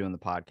appreciate you for doing the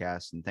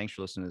podcast, and thanks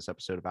for listening to this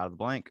episode of Out of the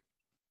Blank.